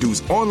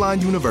 Purdue's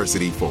online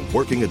university for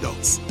working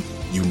adults.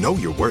 You know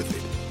you're worth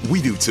it.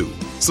 We do too.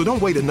 So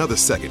don't wait another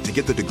second to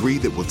get the degree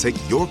that will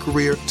take your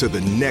career to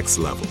the next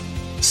level.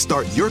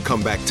 Start your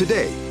comeback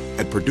today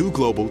at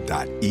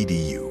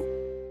purdueglobal.edu.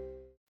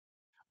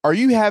 Are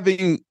you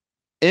having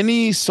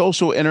any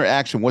social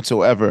interaction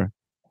whatsoever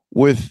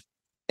with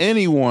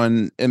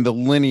anyone in the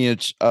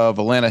lineage of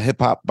Atlanta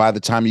hip hop by the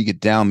time you get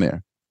down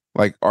there?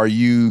 Like, do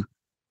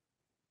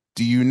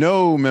you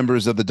know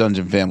members of the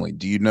Dungeon family?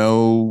 Do you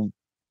know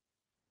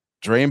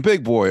Dre and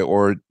Big Boy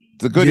or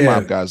the Goody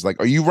Mob guys? Like,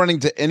 are you running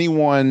to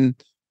anyone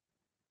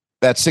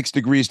that's 6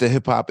 degrees to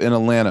hip hop in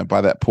Atlanta by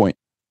that point?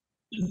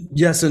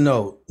 Yes and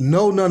no.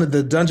 No, none of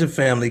the Dungeon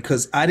family,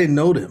 because I didn't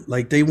know them.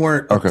 Like, they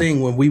weren't a thing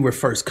when we were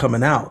first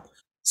coming out.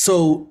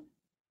 So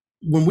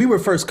when we were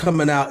first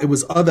coming out, it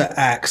was other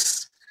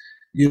acts,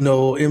 you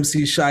know,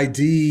 MC Shy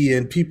D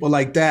and people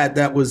like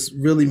that was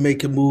really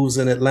making moves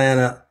in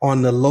Atlanta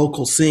on the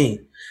local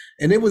scene.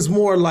 And it was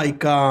more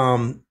like,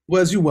 well,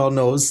 as you well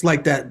know, it's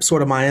like that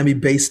sort of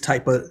Miami-based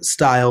type of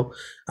style,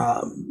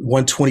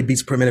 120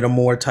 beats per minute or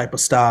more type of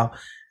style.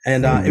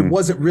 And it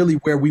wasn't really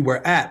where we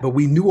were at, but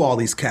we knew all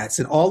these cats.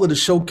 And all of the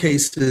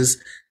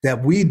showcases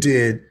that we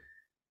did,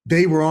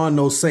 they were on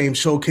those same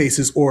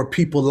showcases, or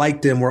people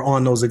like them were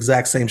on those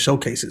exact same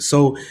showcases.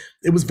 So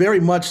it was very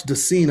much the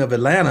scene of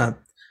Atlanta,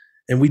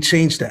 and we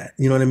changed that.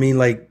 You know what I mean?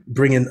 Like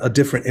bringing a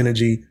different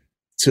energy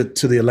to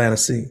the Atlanta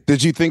scene.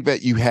 Did you think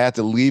that you had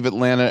to leave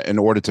Atlanta in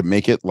order to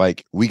make it?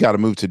 Like, we got to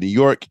move to New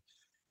York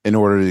in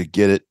order to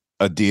get it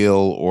a deal,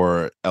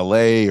 or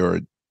LA,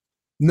 or?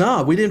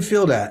 No, we didn't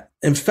feel that.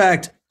 In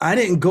fact, I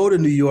didn't go to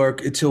New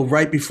York until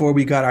right before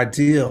we got our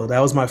deal.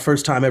 That was my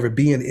first time ever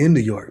being in New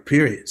York,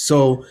 period.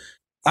 So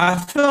I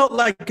felt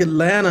like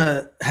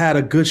Atlanta had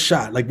a good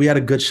shot. Like, we had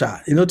a good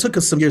shot. You know, it took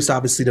us some years,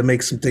 obviously, to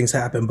make some things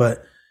happen,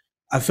 but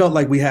I felt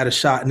like we had a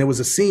shot. And there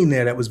was a scene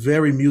there that was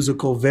very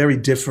musical, very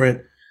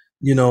different,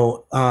 you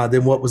know,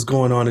 than what was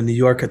going on in New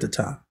York at the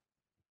time.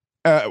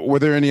 Were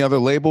there any other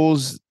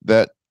labels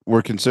that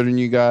were considering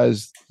you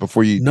guys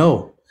before you?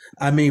 No.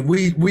 I mean,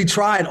 we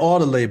tried all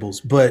the labels,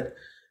 but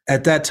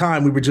at that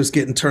time we were just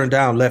getting turned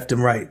down left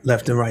and right,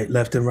 left and right,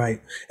 left and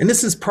right. And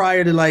this is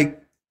prior to, like,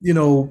 you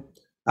know,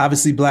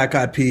 obviously Black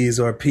Eyed Peas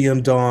or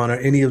PM Dawn or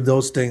any of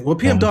those things. Well,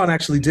 PM Dawn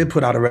actually did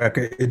put out a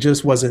record. It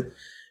just wasn't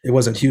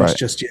huge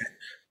just yet.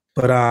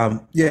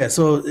 But yeah,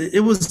 so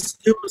it was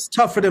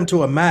tough for them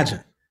to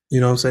imagine. You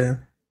know what I'm saying?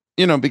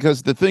 You know,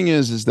 because the thing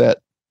is that,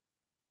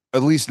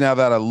 at least now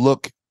that I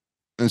look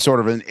in sort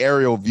of an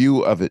aerial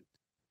view of it,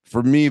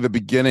 for me, the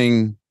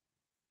beginning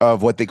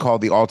of what they call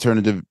the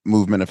alternative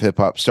movement of hip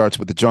hop starts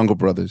with the Jungle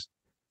Brothers.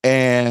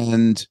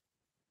 And,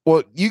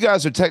 well, you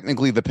guys are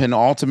technically the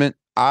penultimate.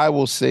 I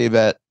will say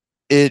that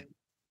it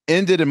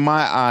ended in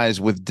my eyes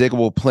with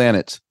Diggable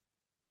Planets.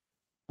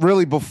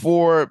 Really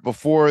before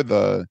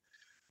the,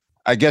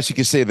 I guess you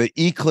could say, the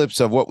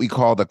eclipse of what we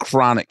call the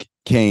Chronic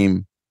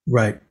came.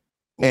 Right.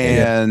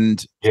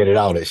 And get it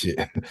out of shit.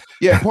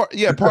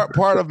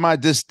 part of my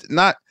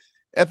not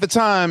at the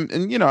time,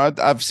 and you know,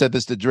 I've said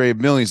this to Dre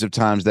millions of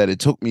times, that it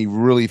took me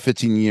really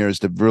 15 years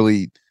to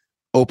really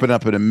open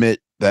up and admit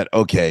that,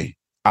 okay,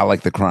 I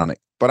like the Chronic,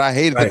 but I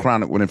hated the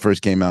Chronic when it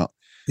first came out.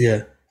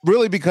 Yeah.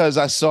 Really, because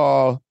I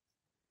saw,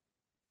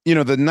 you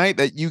know, the night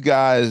that you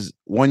guys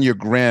won your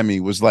Grammy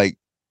was like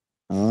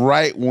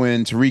right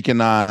when Tariq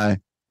and I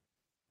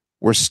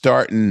were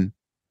starting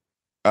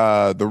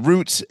the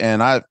Roots,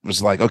 and I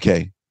was like,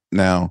 okay,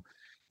 now,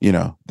 you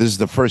know, this is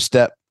the first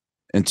step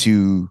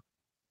into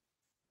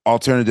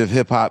alternative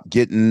hip hop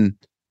getting,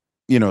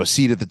 you know, a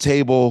seat at the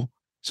table.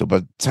 So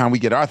by the time we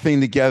get our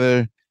thing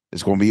together,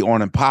 it's going to be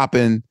on and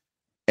popping.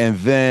 And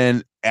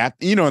then and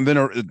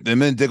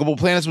then Diggable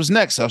Planets was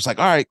next. So I was like,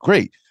 all right,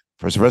 great.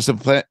 First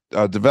Arrested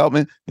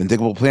Development, then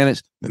Diggable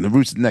Planets, then the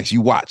Roots next.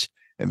 You watch,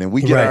 and then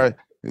we get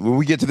when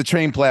we get to the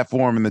train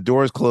platform and the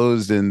doors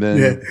closed, and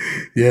then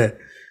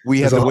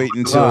we had to wait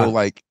until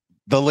like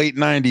the late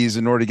 90s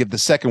in order to get the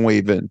second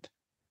wave in.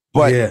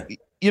 But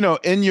you know,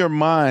 in your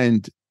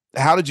mind,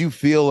 how did you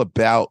feel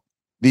about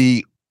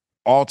the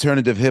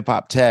alternative hip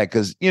hop tag?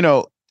 Because, you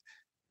know,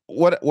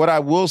 what I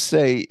will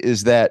say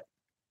is that,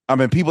 I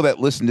mean, people that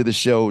listen to the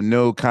show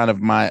know kind of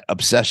my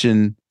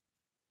obsession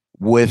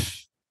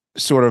with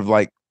sort of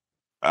like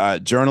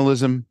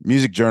journalism,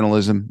 music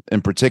journalism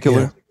in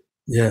particular.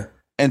 Yeah.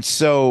 And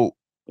so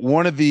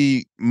one of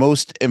the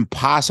most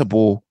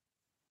impossible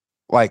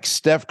like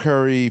Steph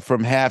Curry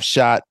from half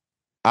shot,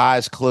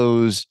 eyes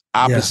closed,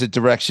 opposite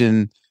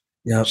direction,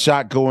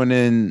 shot going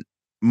in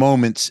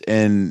moments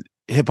in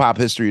hip hop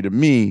history to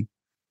me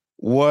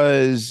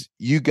was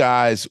you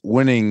guys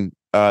winning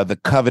the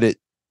coveted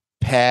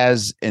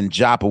Paz and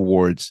Jop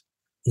Awards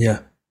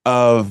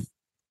of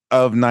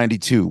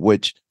 92,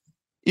 which,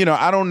 you know,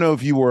 I don't know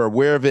if you were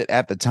aware of it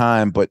at the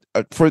time, but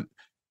for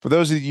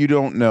those of you who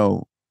don't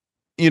know,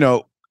 you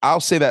know, I'll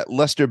say that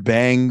Lester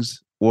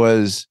Bangs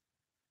was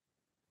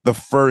the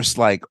first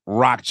like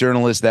rock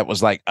journalist that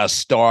was like a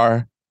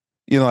star,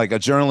 you know, like a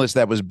journalist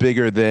that was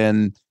bigger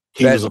than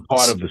he was a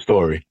part of the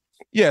story.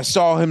 Yeah,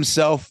 saw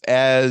himself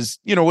as,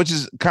 you know, which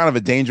is kind of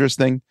a dangerous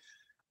thing.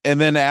 And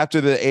then after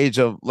the age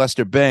of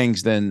Lester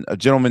Bangs, then a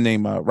gentleman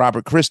named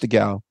Robert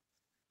Christgau,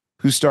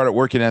 who started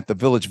working at the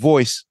Village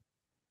Voice,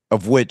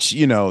 of which,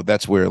 you know,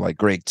 that's where like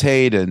Greg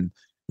Tate and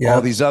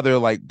all these other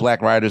like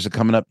black writers are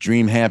coming up,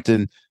 Dream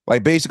Hampton,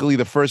 like basically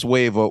the first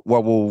wave of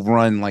what will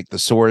run like The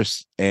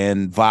Source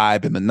and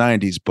Vibe in the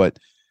 90s. But,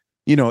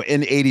 you know,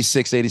 in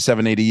 86,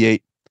 87,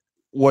 88,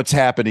 what's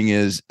happening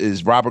is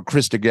Robert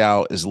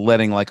Christgau is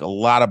letting like a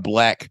lot of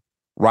black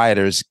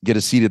writers get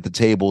a seat at the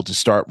table to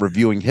start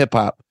reviewing hip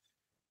hop.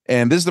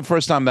 And this is the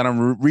first time that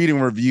I'm reading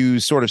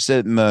reviews sort of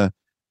said in the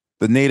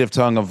native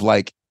tongue of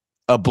like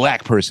a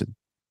black person,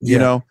 you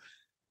know?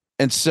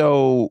 And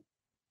so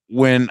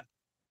when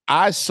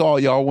I saw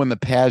y'all win the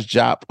Paz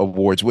Jop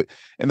Awards,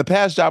 and the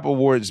Paz Jop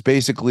Awards,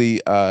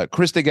 basically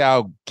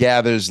Christgau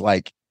gathers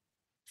like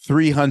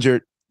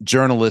 300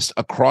 journalists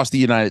across the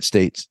United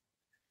States.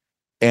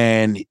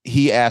 And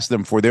he asked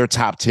them for their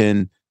top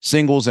 10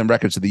 singles and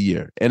records of the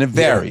year. And it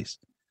varies.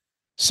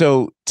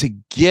 So to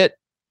get,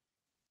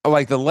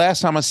 like the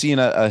last time I seen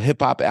a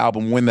hip hop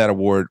album win that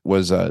award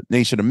was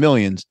Nation of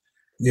Millions.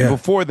 And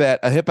before that,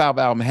 a hip hop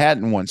album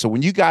hadn't won. So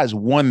when you guys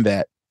won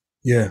that,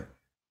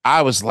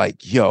 I was like,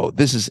 yo,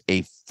 this is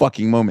a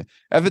fucking moment.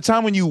 At the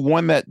time when you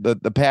won that,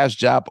 the Paz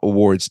Jop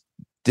Awards,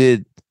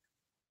 did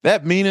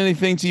that mean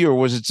anything to you? Or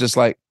was it just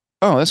like,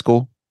 oh, that's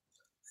cool?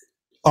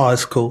 Oh,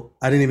 it's cool.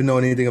 I didn't even know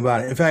anything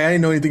about it. In fact, I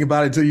didn't know anything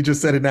about it until you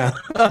just said it now.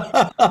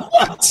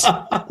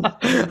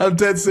 I'm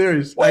dead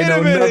serious. I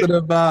know nothing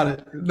about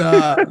it.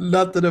 Nah,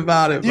 nothing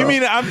about it, bro. You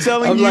mean I'm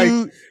telling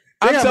you?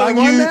 I'm telling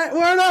you.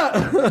 Why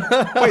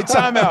not? Wait,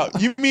 time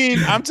out. You mean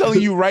I'm telling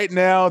you right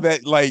now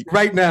that like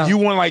right now you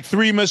won like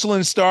 3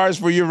 Michelin stars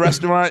for your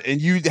restaurant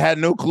and you had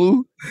no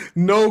clue?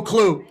 No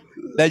clue.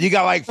 That you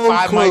got like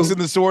 5 mics in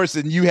the Source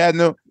and you had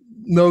no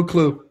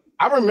clue.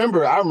 I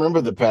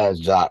remember the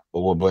Paz Jop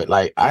Award, but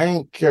like I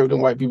ain't care what the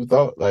white people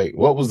thought. Like,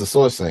 what was the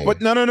Source saying?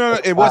 But no.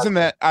 It wasn't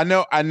that. I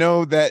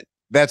know that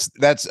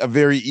that's a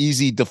very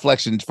easy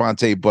deflection,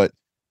 Fonte. But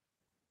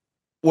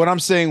what I'm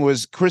saying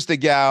was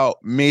Christgau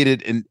made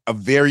it in a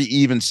very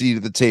even seat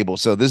at the table.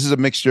 So this is a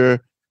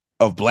mixture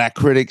of black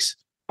critics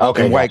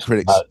and white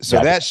critics. So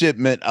that shit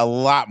meant a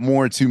lot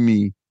more to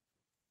me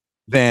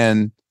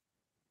than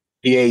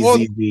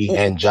P-A-Z-Z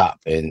and Jop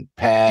and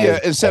Paz. Yeah,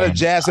 instead of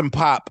jazz and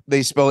pop,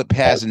 they spell it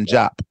Paz and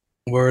Jop.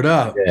 Word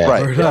up. Yeah.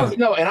 Right. Word up.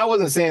 No, and I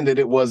wasn't saying that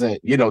it wasn't,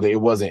 you know, that it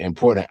wasn't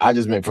important. I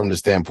just meant from the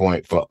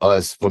standpoint for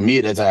us, for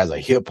me, that's as a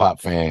hip hop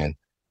fan,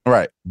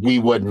 right? We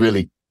wasn't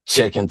really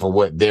checking for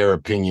what their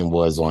opinion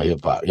was on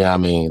hip hop. You know what I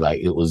mean? Like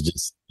it was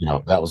just, you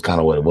know, that was kind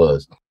of what it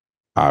was.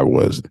 I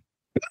was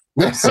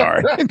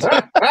sorry.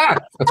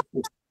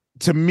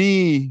 To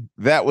me,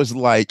 that was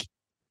like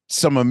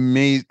some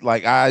amazing,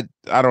 like I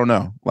don't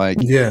know, like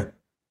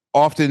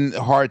often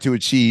hard to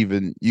achieve,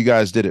 and you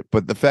guys did it.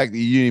 But the fact that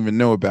you didn't even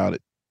know about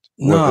it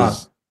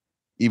was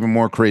even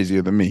more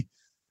crazier than me.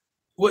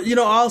 Well, you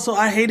know, also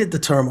I hated the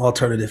term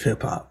alternative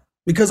hip hop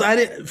because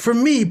for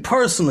me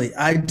personally,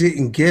 I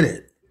didn't get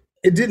it.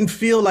 It didn't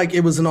feel like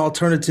it was an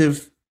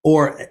alternative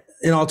or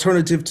an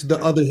alternative to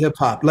the other hip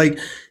hop. Like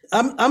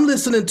I'm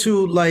listening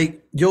to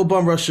like Yo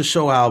Bum Rush the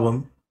Show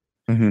album,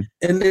 and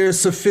there's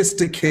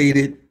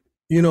Sophisticated,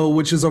 you know,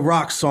 which is a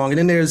rock song. And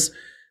then there's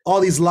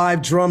all these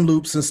live drum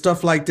loops and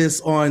stuff like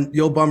this on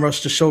Yo Bum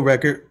Rush the Show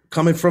record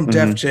coming from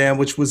Def Jam,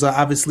 which was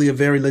obviously a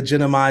very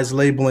legitimized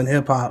label in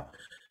hip hop.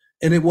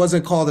 And it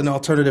wasn't called an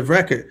alternative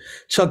record.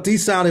 Chuck D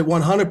sounded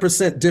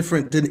 100%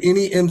 different than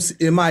any MC,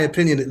 in my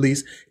opinion, at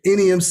least,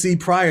 any MC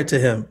prior to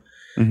him.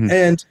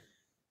 And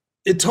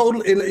it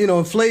totally, you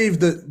know, Flav,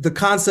 the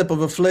concept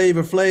of a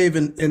Flav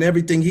and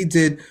everything he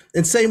did.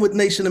 And same with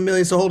Nation of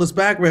Millions to Hold Us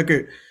Back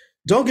record.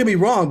 Don't get me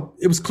wrong.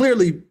 It was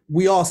clearly,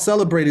 we all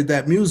celebrated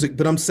that music,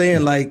 but I'm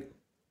saying like,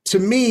 to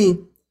me,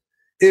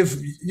 if,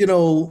 you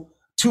know,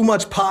 Too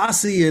Much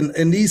Posse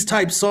and these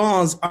type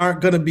songs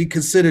aren't going to be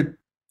considered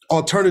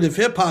alternative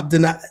hip hop,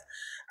 then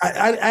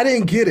I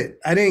didn't get it.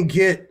 I didn't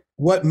get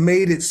what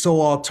made it so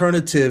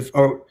alternative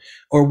or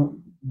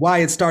why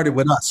it started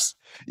with us.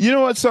 You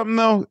know what, something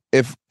though,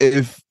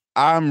 if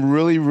I'm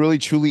really, really,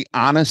 truly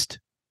honest,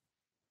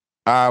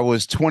 I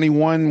was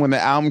 21 when the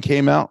album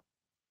came out.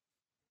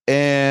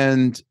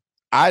 And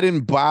I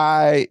didn't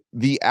buy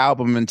the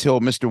album until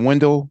Mr.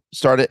 Wendell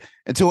started,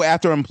 until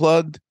after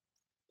Unplugged.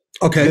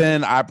 Okay.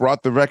 Then I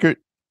brought the record.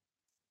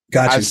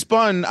 Gotcha. I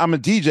spun, I'm a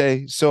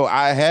DJ, so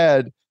I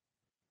had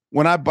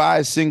when I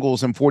buy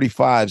singles and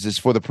 45s, it's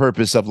for the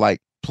purpose of like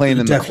playing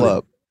in the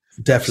club.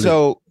 Definitely.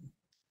 So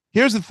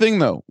here's the thing,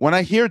 though. When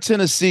I hear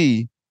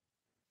Tennessee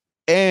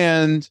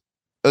and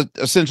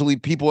essentially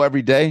People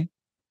Every Day,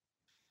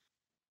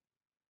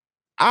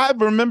 I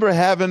remember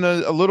having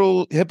a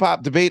little hip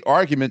hop debate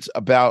arguments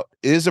about,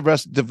 is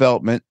Arrested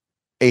Development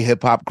a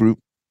hip hop group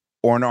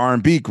or an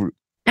R&B group?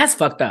 That's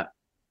fucked up.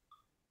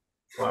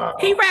 Wow.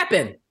 He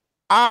rapping.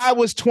 I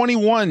was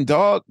 21,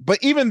 dog. But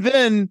even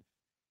then,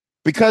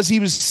 because he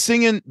was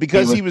singing,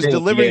 because he was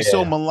delivering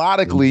so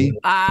melodically,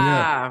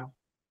 I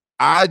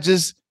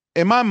just,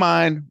 in my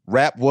mind,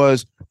 rap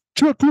was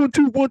check 1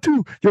 2 1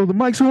 2. Yo, the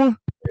mic's on.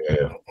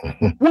 Yeah.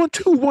 1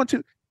 2 1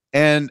 2.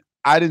 And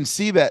I didn't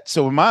see that.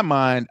 So in my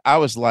mind, I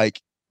was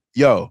like,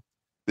 yo,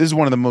 this is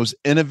one of the most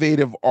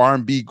innovative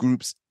R&B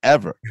groups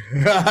ever.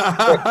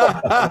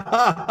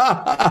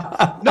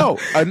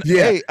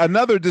 Hey,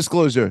 another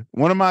disclosure.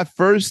 One of my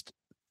first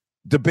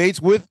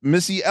debates with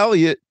Missy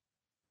Elliott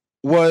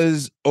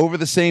was over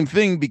the same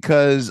thing,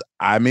 because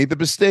I made the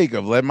mistake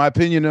of letting my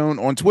opinion known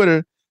on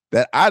Twitter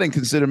that I didn't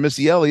consider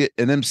Missy Elliott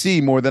an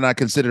MC more than I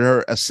considered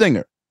her a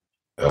singer.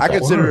 I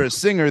consider her a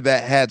singer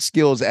that had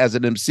skills as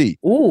an MC.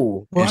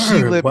 Ooh. And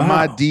she lit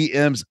my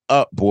DMs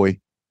up, boy.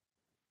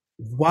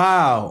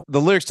 Wow.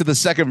 The lyrics to the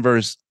second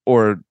verse,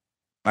 or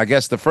I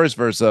guess the first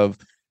verse of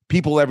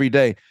People Every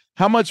Day,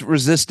 how much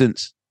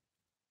resistance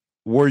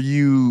were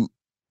you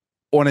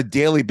on a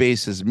daily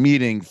basis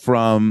meeting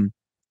from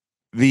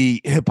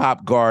the hip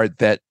hop guard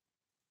that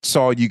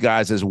saw you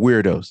guys as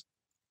weirdos?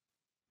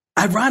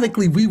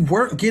 Ironically, we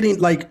weren't getting,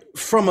 like,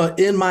 from a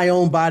in my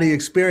own body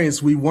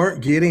experience, we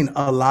weren't getting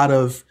a lot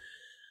of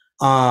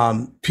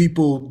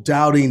people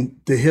doubting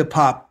the hip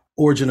hop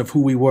origin of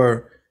who we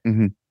were.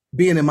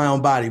 Being in my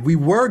own body. We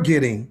were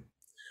getting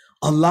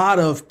a lot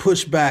of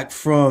pushback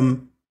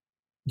from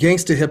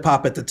gangster hip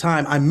hop at the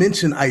time. I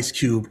mentioned Ice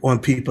Cube on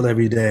People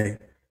Every Day.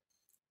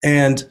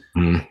 And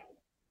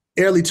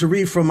Airly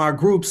Tariq from our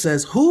group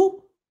says,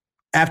 who?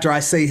 After I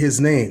say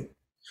his name.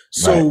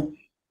 So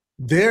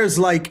there's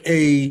like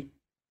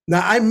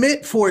now I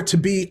meant for it to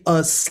be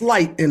a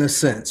slight in a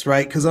sense,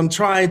 right? Because I'm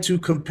trying to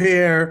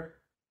compare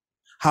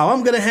how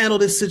I'm going to handle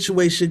this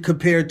situation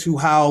compared to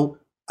how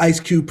Ice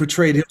Cube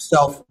portrayed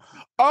himself.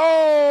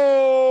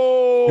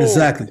 Oh,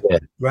 exactly.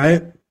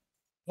 Right.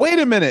 Wait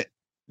a minute.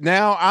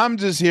 Now I'm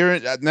just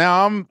hearing.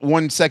 Now I'm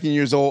 1 second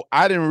years old.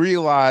 I didn't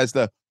realize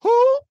the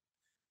who.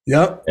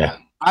 Yep. Yeah.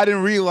 I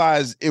didn't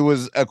realize it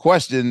was a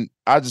question.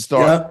 I just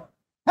thought. Yep.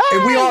 Hey!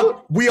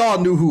 And we all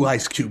knew who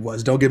Ice Cube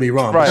was. Don't get me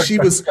wrong. Right. She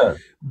was,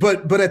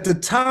 but at the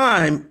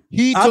time,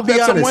 he took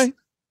that some way.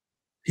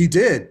 He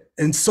did,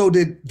 and so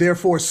did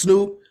therefore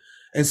Snoop,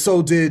 and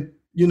so did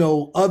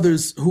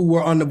others who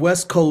were on the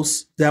West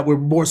Coast that were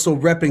more so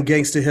repping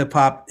gangster hip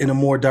hop in a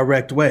more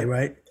direct way,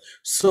 right?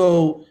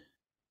 So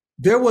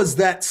there was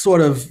that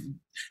sort of,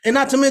 and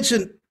not to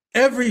mention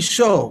every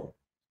show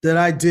that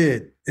I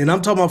did, and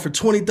I'm talking about for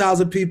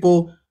 20,000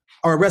 people,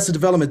 or Arrested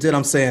Development did,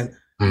 I'm saying,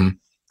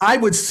 I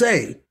would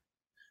say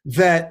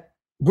that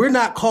we're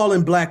not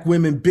calling black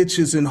women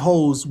bitches and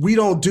hoes. We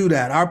don't do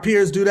that. Our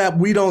peers do that.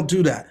 We don't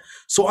do that.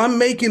 So I'm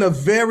making a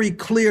very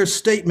clear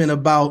statement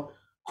about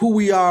who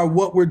we are,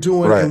 what we're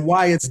doing, and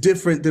why it's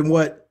different than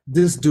what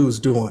this dude's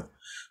doing.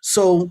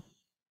 So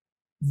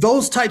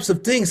those types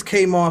of things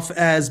came off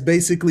as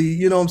basically,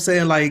 you know what I'm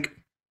saying? Like,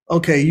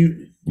 okay, you're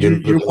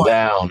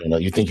down,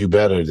 you think you're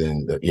better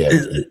than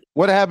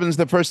What happens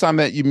the first time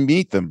that you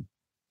meet them?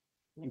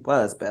 He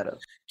was better.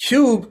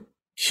 Cube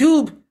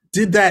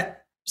did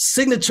that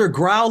signature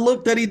growl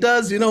look that he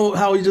does. You know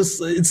how he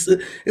just,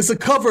 it's a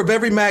cover of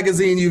every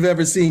magazine you've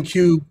ever seen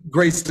Cube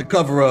grace the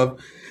cover of.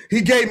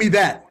 He gave me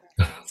that.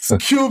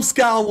 Cube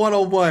Scowl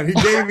 101. He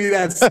gave me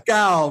that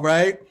scowl,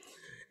 right?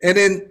 And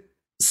then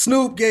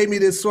Snoop gave me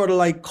this sort of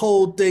like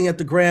cold thing at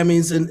the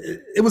Grammys, and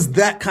it was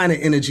that kind of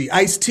energy.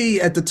 Ice-T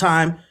at the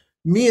time,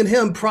 me and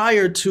him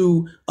prior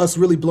to us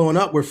really blowing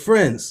up were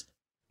friends.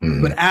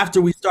 But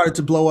after we started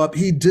to blow up,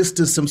 he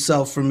distanced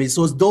himself from me.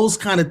 So it's those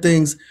kind of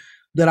things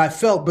that I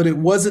felt, but it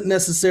wasn't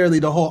necessarily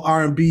the whole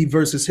R&B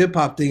versus hip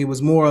hop thing. It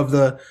was more of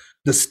the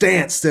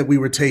stance that we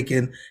were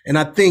taking. And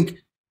I think,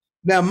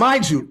 now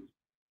mind you,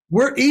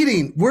 we're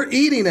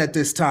eating at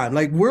this time.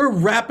 Like, we're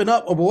wrapping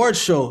up award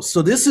shows.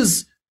 So this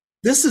is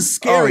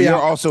scary. You're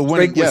also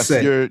winning. Yes,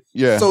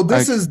 So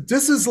this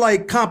is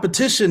like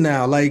competition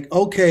now. Like,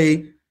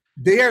 okay,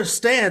 their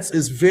stance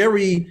is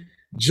very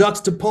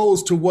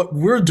juxtaposed to what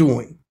we're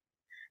doing.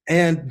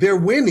 And they're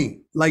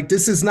winning. Like,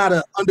 this is not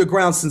an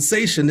underground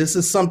sensation. This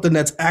is something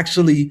that's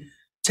actually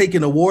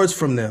taking awards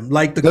from them,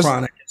 like the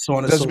Chronic and so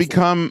on and so forth.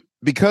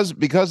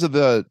 Because of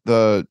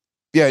the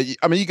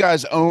I mean, you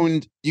guys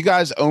owned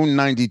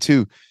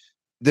 92.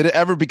 Did it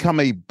ever become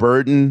a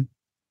burden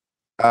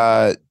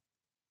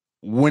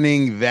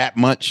winning that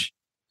much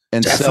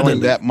and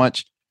selling that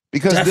much?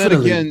 Because then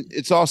again,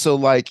 it's also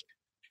like,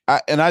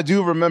 I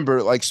do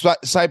remember, like,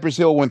 Cypress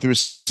Hill went through a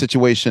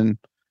situation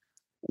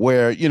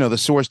where, the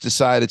Source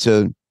decided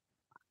to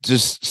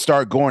just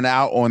start going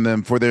out on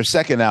them for their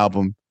second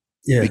album.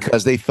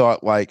 because they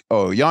thought like,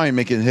 oh, y'all ain't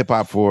making hip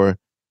hop for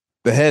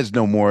the heads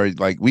no more.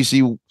 Like we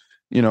see,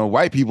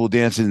 white people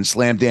dancing and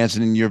slam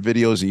dancing in your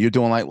videos, and you're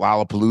doing like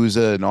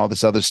Lollapalooza and all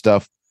this other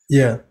stuff.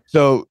 Yeah.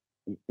 So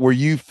were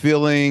you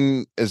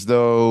feeling as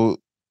though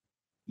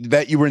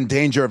that you were in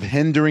danger of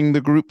hindering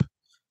the group?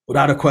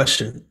 Without a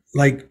question.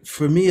 Like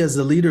for me as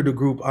the leader of the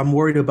group, I'm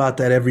worried about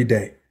that every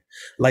day.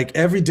 Like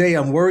every day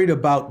I'm worried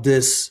about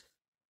this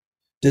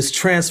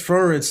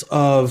transference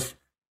of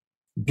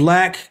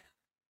Black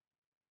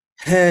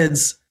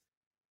heads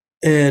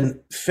and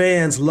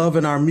fans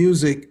loving our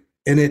music,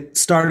 and it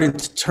started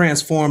to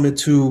transform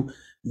into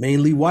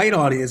mainly white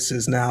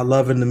audiences now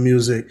loving the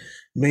music,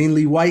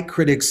 mainly white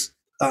critics,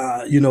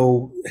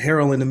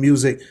 heralding the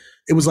music.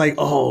 It was like,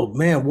 oh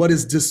man, what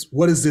is this?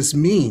 What does this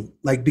mean?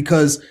 Like,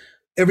 because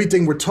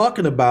everything we're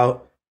talking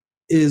about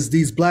is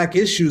these Black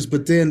issues,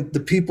 but then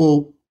the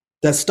people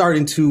that's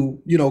starting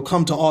to,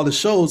 come to all the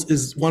shows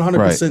is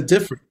 100%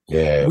 different.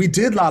 Yeah. We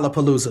did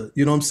Lollapalooza,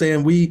 you know what I'm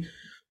saying?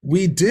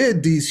 We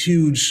did these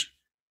huge,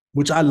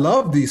 which I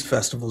love these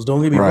festivals,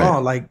 don't get me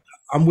wrong. Like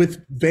I'm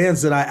with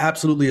bands that I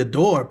absolutely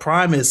adore,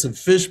 Primus and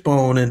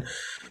Fishbone, and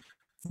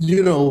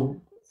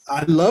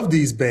I love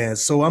these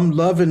bands. So I'm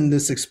loving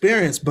this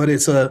experience, but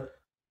it's a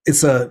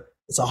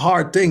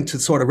hard thing to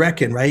sort of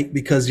reckon, right?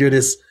 Because you're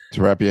this,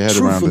 to wrap your head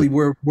truthfully,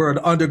 around it. we're an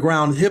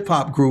underground hip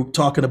hop group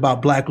talking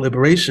about Black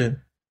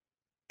liberation,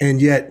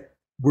 and yet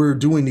we're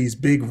doing these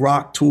big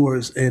rock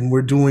tours and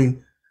we're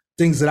doing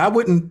things that I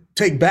wouldn't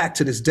take back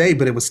to this day,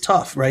 but it was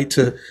tough, right?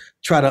 To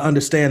try to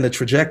understand the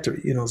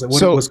trajectory, like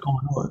what's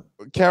going on.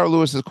 Carol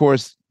Lewis, of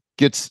course,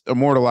 gets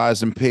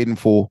immortalized and paid in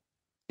full.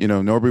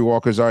 Norby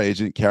Walker's our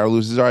agent. Carol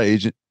Lewis is our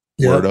agent.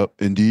 Word up,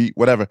 indeed,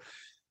 whatever.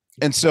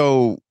 And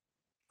so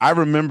I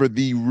remember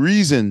the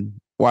reason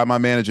why my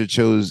manager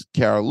chose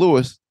Carol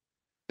Lewis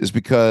is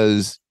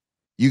because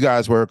you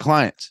guys were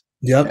clients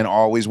and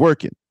always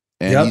working.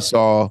 And he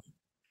saw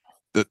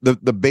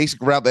the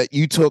basic route that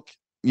you took,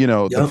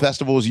 the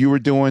festivals you were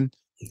doing.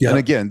 And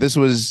again, this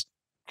was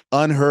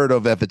unheard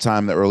of at the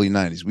time in the early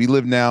 90s. We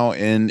live now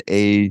in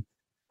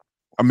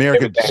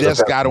America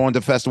just got on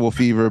to festival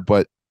fever,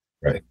 but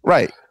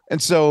right.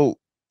 And so,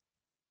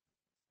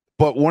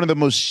 but one of the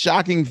most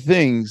shocking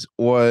things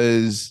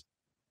was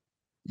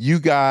you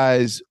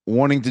guys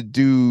wanting to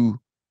do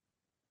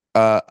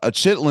a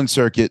Chitlin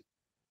circuit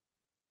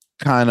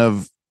kind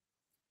of,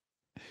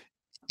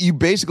 you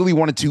basically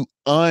wanted to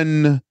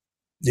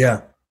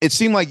it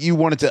seemed like you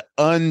wanted to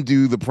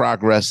undo the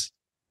progress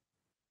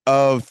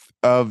of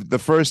the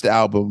first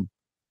album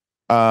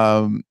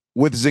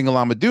with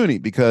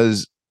Zingalama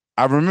because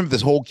I remember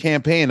this whole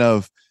campaign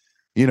of,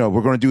 we're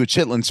going to do a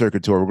Chitlin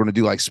circuit tour. We're going to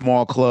do like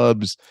small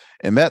clubs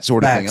and that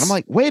sort of thing. And I'm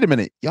like, wait a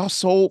minute, y'all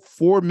sold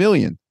 4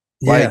 million.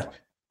 Like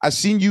I've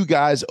seen you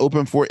guys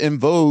open for En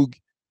Vogue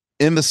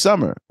in the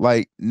summer.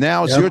 Like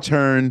now it's your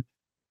turn.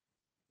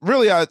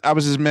 Really, I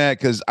was just mad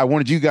because I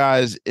wanted you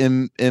guys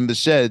in the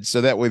shed so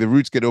that way the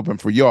Roots get open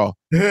for y'all.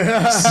 So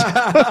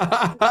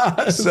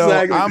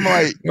I'm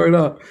like,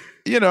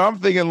 I'm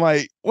thinking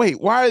like,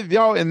 wait, why are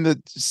y'all in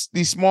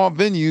these small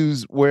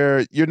venues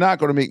where you're not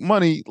going to make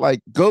money? Like,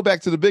 go back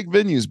to the big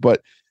venues.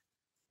 But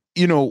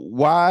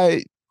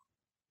why?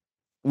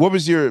 What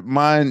was your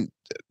mind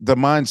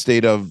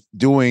state of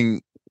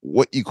doing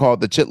what you call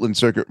the Chitlin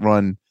circuit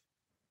run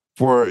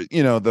for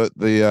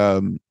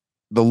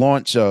the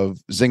launch of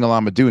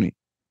Zingalama Dooney?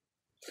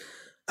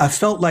 I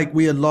felt like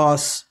we had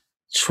lost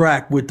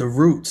track with the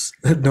Roots,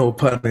 no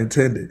pun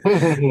intended.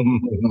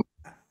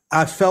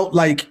 I felt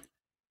like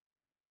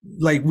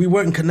we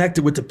weren't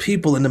connected with the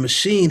people, and the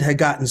machine had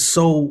gotten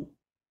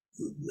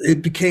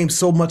it became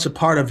so much a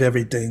part of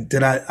everything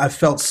that I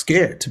felt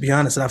scared, to be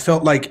honest. And I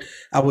felt like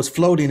I was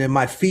floating and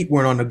my feet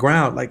weren't on the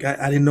ground. Like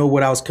I didn't know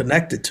what I was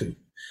connected to.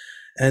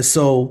 And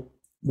so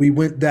we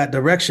went that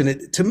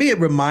direction. To me, it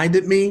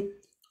reminded me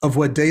of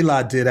what De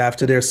La did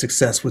after their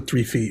success with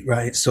 3 Feet,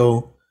 right?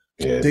 So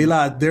De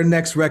La, their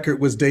next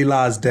record was De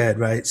La's Dead,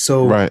 right?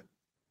 So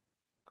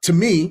to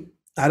me,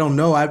 I don't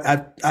know.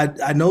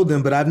 I know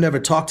them, but I've never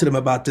talked to them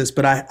about this.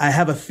 But I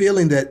have a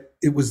feeling that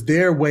it was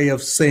their way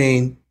of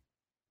saying,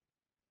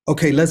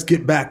 okay, let's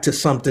get back to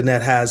something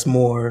that has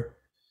more,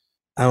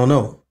 I don't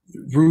know,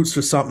 roots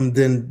for something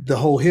than the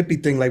whole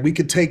hippie thing. Like we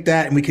could take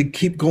that and we could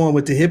keep going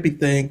with the hippie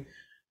thing.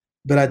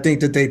 But I think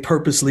that they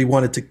purposely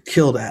wanted to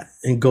kill that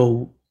and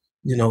go,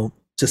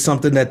 to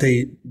something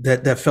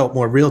that felt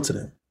more real to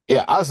them.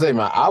 Yeah, I'll say,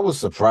 man, I was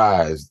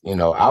surprised.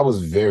 I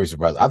was very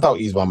surprised. I thought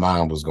Ease My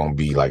Mind was going to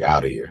be like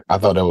out of here. I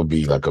thought that would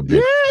be like a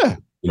big, you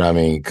know what I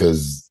mean?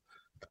 Because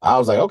I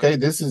was like, okay,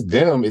 this is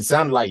them. It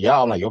sounded like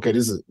y'all. I'm like, okay,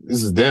 this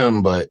is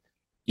them, but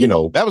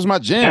that was my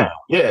jam.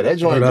 Yeah, that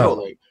joint.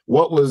 Like,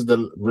 what was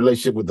the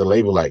relationship with the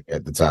label like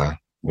at the time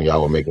when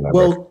y'all were making that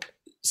record?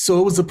 So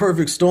it was a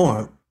perfect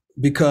storm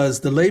because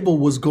the label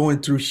was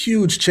going through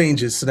huge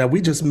changes. So that we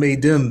just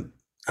made them,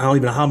 I don't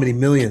even know how many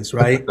millions,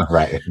 right?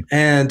 Right.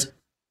 And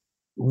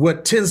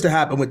what tends to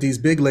happen with these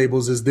big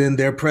labels is then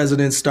their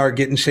presidents start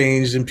getting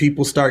changed and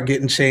people start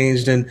getting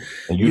changed, and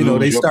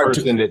they start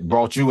person that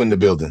brought you in the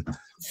building.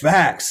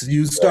 Facts.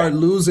 You start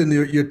losing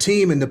your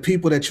team and the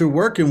people that you're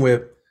working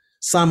with.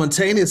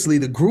 Simultaneously,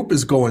 the group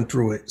is going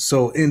through it.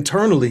 So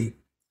internally,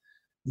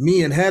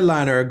 me and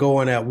Headliner are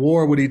going at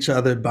war with each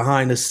other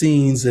behind the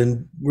scenes,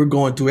 and we're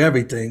going through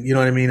everything. You know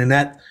what I mean? And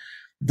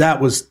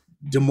that was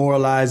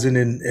demoralizing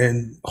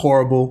and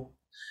horrible.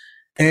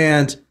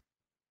 And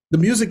the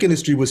music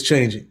industry was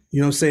changing.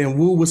 You know what I'm saying?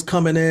 Wu was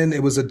coming in.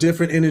 It was a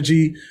different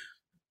energy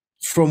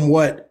from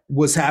what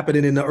was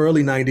happening in the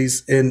early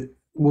 90s. And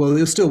well,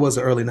 it still was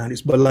the early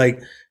 90s, but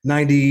like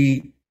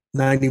 90,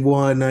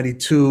 91,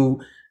 92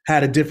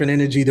 had a different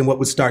energy than what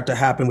would start to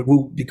happen with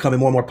Wu becoming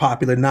more and more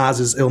popular.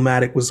 Nas's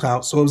Illmatic was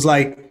out. So it was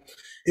like,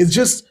 it's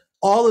just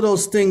all of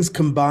those things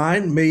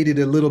combined made it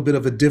a little bit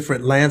of a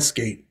different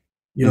landscape.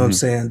 You know what I'm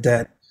saying?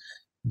 That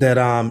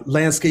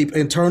landscape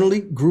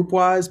internally, group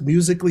wise,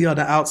 musically on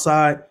the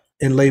outside,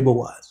 and label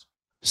wise.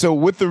 So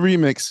with the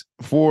remix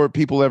for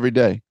People Every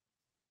Day,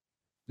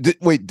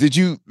 did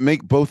you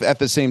make both at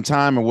the same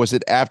time, or was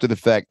it after the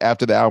fact,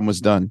 after the album was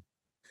done?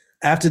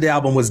 After the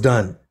album was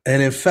done.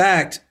 And in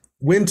fact,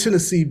 when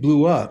Tennessee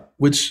Blew Up,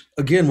 which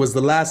again was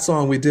the last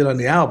song we did on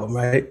the album,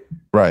 right?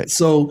 Right.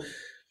 So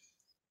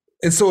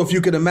if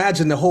you could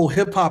imagine the whole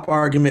hip hop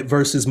argument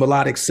versus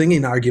melodic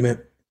singing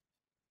argument,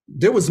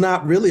 there was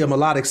not really a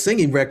melodic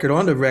singing record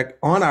on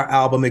our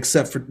album,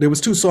 except for there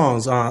was two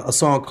songs, a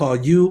song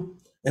called You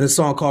and a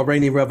song called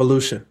Rainy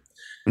Revolution.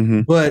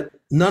 Mm-hmm. But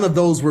none of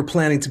those were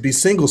planning to be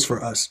singles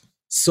for us.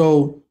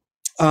 So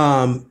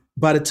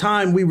by the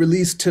time we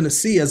released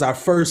Tennessee as our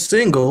first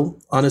single,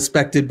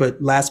 unexpected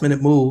but last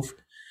minute move,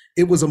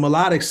 it was a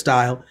melodic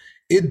style.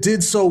 It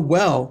did so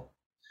well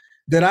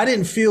that I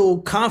didn't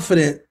feel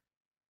confident.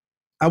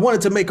 I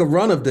wanted to make a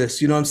run of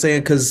this, you know what I'm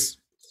saying? Because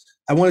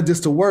I wanted this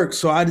to work.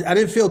 So I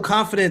didn't feel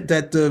confident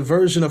that the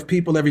version of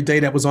People Every Day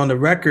that was on the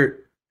record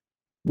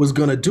was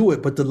going to do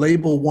it. But the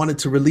label wanted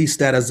to release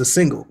that as a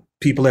single,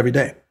 People Every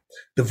Day.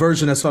 The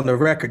version that's on the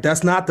record,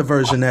 that's not the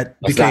version that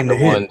became the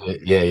hit.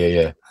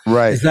 Yeah.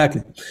 Right.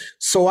 Exactly.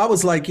 So I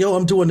was like, yo,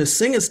 I'm doing the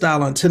singing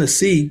style on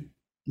Tennessee.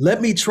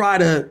 Let me try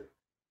to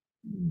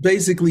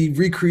basically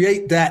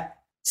recreate that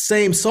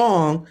same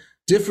song,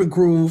 different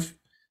groove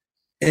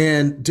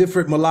and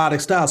different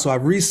melodic style. So I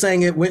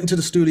re-sang it, went into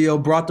the studio,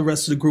 brought the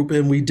rest of the group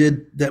in. We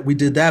did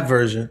that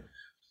version.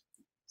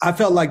 I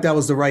felt like that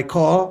was the right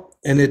call.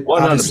 And it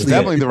obviously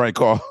definitely the right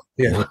call.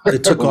 Yeah.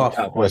 It took off.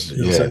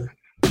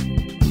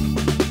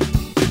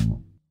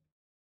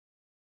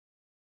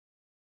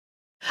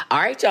 All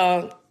right,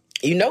 y'all.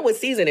 You know what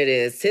season it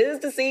is. 'Tis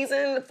the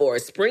season for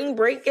spring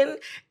breaking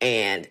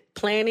and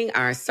planning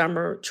our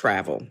summer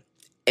travel.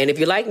 And if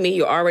you're like me,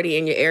 you're already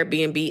in your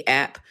Airbnb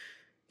app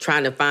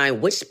trying to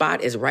find which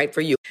spot is right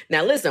for you.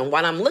 Now, listen,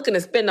 while I'm looking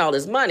to spend all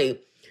this money,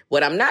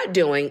 what I'm not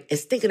doing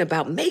is thinking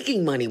about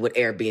making money with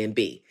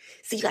Airbnb.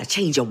 See, you got to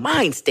change your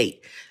mind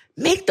state.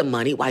 Make the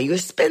money while you're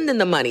spending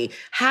the money.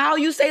 How,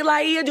 you say,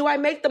 Laia, do I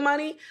make the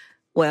money?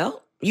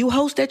 Well, you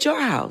host at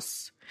your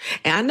house.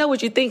 And I know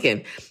what you're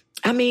thinking.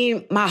 I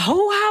mean, my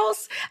whole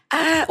house?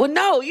 Well,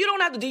 no, you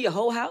don't have to do your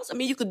whole house. I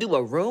mean, you could do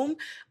a room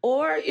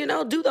or,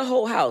 do the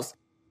whole house.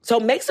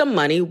 So make some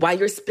money while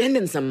you're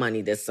spending some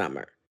money this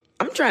summer.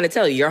 I'm trying to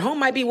tell you, your home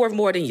might be worth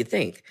more than you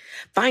think.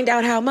 Find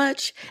out how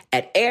much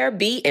at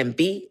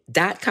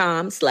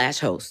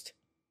airbnb.com/host.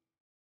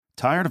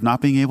 Tired of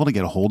not being able to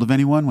get a hold of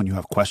anyone when you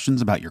have questions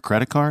about your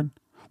credit card?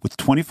 With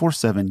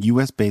 24/7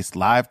 U.S.-based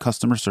live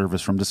customer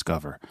service from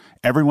Discover,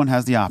 everyone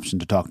has the option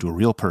to talk to a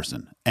real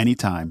person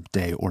anytime,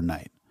 day or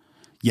night.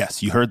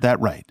 Yes, you heard that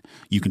right.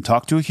 You can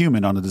talk to a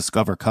human on the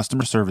Discover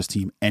customer service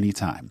team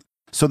anytime.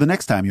 So the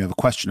next time you have a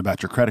question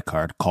about your credit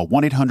card, call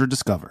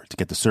 1-800-DISCOVER to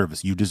get the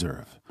service you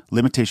deserve.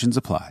 Limitations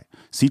apply.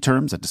 See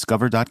terms at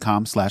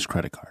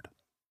discover.com/creditcard.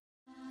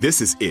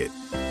 This is it.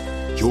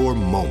 Your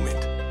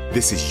moment.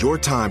 This is your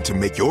time to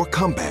make your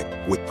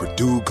comeback with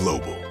Purdue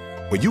Global.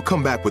 When you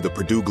come back with a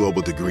Purdue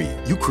Global degree,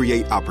 you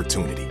create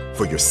opportunity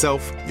for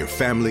yourself, your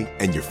family,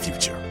 and your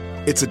future.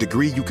 It's a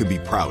degree you can be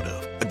proud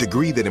of, a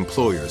degree that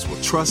employers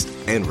will trust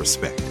and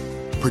respect.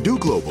 Purdue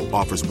Global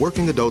offers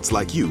working adults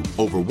like you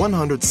over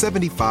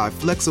 175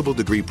 flexible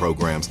degree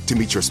programs to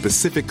meet your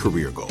specific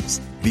career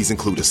goals. These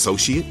include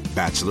associate,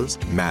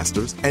 bachelor's,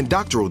 master's, and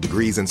doctoral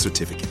degrees and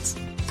certificates.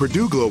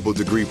 Purdue Global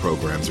degree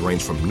programs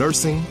range from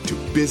nursing to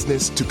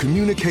business to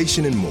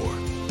communication and more.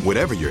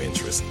 Whatever your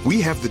interest, we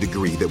have the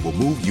degree that will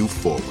move you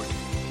forward.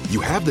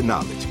 You have the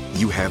knowledge,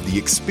 you have the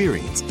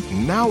experience.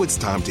 Now it's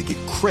time to get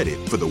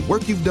credit for the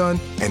work you've done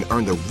and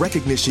earn the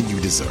recognition you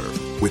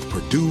deserve with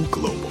Purdue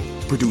Global,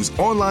 Purdue's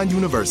online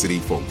university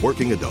for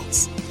working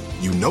adults.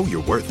 You know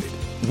you're worth it.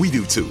 We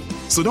do too.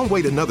 So don't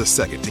wait another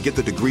second to get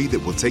the degree that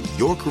will take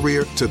your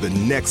career to the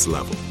next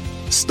level.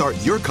 Start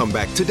your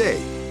comeback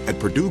today at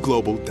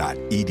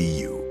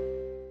purdueglobal.edu.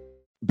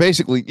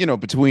 Basically,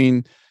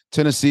 between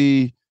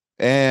Tennessee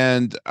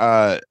and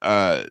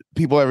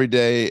People Every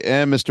Day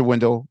and Mr.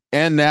 Wendell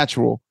and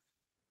Natural,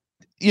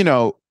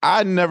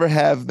 I never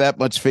have that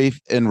much faith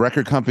in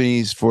record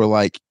companies for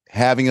like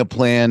having a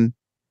plan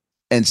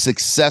and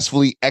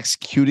successfully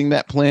executing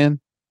that plan.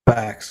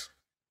 Facts.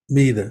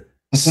 Neither.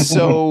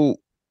 So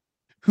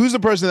who's the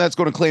person that's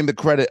going to claim the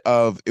credit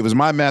of it was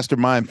my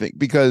mastermind thing?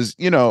 Because,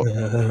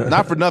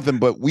 not for nothing,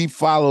 but we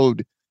saw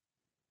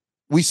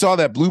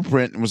that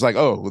blueprint and was like,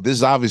 oh, well, this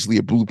is obviously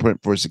a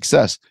blueprint for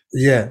success.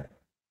 Yeah.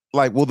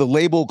 Like, will the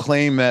label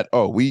claim that,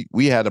 oh, we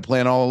had a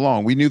plan all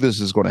along. We knew this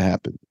was going to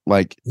happen.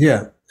 Like,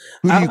 yeah.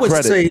 Who do you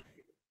credit? Say,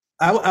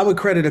 I would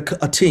credit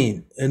a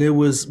team, and it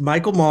was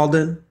Michael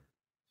Malden,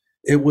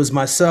 it was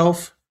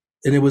myself,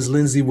 and it was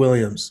Lindsey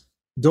Williams.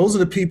 Those are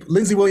the people.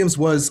 Lindsey Williams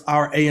was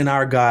our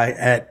A&R guy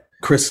at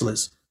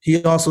Chrysalis.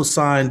 He also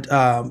signed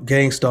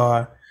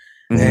Gangstar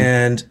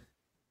and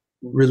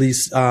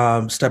released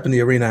Step in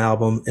the Arena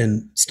album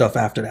and stuff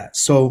after that.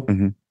 So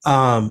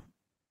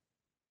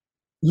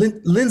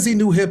Lindsey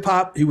knew hip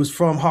hop. He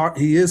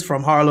is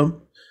from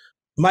Harlem.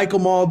 Michael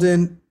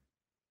Malden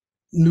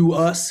knew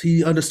us.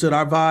 He understood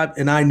our vibe,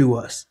 and I knew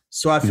us.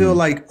 So I feel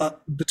like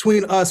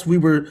between us, we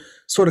were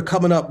sort of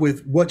coming up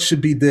with what should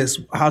be this,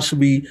 how should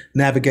we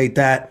navigate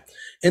that?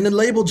 And the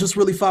label just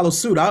really followed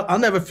suit. I'll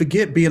never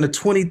forget being a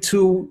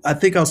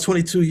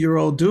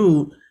 22-year-old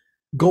dude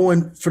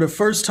going for the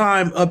first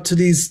time up to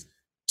these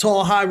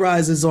tall high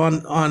rises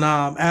on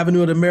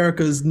Avenue of the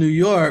Americas, New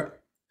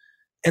York,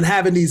 and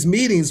having these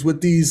meetings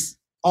with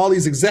all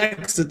these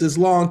execs at this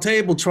long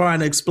table trying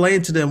to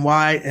explain to them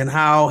why and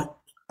how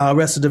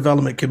Arrested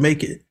Development can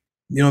make it.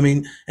 You know what I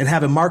mean? And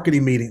having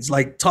marketing meetings,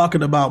 like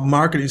talking about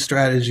marketing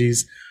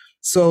strategies.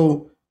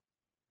 So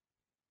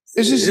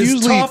it's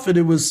usually tough,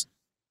 and it's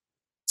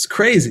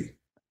crazy.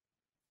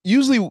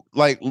 Usually,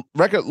 like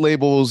record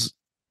labels,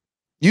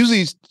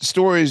 usually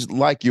stories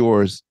like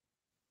yours,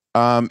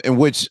 in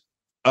which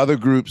other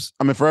groups,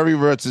 I mean, for every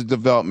Arrested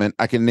Development,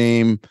 I can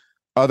name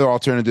other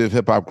alternative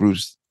hip hop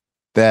groups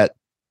that,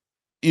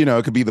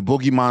 it could be the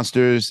Boogie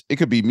Monsters, it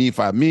could be Me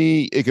 5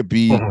 Me, it could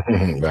be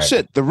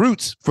right. The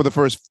Roots for the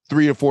first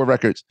 3 or 4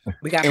 records.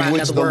 We got to find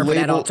another word for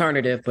that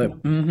alternative, but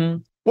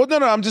well,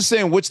 no, I'm just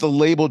saying which the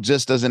label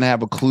just doesn't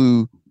have a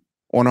clue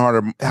on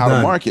how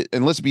to market.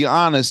 And let's be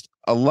honest,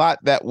 a lot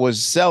that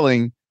was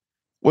selling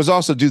was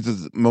also due to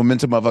the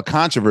momentum of a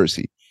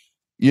controversy.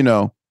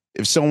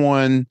 If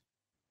someone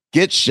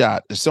gets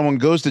shot, if someone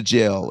goes to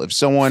jail, if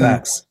someone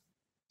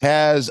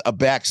has a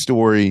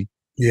backstory,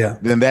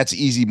 then that's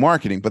easy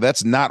marketing. But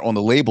that's not on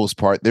the label's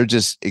part. They're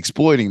just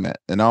exploiting that.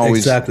 And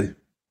always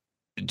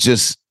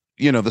just,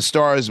 the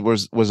stars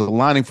was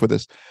aligning for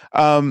this.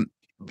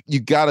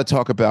 You got to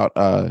talk about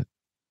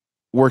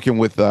working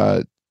with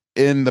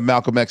in the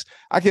Malcolm X.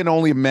 I can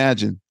only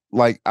imagine.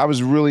 Like, I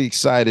was really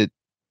excited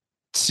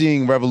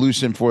seeing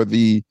Revolution for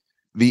the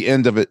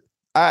end of it.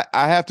 I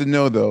have to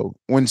know, though,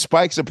 when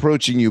Spike's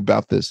approaching you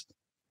about this,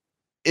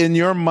 in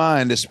your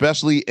mind,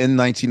 especially in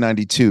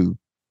 1992,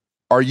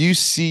 are you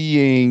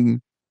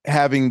seeing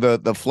having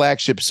the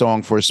flagship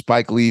song for a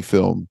Spike Lee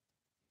film?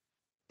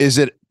 Is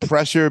it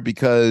pressure?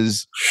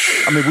 Because,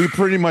 I mean, we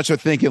pretty much are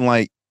thinking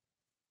like,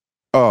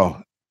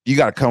 oh, you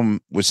got to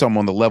come with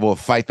someone on the level of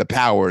Fight the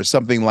Power or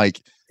something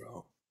like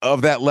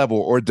of that level,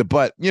 or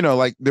but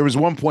like there was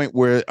one point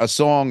where a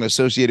song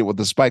associated with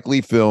the Spike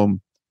Lee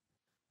film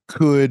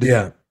could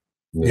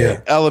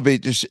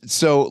elevate.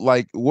 So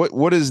like,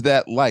 what is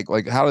that like?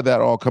 Like, how did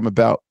that all come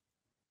about?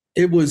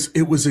 It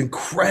was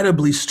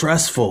incredibly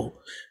stressful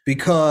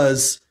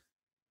because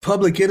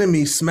Public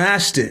Enemy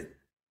smashed it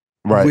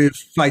with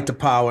Fight the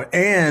Power,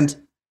 and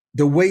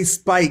the way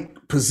Spike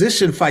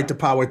positioned Fight the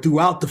Power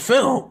throughout the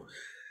film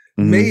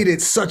made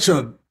it such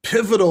a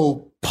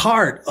pivotal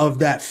part of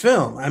that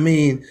film. I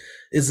mean,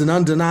 it's an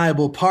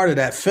undeniable part of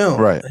that film.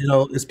 Right.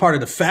 It's part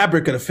of the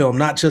fabric of the film,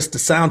 not just the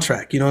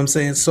soundtrack. You know what I'm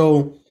saying?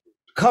 So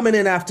coming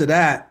in after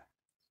that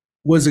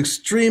was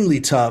extremely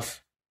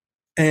tough.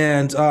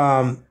 And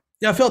I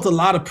felt a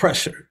lot of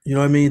pressure, you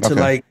know what I mean?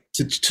 To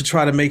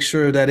try to make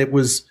sure that it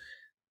was,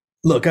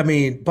 look, I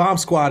mean, Bomb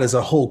Squad is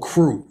a whole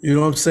crew, you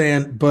know what I'm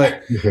saying?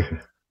 But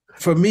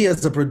for me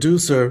as a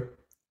producer,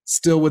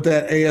 still with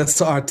that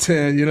ASR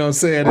 10, you know what I'm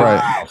saying?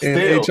 Right.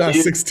 And HR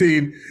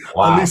 16.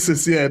 At least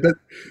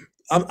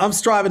I'm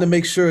striving to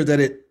make sure that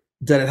it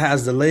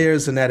has the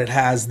layers and that it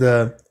has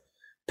the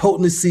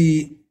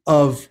potency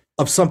of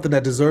something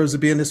that deserves to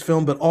be in this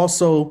film, but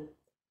also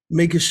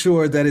making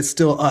sure that it's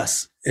still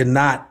us and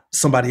not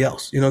somebody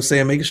else. You know what I'm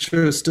saying? Making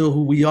sure it's still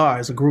who we are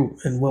as a group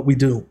and what we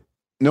do.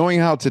 Knowing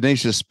how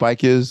tenacious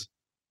Spike is,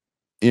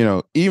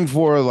 even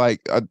for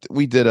like,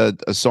 we did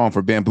a song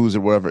for Bamboos or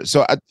whatever.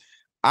 So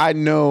I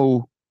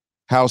know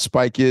how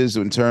Spike is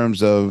in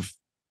terms of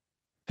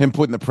him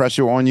putting the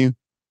pressure on you.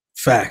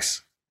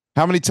 Facts.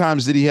 How many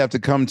times did he have to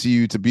come to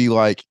you to be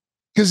like,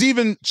 because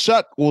even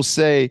Chuck will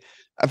say,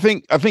 I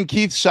think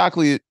Keith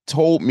Shockley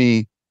told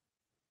me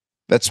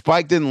that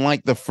Spike didn't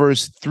like the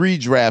first 3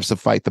 drafts of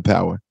Fight the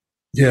Power.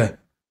 Yeah.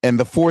 And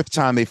the 4th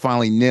time they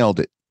finally nailed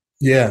it.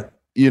 Yeah.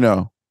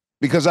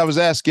 Because I was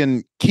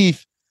asking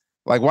Keith,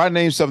 like, why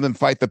name something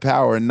Fight the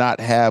Power and not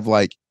have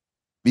like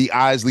the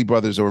Isley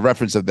Brothers or a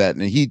reference of that?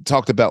 And he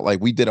talked about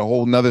like, we did a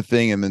whole nother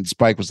thing. And then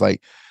Spike was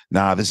like,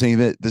 nah, this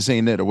ain't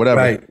it or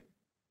whatever. Right.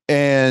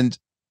 And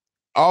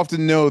I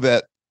often know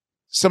that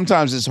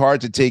sometimes it's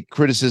hard to take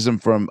criticism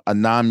from a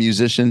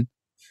non-musician.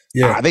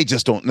 Yeah. They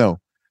just don't know.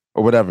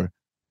 or whatever.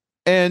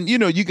 And, you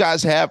know, you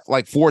guys have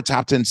like 4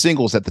 top 10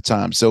 singles at the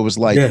time. So it was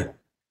like,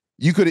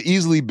 you could have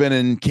easily been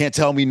in Can't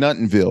Tell Me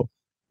Nothinville.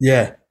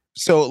 Yeah.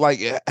 So like,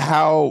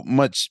 how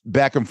much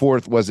back and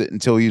forth was it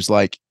until he was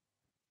like,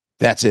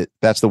 that's it.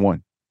 That's the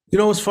one. You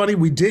know, what's funny?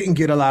 We didn't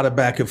get a lot of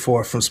back and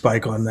forth from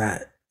Spike on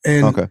that.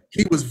 And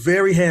he was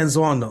very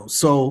hands-on though.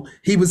 So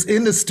he was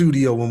in the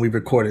studio when we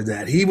recorded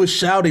that. He was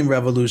shouting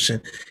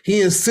Revolution.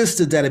 He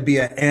insisted that it be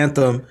an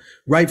anthem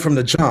right from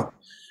the jump.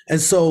 And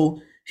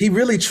so he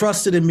really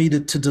trusted in me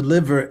to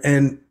deliver,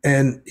 and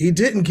he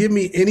didn't give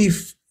me any.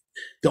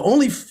 The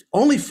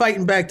only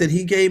fighting back that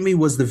he gave me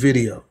was the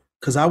video,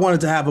 because I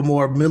wanted to have a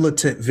more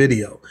militant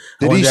video.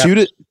 Did he shoot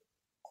it?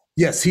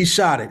 Yes, he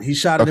shot it. He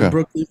shot it in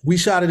Brooklyn. We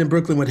shot it in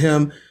Brooklyn with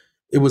him.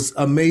 It was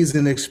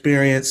amazing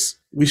experience.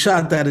 We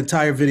shot that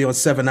entire video in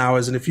 7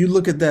 hours, and if you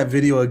look at that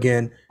video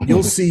again,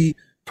 you'll see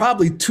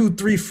probably 200,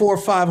 300,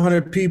 400,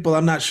 500 people.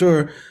 I'm not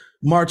sure.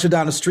 Marching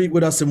down the street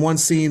with us in one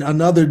scene,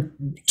 another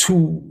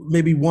 200,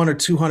 maybe 100 or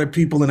 200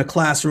 people in a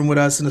classroom with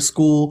us in a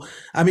school.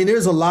 I mean,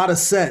 there's a lot of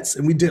sets,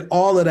 and we did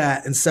all of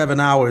that in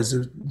 7 hours. It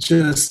was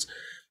just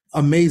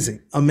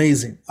amazing,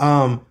 amazing.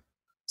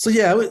 So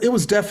yeah, it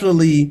was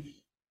definitely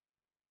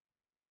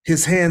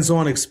his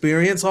hands-on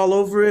experience all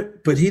over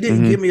it, but he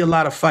didn't give me a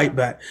lot of fight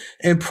back.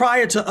 And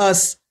prior to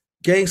us,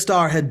 Gang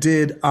Starr had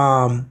did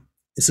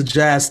it's a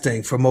jazz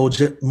thing for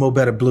Mo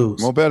Better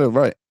Blues. Mo Better,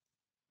 right?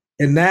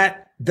 And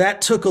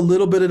that took a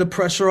little bit of the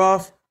pressure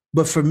off.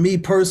 But for me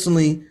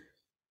personally,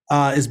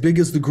 as big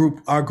as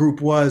our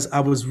group was,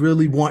 I was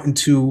really wanting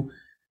to,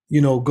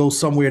 you know, go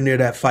somewhere near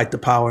that Fight the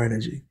Power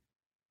energy.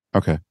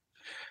 Okay.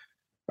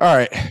 All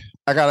right.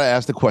 I got to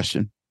ask the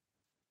question.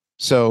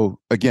 So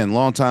again,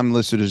 longtime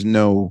listeners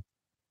know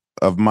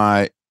of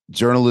my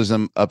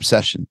journalism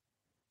obsession.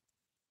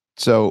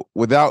 So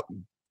without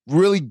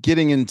really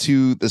getting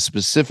into the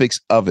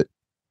specifics of it,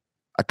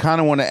 I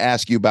kind of want to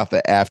ask you about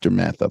the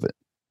aftermath of it.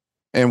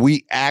 And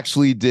we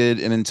actually did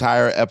an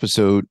entire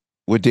episode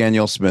with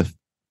Danielle Smith,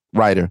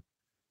 writer.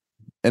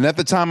 And at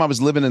the time I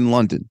was living in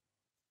London,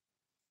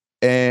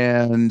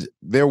 and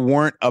there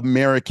weren't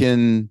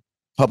American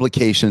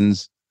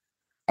publications.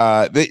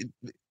 It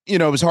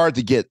was hard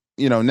to get,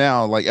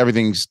 now like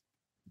everything's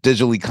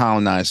digitally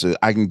colonized. So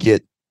I can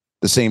get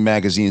the same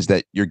magazines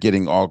that you're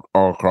getting all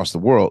across the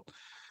world.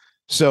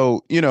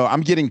 So,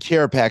 I'm getting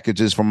care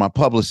packages from my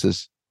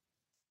publicist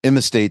in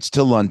the States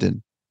to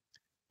London.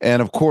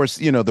 And of course,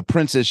 the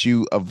Prince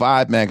issue of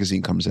Vibe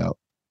magazine comes out.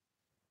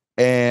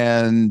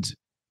 And,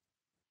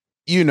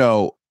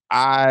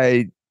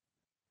 I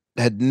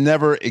had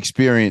never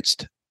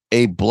experienced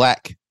a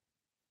Black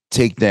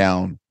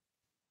takedown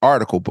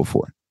article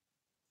before.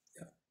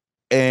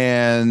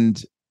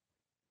 And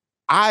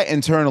I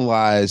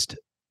internalized,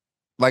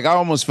 like, I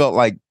almost felt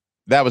like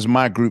that was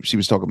my group she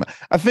was talking about.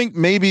 I think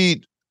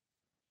maybe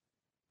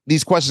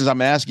these questions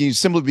I'm asking you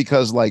simply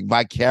because, like,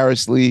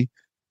 vicariously,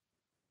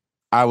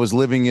 I was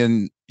living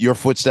in your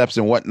footsteps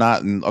and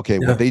whatnot. And okay,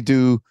 what they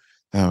do,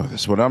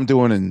 that's what I'm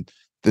doing. And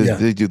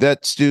they do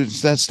that,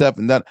 students, that stuff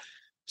and that.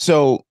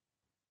 So,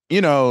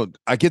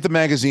 I get the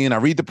magazine, I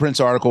read the Prince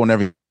article and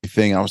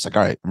everything. I was like,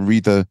 all right,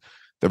 read the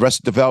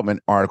Arrested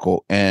Development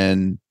article,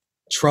 and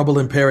Trouble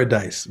in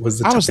Paradise was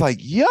the I was like,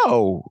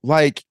 yo,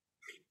 like,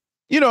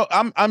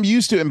 I'm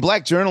used to, in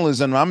Black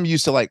journalism, I'm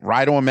used to like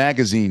Ride On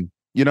magazine.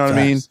 You know what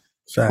I mean?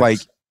 Facts. Like,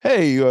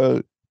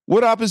 hey,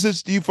 what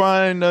opposites do you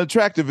find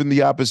attractive in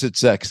the opposite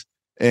sex?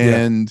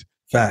 And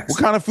Facts. What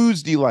kind of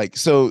foods do you like?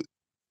 So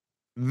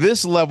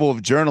this level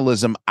of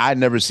journalism I'd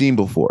never seen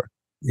before.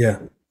 Yeah.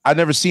 I'd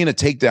never seen a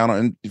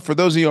takedown. And for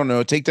those of you who don't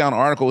know, a takedown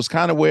article is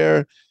kind of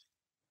where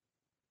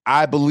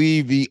I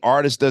believe the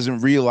artist doesn't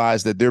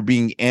realize that they're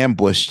being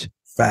ambushed.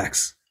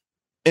 Facts.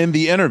 In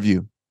the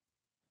interview.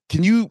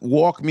 Can you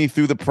walk me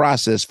through the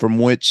process from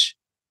which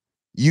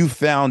you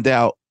found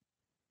out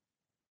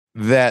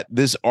that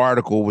this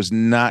article was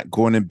not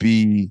going to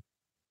be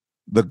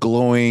the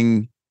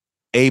glowing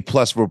A+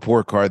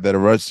 report card that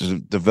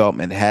Arrested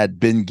Development had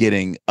been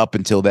getting up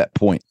until that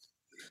point?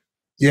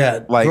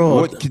 Yeah. Like, bro,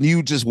 what can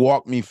you just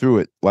walk me through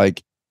it?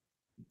 Like,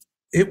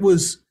 it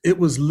was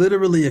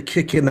literally a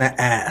kick in the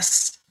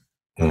ass.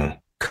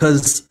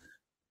 Because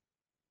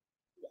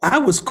I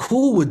was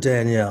cool with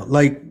Danielle.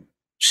 Like,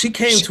 she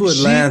came to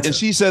Atlanta. And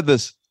she said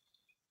this.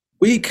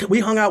 We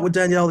hung out with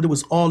Danielle, and it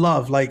was all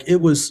love. Like, it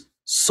was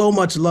so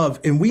much love.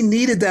 And we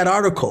needed that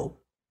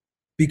article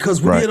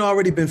because we had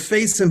already been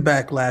facing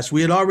backlash.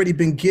 We had already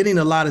been getting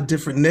a lot of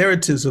different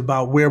narratives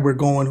about where we're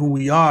going, who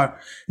we are.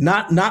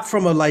 Not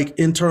from a like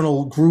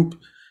internal group,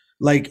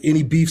 like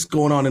any beefs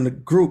going on in the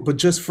group, but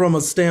just from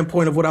a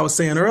standpoint of what I was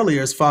saying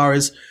earlier, as far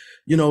as,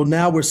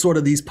 now we're sort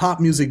of these pop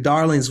music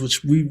darlings,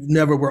 which we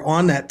never were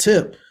on that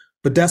tip,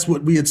 but that's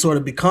what we had sort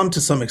of become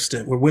to some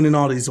extent. We're winning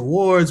all these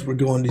awards. We're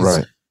doing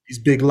these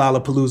big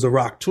Lollapalooza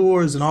rock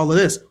tours and all of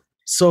this.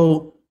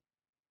 So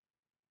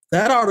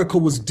that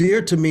article was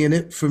dear to me.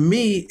 And for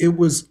me, it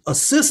was a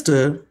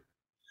sister,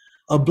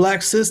 a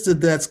Black sister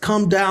that's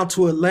come down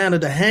to Atlanta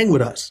to hang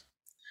with us.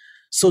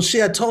 So she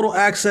had total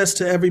access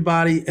to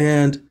everybody.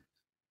 And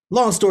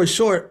long story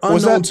short,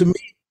 unknown to me.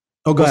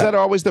 Oh, go was ahead. that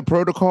always the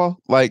protocol?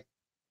 Like,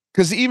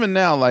 because even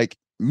now, like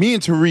me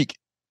and Tariq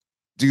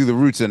do the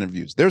Roots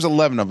interviews. There's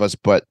 11 of us,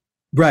 but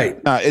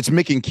it's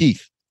Mick and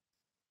Keith.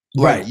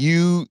 Like,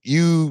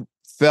 you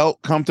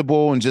felt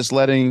comfortable and just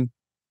letting,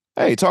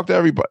 hey, talk to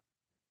everybody.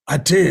 I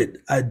did.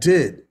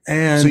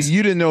 And so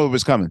you didn't know it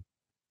was coming?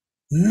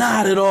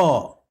 Not at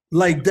all.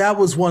 Like, that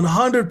was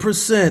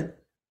 100%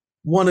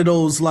 one of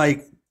those,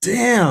 like,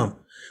 damn.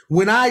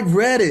 When I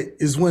read it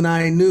is when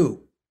I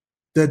knew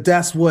that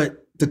that's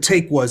what the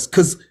take was.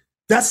 Because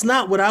that's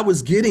not what I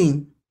was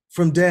getting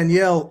from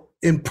Danielle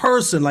in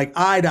person, like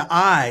eye to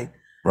eye.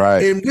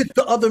 Right. And with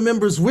the other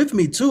members with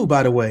me too,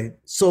 by the way.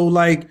 So,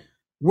 like,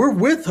 we're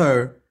with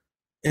her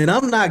and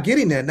I'm not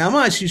getting that. Now,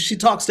 mind you, she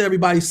talks to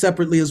everybody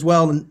separately as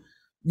well. And,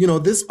 you know,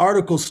 this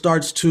article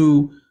starts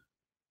to,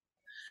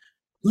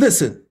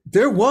 listen,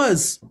 there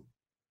was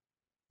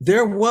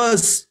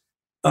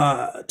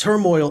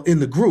turmoil in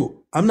the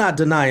group. I'm not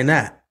denying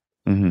that.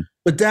 Mm-hmm.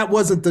 But that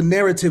wasn't the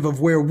narrative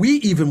of where we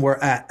even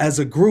were at as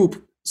a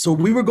group. So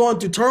we were going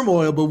through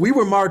turmoil, but we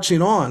were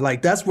marching on.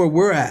 Like, that's where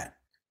we're at.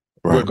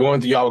 Right.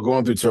 Y'all were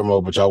going through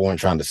turmoil, but y'all weren't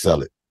trying to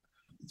sell it.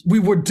 We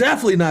were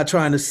definitely not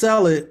trying to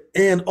sell it.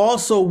 And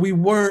also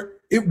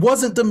it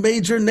wasn't the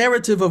major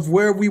narrative of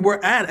where we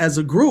were at as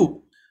a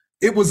group.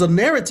 It was a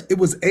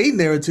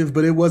narrative,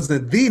 but it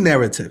wasn't the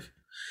narrative.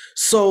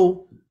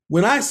 So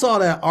when I saw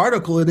that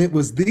article and it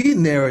was the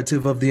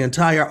narrative of the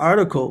entire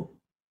article,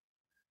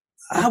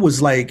 I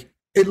was like,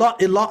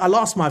 I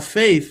lost my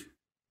faith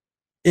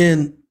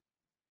in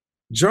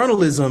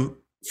journalism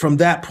from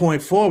that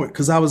point forward.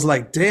 Because I was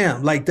like,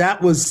 damn, like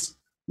that was,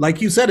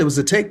 like you said, it was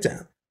a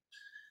takedown.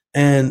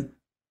 And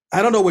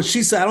I don't know what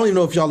she said. I don't even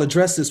know if y'all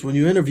addressed this when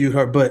you interviewed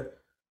her, but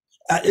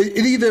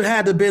it either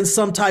had to have been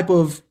some type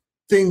of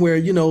thing where,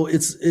 you know,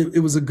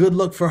 it was a good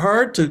look for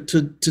her to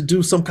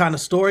do some kind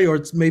of story, or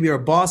it's maybe her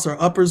boss or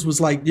uppers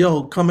was like,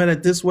 yo, come at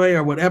it this way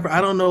or whatever.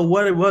 I don't know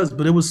what it was,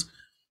 but it was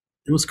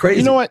crazy.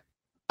 You know what?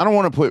 I don't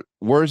want to put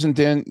words in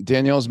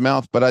Danielle's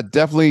mouth, but I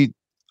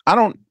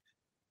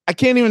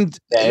can't even.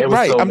 Yeah, it was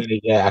right. so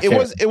many,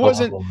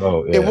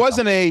 It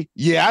wasn't a,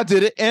 I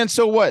did it. And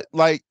so what?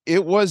 Like,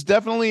 it was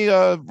definitely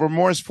a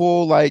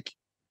remorseful, like,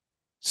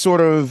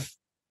 sort of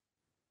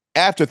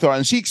afterthought.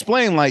 And she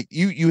explained, like,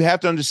 you have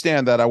to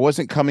understand that I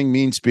wasn't coming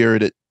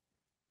mean-spirited.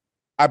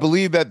 I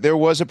believe that there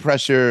was a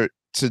pressure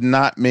to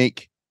not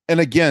make, and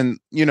again,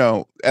 you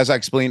know, as I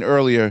explained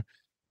earlier,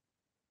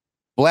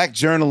 Black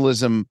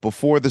journalism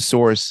before The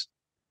Source,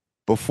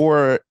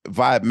 before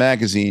Vibe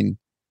magazine,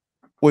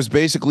 was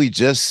basically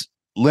just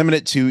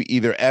limited to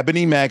either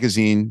Ebony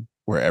magazine,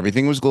 where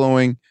everything was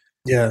glowing,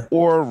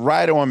 or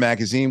Ride On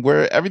magazine,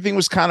 where everything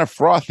was kind of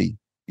frothy.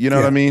 You know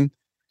what I mean?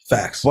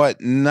 Facts.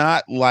 But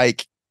not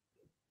like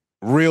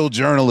real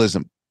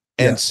journalism.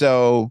 And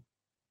so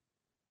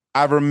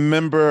I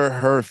remember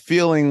her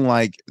feeling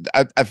like,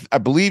 I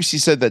believe she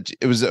said that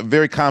it was a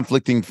very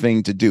conflicting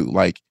thing to do.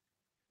 Like,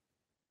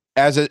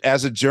 as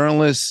a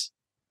journalist,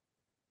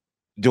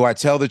 do I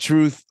tell the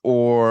truth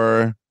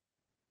or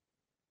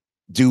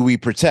do we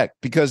protect?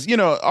 Because, you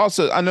know,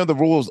 also I know the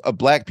rules of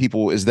Black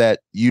people is that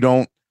you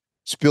don't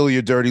spill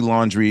your dirty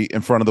laundry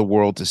in front of the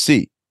world to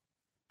see.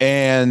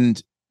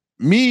 And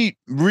me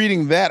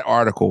reading that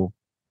article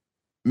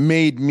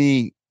made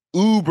me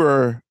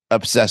uber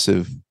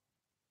obsessive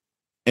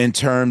in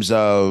terms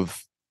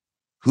of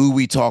who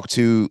we talk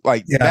to.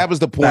 Like, that was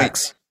the point.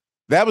 Facts.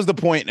 That was the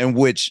point in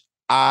which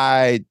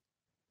I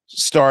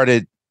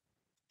started,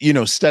 you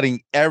know,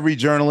 studying every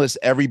journalist,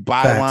 every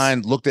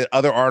byline, looked at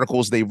other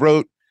articles they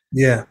wrote.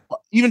 Yeah.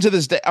 Even to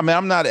this day, I mean,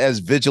 I'm not as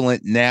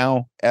vigilant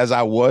now as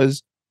I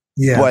was.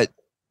 Yeah. But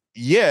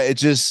yeah, it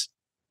just,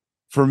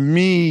 for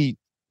me,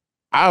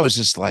 I was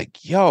just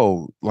like,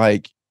 yo,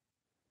 like,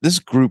 this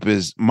group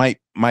might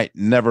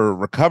never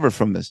recover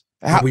from this.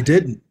 We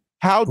didn't.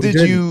 How did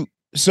you,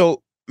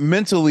 so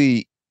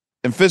mentally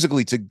and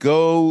physically, to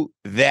go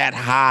that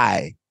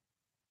high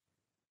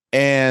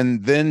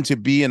and then to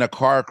be in a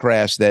car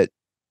crash that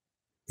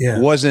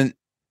wasn't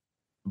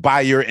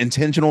by your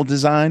intentional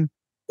design,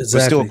 but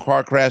still a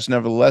car crash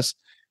nevertheless.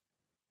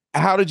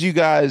 How did you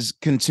guys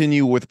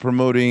continue with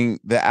promoting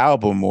the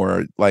album,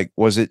 or like,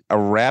 was it a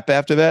wrap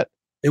after that?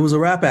 It was a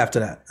wrap after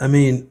that. I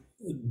mean,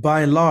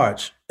 by and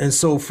large. And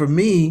so for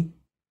me,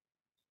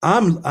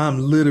 I'm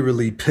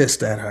literally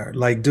pissed at her.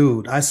 Like,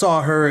 dude, I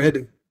saw her at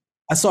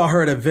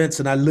events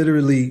and I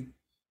literally,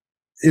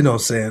 you know what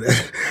I'm saying?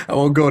 I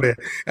won't go there.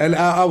 And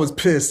I was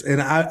pissed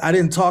and I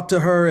didn't talk to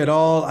her at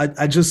all.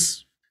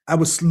 I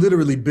was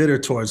literally bitter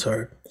towards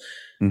her.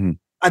 Mm-hmm.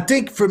 I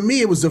think for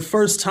me, it was the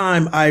first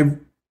time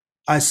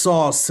I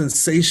saw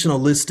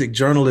sensationalistic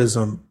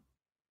journalism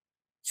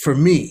for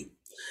me.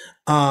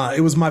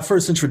 It was my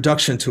first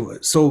introduction to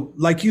it. So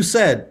like you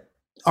said,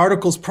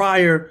 articles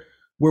prior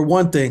were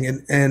one thing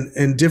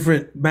and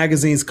different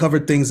magazines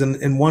covered things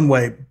in one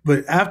way.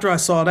 But after I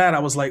saw that, I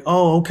was like,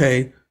 oh,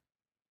 okay.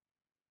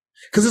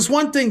 Because it's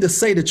one thing to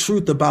say the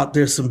truth about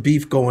there's some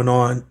beef going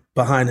on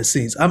behind the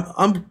scenes.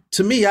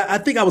 To me, I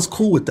think I was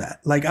cool with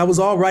that. Like I was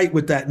all right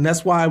with that. And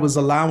that's why I was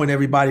allowing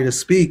everybody to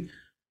speak.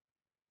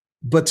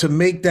 But to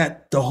make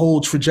that the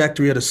whole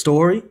trajectory of the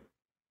story,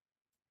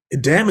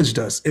 it damaged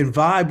us. And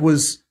Vibe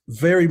was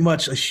very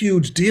much a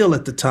huge deal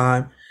at the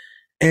time.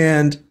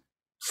 And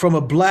from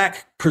a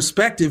Black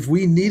perspective,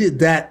 we needed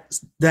that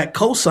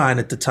cosign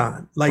at the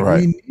time. Like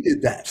we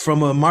needed that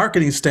from a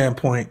marketing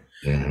standpoint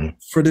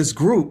for this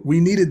group. We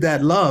needed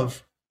that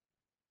love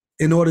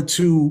in order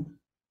to,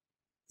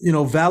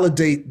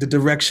 validate the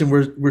direction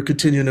we're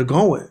continuing to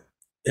go in.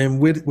 And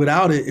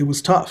without it, it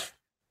was tough.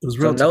 It was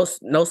real tough.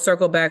 No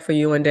circle back for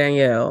you and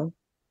Danielle.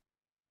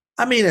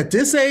 I mean, at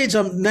this age,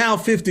 I'm now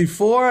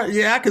 54.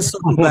 Yeah, I can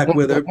circle back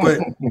with her,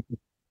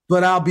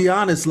 but I'll be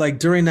honest. Like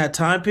during that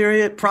time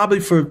period,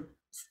 probably 10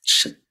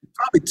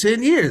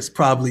 years,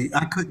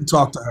 I couldn't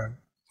talk to her.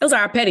 Those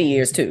are our petty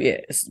years too.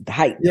 Yeah, it's the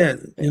height. Yeah,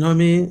 you know what I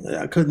mean.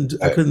 I couldn't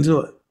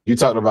do it. You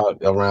talked about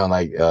around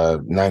like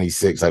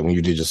 96, like when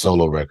you did your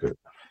solo record,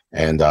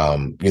 and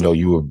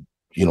you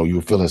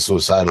were feeling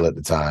suicidal at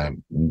the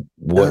time.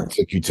 What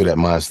took you to that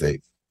mind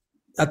state?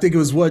 I think it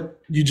was what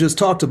you just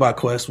talked about,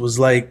 Quest, was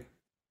like,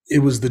 it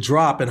was the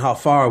drop and how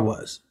far it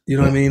was. You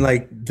know what I mean?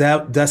 Like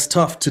that's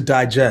tough to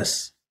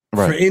digest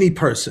for any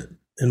person,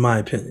 in my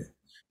opinion.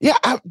 Yeah,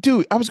 I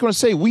was going to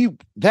say,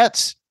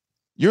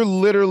 you're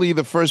literally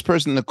the first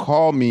person to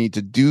call me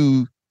to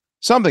do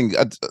something.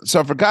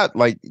 So I forgot,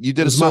 like you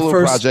did a solo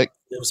project.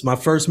 It was my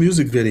first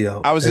music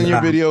video. I was in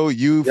your video,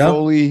 you,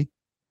 Foley.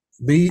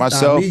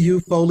 Myself, you,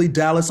 Foley,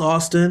 Dallas,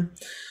 Austin.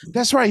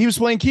 That's right. He was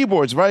playing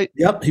keyboards, right?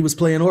 Yep, he was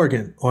playing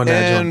organ on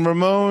that. And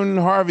Ramon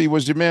Harvey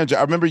was your manager.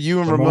 I remember you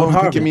and Ramon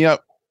picking me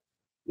up.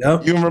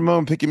 Yep, you and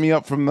Ramon picking me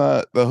up from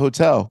the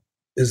hotel.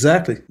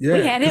 Exactly. Yeah,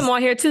 we had him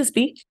on here too.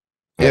 Speech.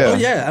 Yeah, oh,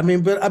 yeah. I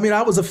mean,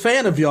 I was a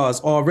fan of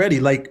y'all's already.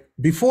 Like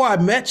before I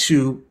met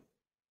you,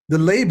 the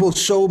label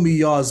showed me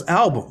y'all's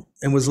album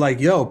and was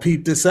like, "Yo,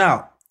 peep this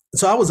out."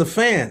 So I was a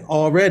fan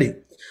already.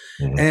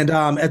 And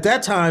at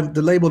that time,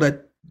 the label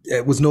that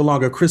it was no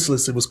longer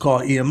Chrysalis. It was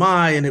called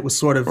EMI, and it was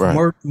sort of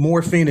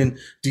morphine. And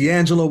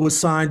D'Angelo was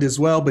signed as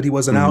well, but he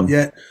wasn't out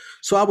yet.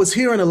 So I was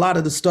hearing a lot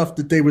of the stuff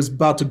that they was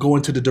about to go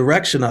into the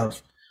direction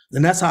of,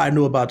 and that's how I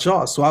knew about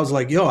y'all. So I was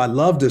like, "Yo, I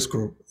love this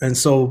group," and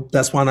so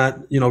that's why I,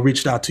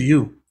 reached out to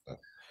you.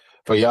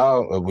 For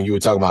y'all, when you were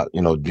talking about,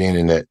 being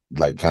in that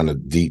like kind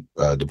of deep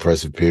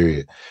depressive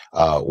period,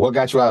 what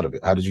got you out of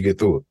it? How did you get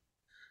through it?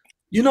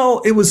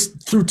 It was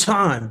through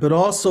time, but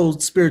also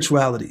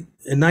spirituality.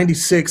 In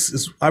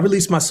 96, I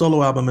released my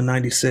solo album in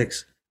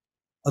 96. I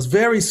was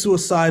very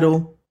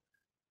suicidal,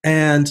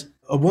 and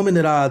a woman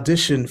that I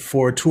auditioned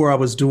for a tour I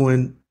was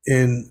doing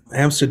in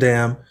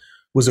Amsterdam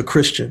was a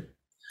Christian.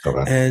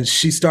 Okay. And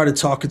she started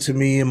talking to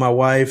me and my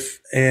wife,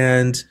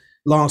 and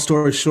long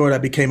story short, I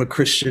became a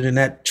Christian, and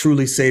that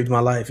truly saved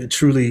my life. It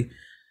truly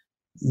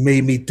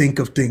made me think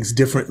of things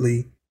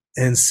differently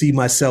and see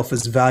myself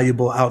as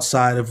valuable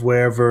outside of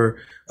wherever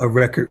a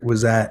record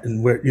was at,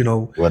 and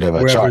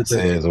whatever chart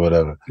says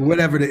or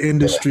whatever the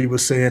industry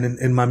was saying,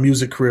 and my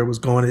music career was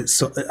going.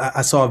 So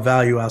I saw a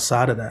value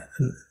outside of that,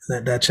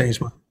 and that changed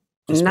my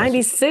perspective.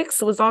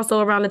 96 was also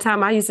around the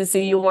time I used to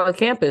see you on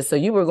campus, so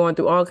you were going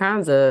through all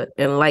kinds of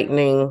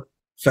enlightening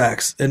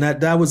facts. And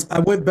that was, I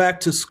went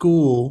back to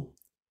school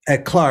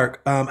at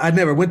Clark. I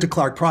never went to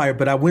Clark prior,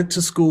 but I went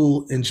to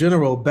school in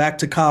general, back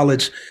to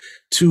college,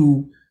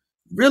 to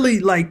really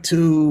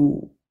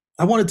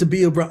I wanted to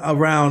be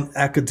around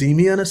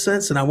academia in a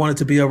sense, and I wanted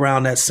to be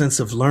around that sense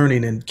of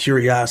learning and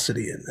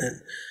curiosity and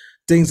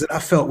things that I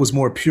felt was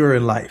more pure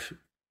in life.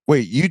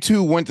 Wait, you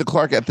two went to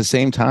Clark at the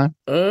same time?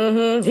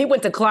 Mm-hmm. He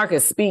went to Clark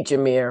as speech,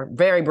 Amir.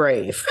 Very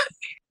brave.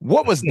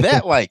 What was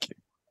that like?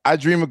 I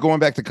dream of going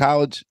back to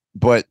college,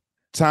 but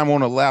time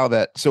won't allow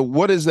that. So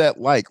what is that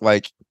like?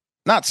 Like,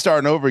 not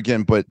starting over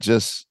again, but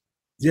just...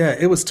 Yeah,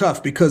 it was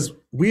tough because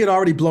we had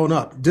already blown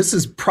up. This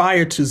is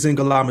prior to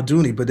Zingala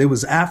Maduni, but it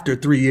was after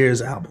 3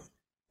 Years album.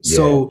 Yeah.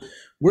 So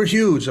we're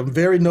huge. I'm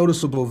very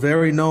noticeable,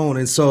 very known.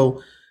 And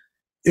so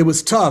it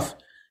was tough.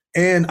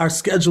 And our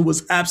schedule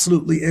was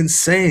absolutely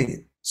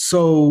insane.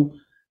 So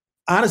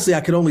honestly,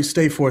 I could only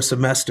stay for a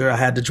semester. I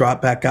had to drop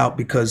back out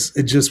because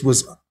it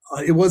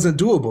wasn't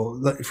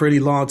doable for any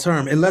long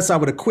term, unless I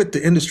would have quit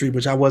the industry,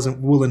 which I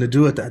wasn't willing to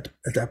do at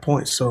that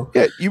point. So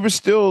yeah, you were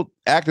still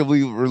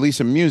actively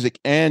releasing music,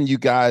 and you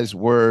guys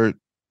were,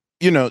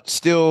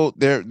 still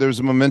there. There's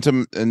a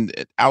momentum and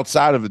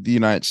outside of the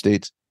United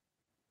States.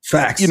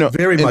 Facts,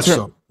 very much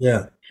so.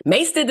 Yeah.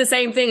 Mace did the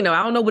same thing, though.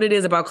 I don't know what it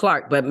is about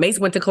Clark, but Mace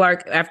went to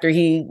Clark after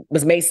he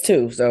was Mace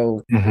too.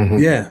 So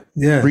yeah.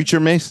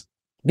 Preacher Mace.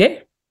 Yeah.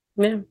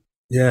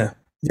 Yeah.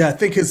 I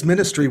think his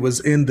ministry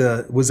was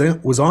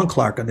on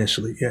Clark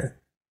initially. Yeah.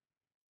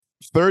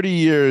 30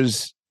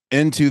 years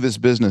into this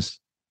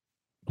business,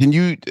 can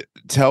you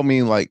tell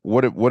me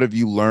what have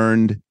you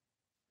learned?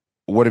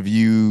 What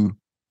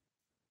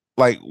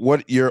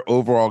your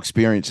overall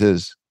experience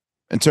is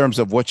in terms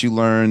of what you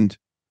learned,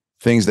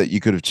 things that you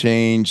could have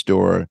changed,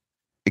 or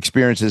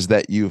experiences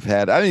that you've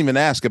had? I didn't even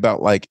ask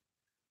about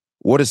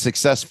what does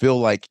success feel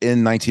like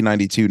in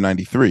 1992,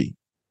 93.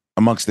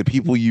 amongst the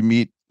people you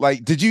meet?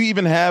 Like, did you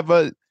even have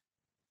an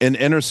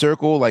inner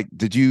circle? Like,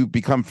 did you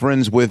become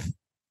friends with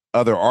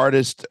other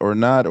artists or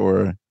not?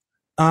 Or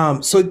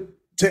so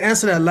to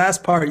answer that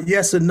last part,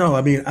 yes and no.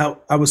 I mean,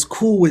 I was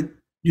cool with,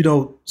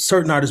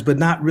 certain artists, but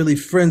not really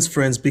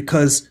friends,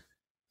 because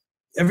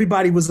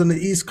everybody was on the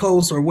East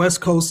Coast or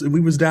West Coast, and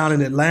we was down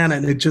in Atlanta,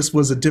 and it just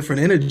was a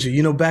different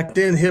energy. Back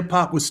then hip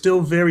hop was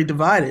still very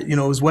divided. It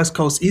was West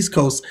Coast, East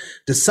Coast.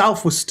 The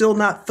South was still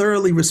not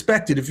thoroughly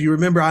respected. If you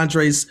remember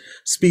Andre's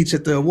speech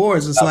at the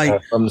awards, it's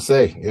like I'm to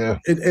say, yeah.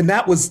 And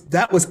that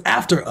was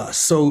after us.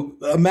 So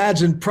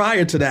imagine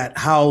prior to that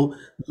how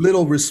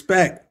little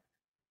respect,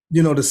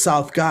 the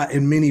South got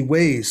in many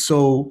ways.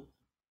 So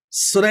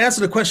to answer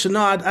the question,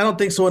 no, I don't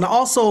think so. And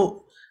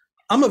also,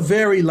 I'm a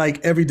very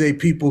everyday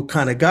people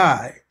kind of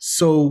guy.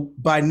 So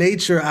by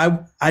nature,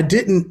 I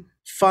didn't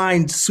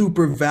find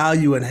super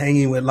value in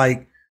hanging with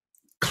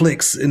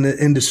cliques in the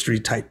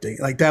industry type thing.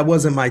 That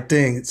wasn't my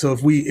thing. So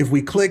if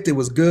we clicked, it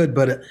was good,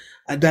 but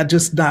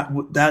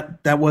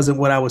that wasn't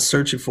what I was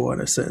searching for in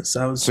a sense.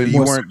 So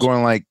you weren't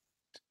going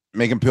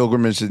making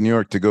pilgrimage to New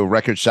York to go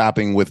record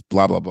shopping with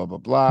blah blah blah blah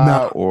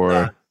blah,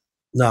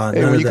 no.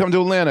 Hey, when you come to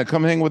Atlanta,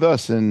 come hang with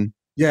us. And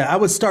yeah, I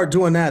would start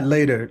doing that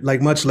later,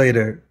 much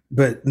later.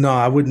 But no,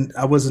 I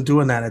wasn't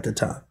doing that at the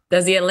time.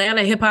 Does the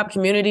Atlanta hip hop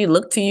community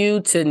look to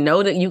you to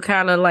know that you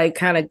kind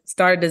of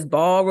started this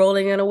ball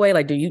rolling in a way?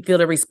 Do you feel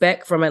the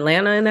respect from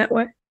Atlanta in that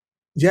way?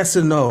 Yes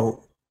and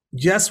no.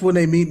 Yes, when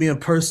they meet me in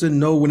person.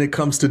 No, when it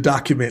comes to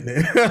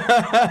documenting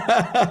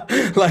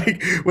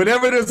it.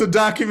 Whenever there's a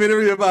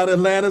documentary about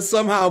Atlanta,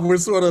 somehow we're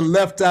sort of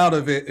left out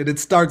of it, and it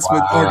starts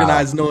with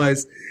Organized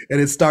Noise,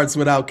 and it starts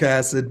with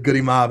Outkast and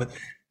Goody Mob.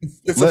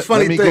 It's a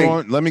funny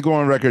thing. Let me go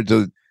on record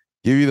to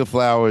give you the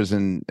flowers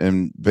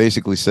and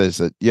basically says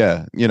that,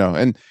 yeah,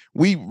 and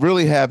we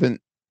really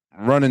haven't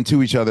run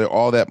into each other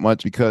all that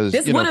much because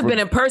this would have been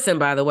in person,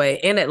 by the way,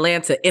 in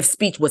Atlanta if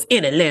Speech was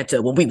in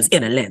Atlanta when we was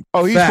in Atlanta.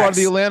 Oh, he's part of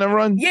the Atlanta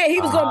run? Yeah,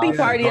 he was going to be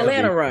part of the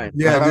Atlanta run.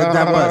 Yeah,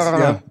 that was.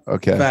 Yeah.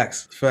 Okay.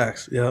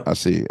 Facts. Yeah. I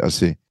see.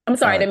 I'm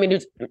sorry. I didn't mean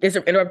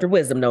to interrupt your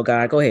wisdom, no,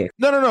 God. Go ahead.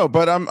 No.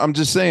 But I'm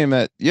just saying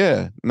that,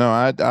 yeah, no,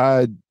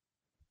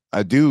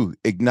 I do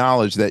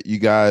acknowledge that you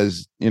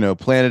guys,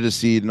 planted a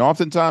seed. And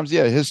oftentimes,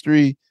 yeah,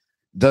 history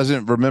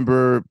doesn't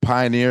remember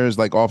pioneers.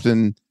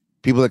 Often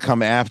people that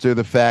come after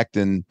the fact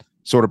and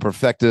sort of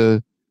perfect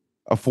a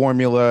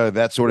formula,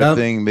 that sort of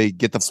thing, they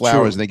get the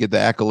flowers and they get the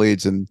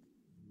accolades. And,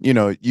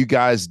 you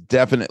guys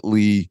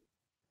definitely,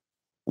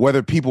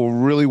 whether people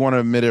really want to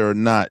admit it or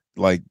not,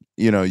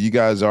 you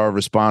guys are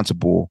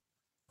responsible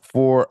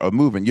for a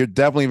movement. You're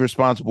definitely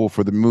responsible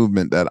for the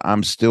movement that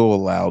I'm still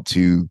allowed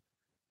to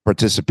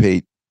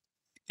participate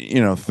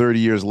 30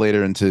 years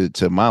later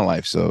into my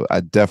life. So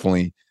I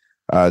definitely,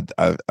 I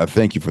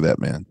thank you for that,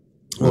 man.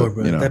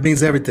 That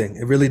means everything.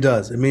 It really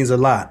does. It means a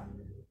lot.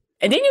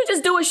 And didn't you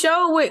just do a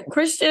show with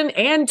Christian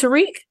and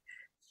Tariq?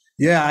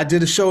 Yeah, I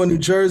did a show in New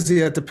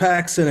Jersey at the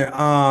PAC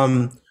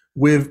Center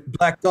with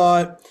Black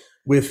Thought,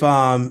 with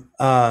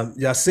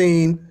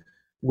Yassine,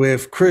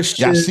 with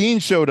Christian.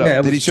 Yassine showed up.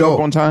 Yeah, did he show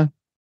up on time?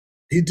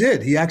 He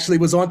did. He actually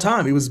was on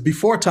time. He was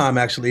before time,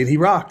 actually, and he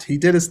rocked. He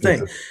did his thing.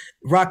 Yeah.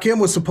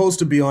 Rakim was supposed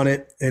to be on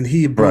it, and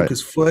he broke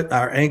his foot,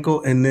 our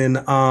ankle, and then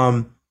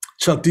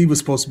Chuck D was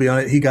supposed to be on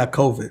it. He got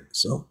COVID.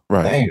 So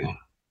Damn.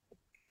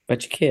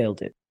 But you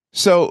killed it.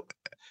 So,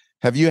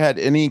 have you had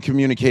any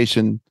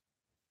communication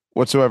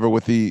whatsoever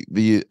with the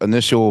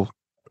initial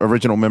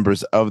original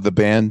members of the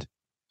band?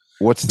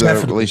 What's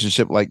the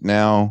relationship like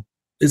now?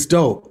 It's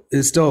dope.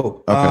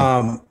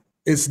 Okay.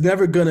 It's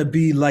never gonna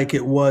be like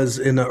it was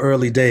in the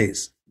early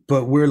days,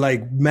 but we're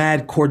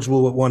mad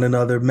cordial with one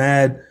another,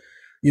 mad.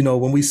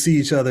 When we see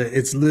each other,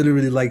 it's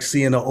literally like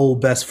seeing an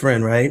old best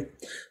friend, right?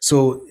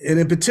 So, and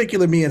in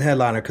particular, me and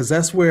Headliner, because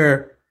that's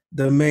where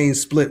the main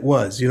split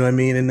was, you know what I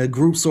mean? And the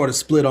group sort of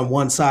split on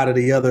one side or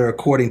the other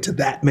according to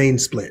that main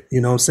split,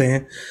 you know what I'm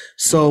saying?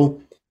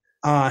 So,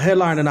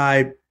 Headliner and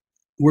I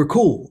were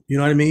cool, you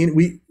know what I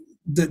mean?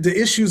 The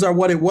issues are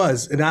what it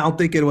was, and I don't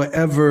think it will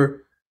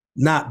ever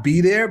not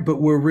be there,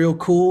 but we're real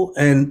cool.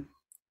 And,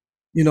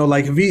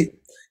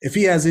 if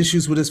he has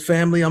issues with his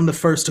family, I'm the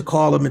first to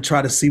call him and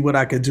try to see what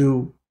I could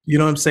do, you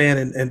know what I'm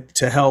saying? And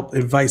to help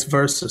and vice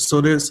versa.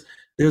 So there's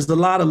a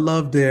lot of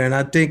love there. And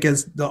I think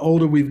as the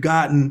older we've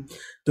gotten,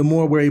 the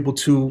more we're able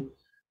to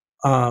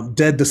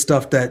dead the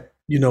stuff that,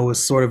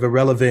 is sort of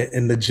irrelevant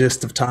in the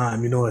gist of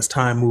time, as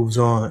time moves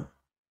on.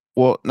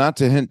 Well, not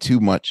to hint too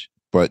much,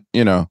 but,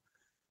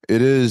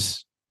 it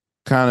is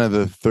kind of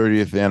the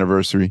 30th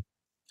anniversary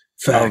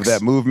of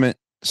that movement.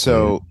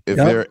 So if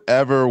there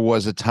ever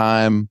was a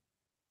time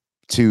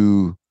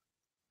to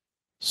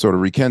sort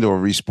of rekindle or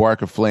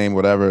respark a flame,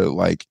 whatever,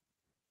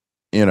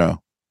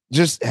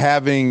 just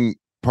having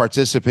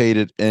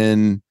participated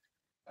in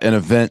an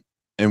event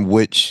in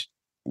which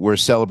we're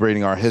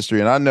celebrating our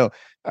history. And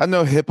I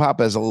know hip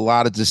hop has a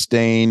lot of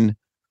disdain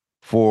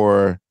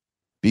for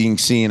being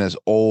seen as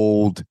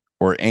old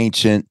or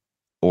ancient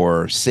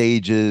or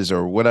sages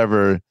or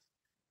whatever,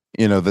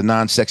 the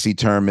non-sexy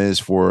term is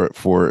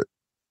for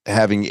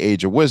having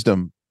age of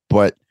wisdom.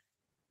 But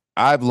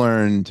I've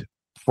learned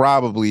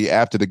probably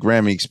after the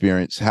Grammy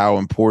experience how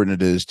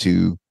important it is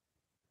to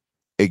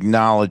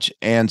acknowledge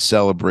and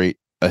celebrate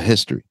a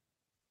history.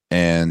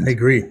 And I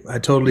agree. I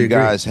totally agree.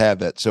 You guys have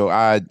that. So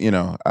I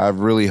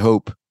really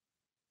hope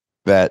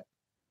that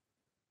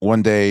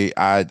one day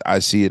I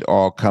see it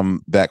all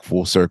come back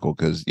full circle,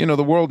 because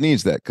the world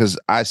needs that, because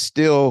I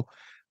still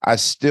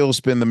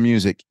spin the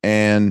music,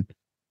 and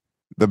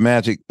the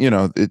magic,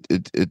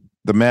 the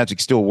magic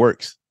still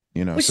works.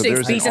 Which so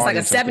there's speech is like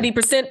a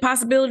 70%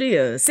 possibility,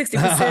 or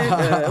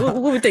 60%.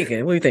 What we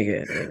thinking?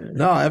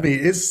 No, I mean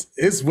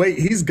it's way.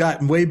 He's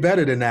gotten way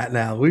better than that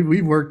now.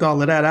 We worked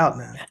all of that out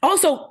now.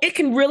 Also, it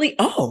can really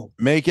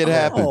make it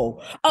happen.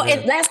 Yeah.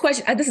 And last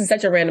question. This is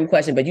such a random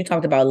question, but you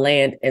talked about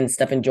land and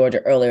stuff in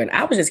Georgia earlier, and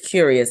I was just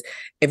curious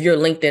if you're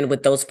linked in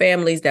with those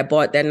families that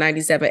bought that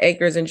 97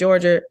 acres in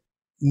Georgia.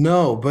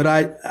 No, but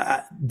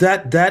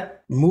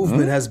that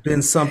movement has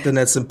been something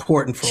that's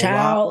important for a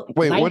while.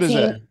 Wait, what is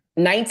that?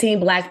 19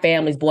 Black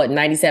families bought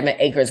 97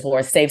 acres for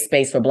a safe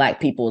space for Black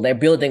people. They're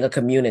building a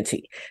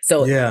community.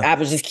 So I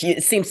was just,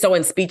 it seems so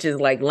in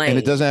speeches like Lane. And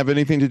it doesn't have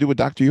anything to do with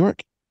Dr.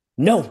 York?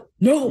 No.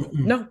 What?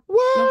 No.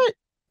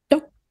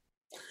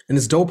 And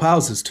it's dope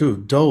houses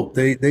too. Dope.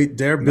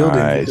 They're building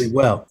really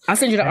well. I'll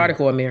send you the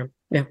article, Amir.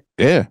 Yeah.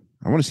 Yeah.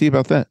 I want to see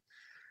about that.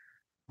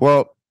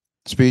 Well,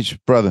 Speech,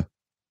 brother,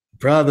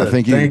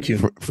 thank you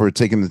for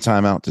taking the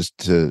time out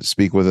to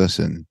speak with us.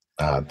 And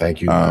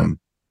thank you.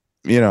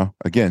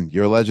 Again,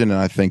 you're a legend, and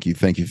I thank you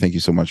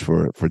so much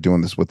for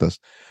doing this with us.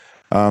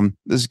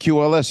 This is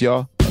QLS,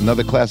 y'all.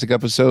 Another classic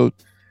episode.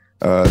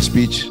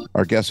 Speech,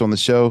 our guest on the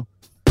show,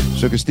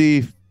 Sugar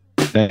Steve.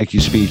 Thank you,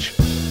 Speech.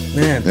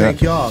 Man,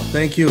 thank y'all.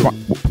 Thank you,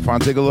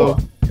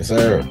 Fontigolo. Yes,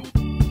 sir.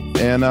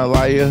 And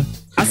Laia.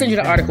 I'll send you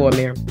the article,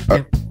 Amir.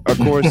 Of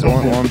course,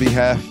 on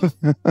behalf.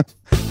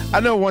 I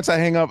know once I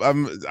hang up, I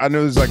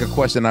know there's like a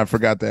question I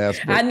forgot to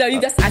ask. But, I know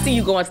you. I see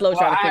you going slow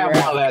trying to figure it out. I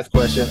have one last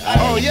question.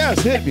 Yes,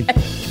 hit me.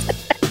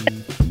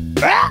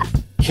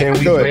 Can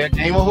we play a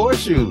game of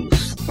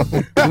horseshoes?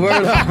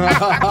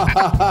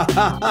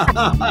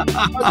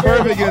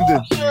 Perfect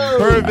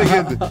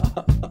ending.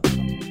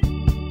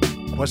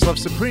 Questlove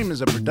Supreme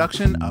is a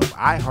production of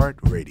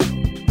iHeartRadio.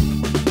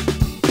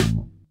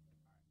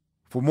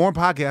 For more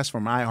podcasts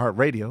from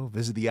iHeartRadio,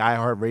 visit the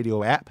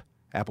iHeartRadio app,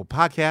 Apple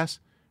Podcasts,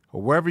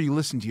 or wherever you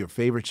listen to your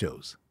favorite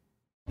shows.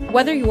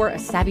 Whether you're a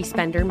savvy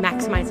spender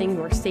maximizing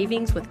your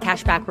savings with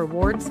cashback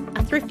rewards,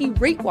 a thrifty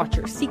rate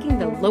watcher seeking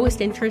the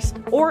lowest interest,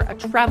 or a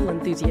travel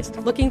enthusiast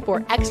looking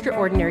for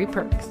extraordinary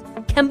perks,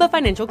 Kemba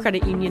Financial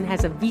Credit Union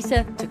has a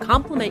visa to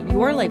complement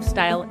your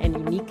lifestyle and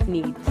unique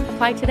needs.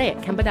 Apply today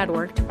at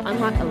Kemba.org to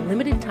unlock a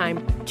limited-time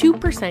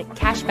 2%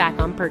 cash back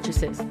on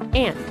purchases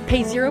and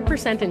pay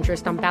 0%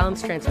 interest on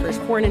balance transfers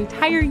for an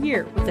entire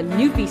year with a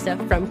new visa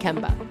from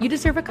Kemba. You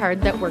deserve a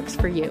card that works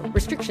for you.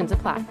 Restrictions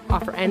apply.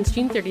 Offer ends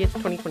June 30th,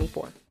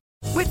 2024.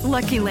 With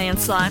Lucky Land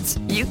Slots,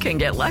 you can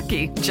get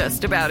lucky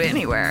just about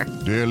anywhere.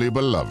 Dearly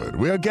beloved,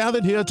 we are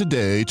gathered here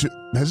today to...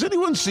 Has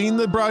anyone seen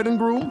the bride and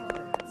groom?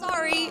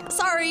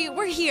 Sorry,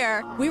 we're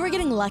here. We were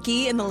getting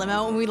lucky in the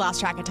limo and we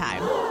lost track of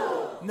time.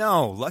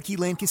 No, Lucky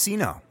Land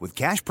Casino, with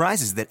cash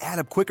prizes that add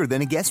up quicker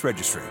than a guest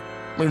registry.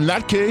 In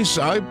that case,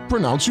 I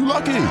pronounce you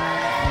lucky.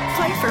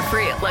 Play for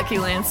free at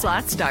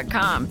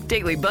LuckyLandSlots.com.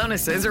 Daily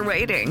bonuses are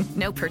waiting.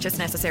 No purchase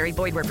necessary.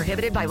 Void where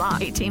prohibited by law.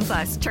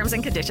 18+. Terms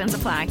and conditions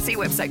apply. See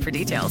website for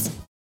details.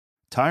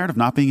 Tired of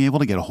not being able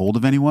to get a hold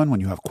of anyone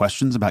when you have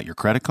questions about your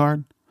credit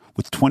card?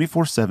 With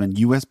 24/7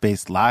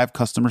 U.S.-based live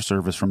customer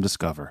service from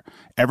Discover,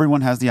 everyone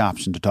has the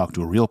option to talk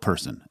to a real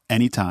person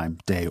anytime,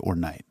 day or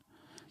night.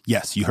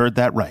 Yes, you heard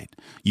that right.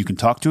 You can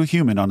talk to a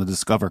human on the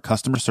Discover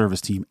customer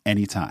service team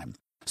anytime.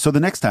 So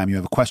the next time you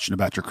have a question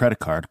about your credit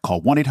card,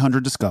 call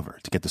 1-800-DISCOVER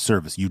to get the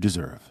service you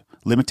deserve.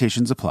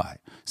 Limitations apply.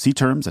 See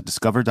terms at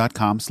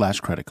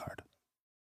discover.com/creditcard.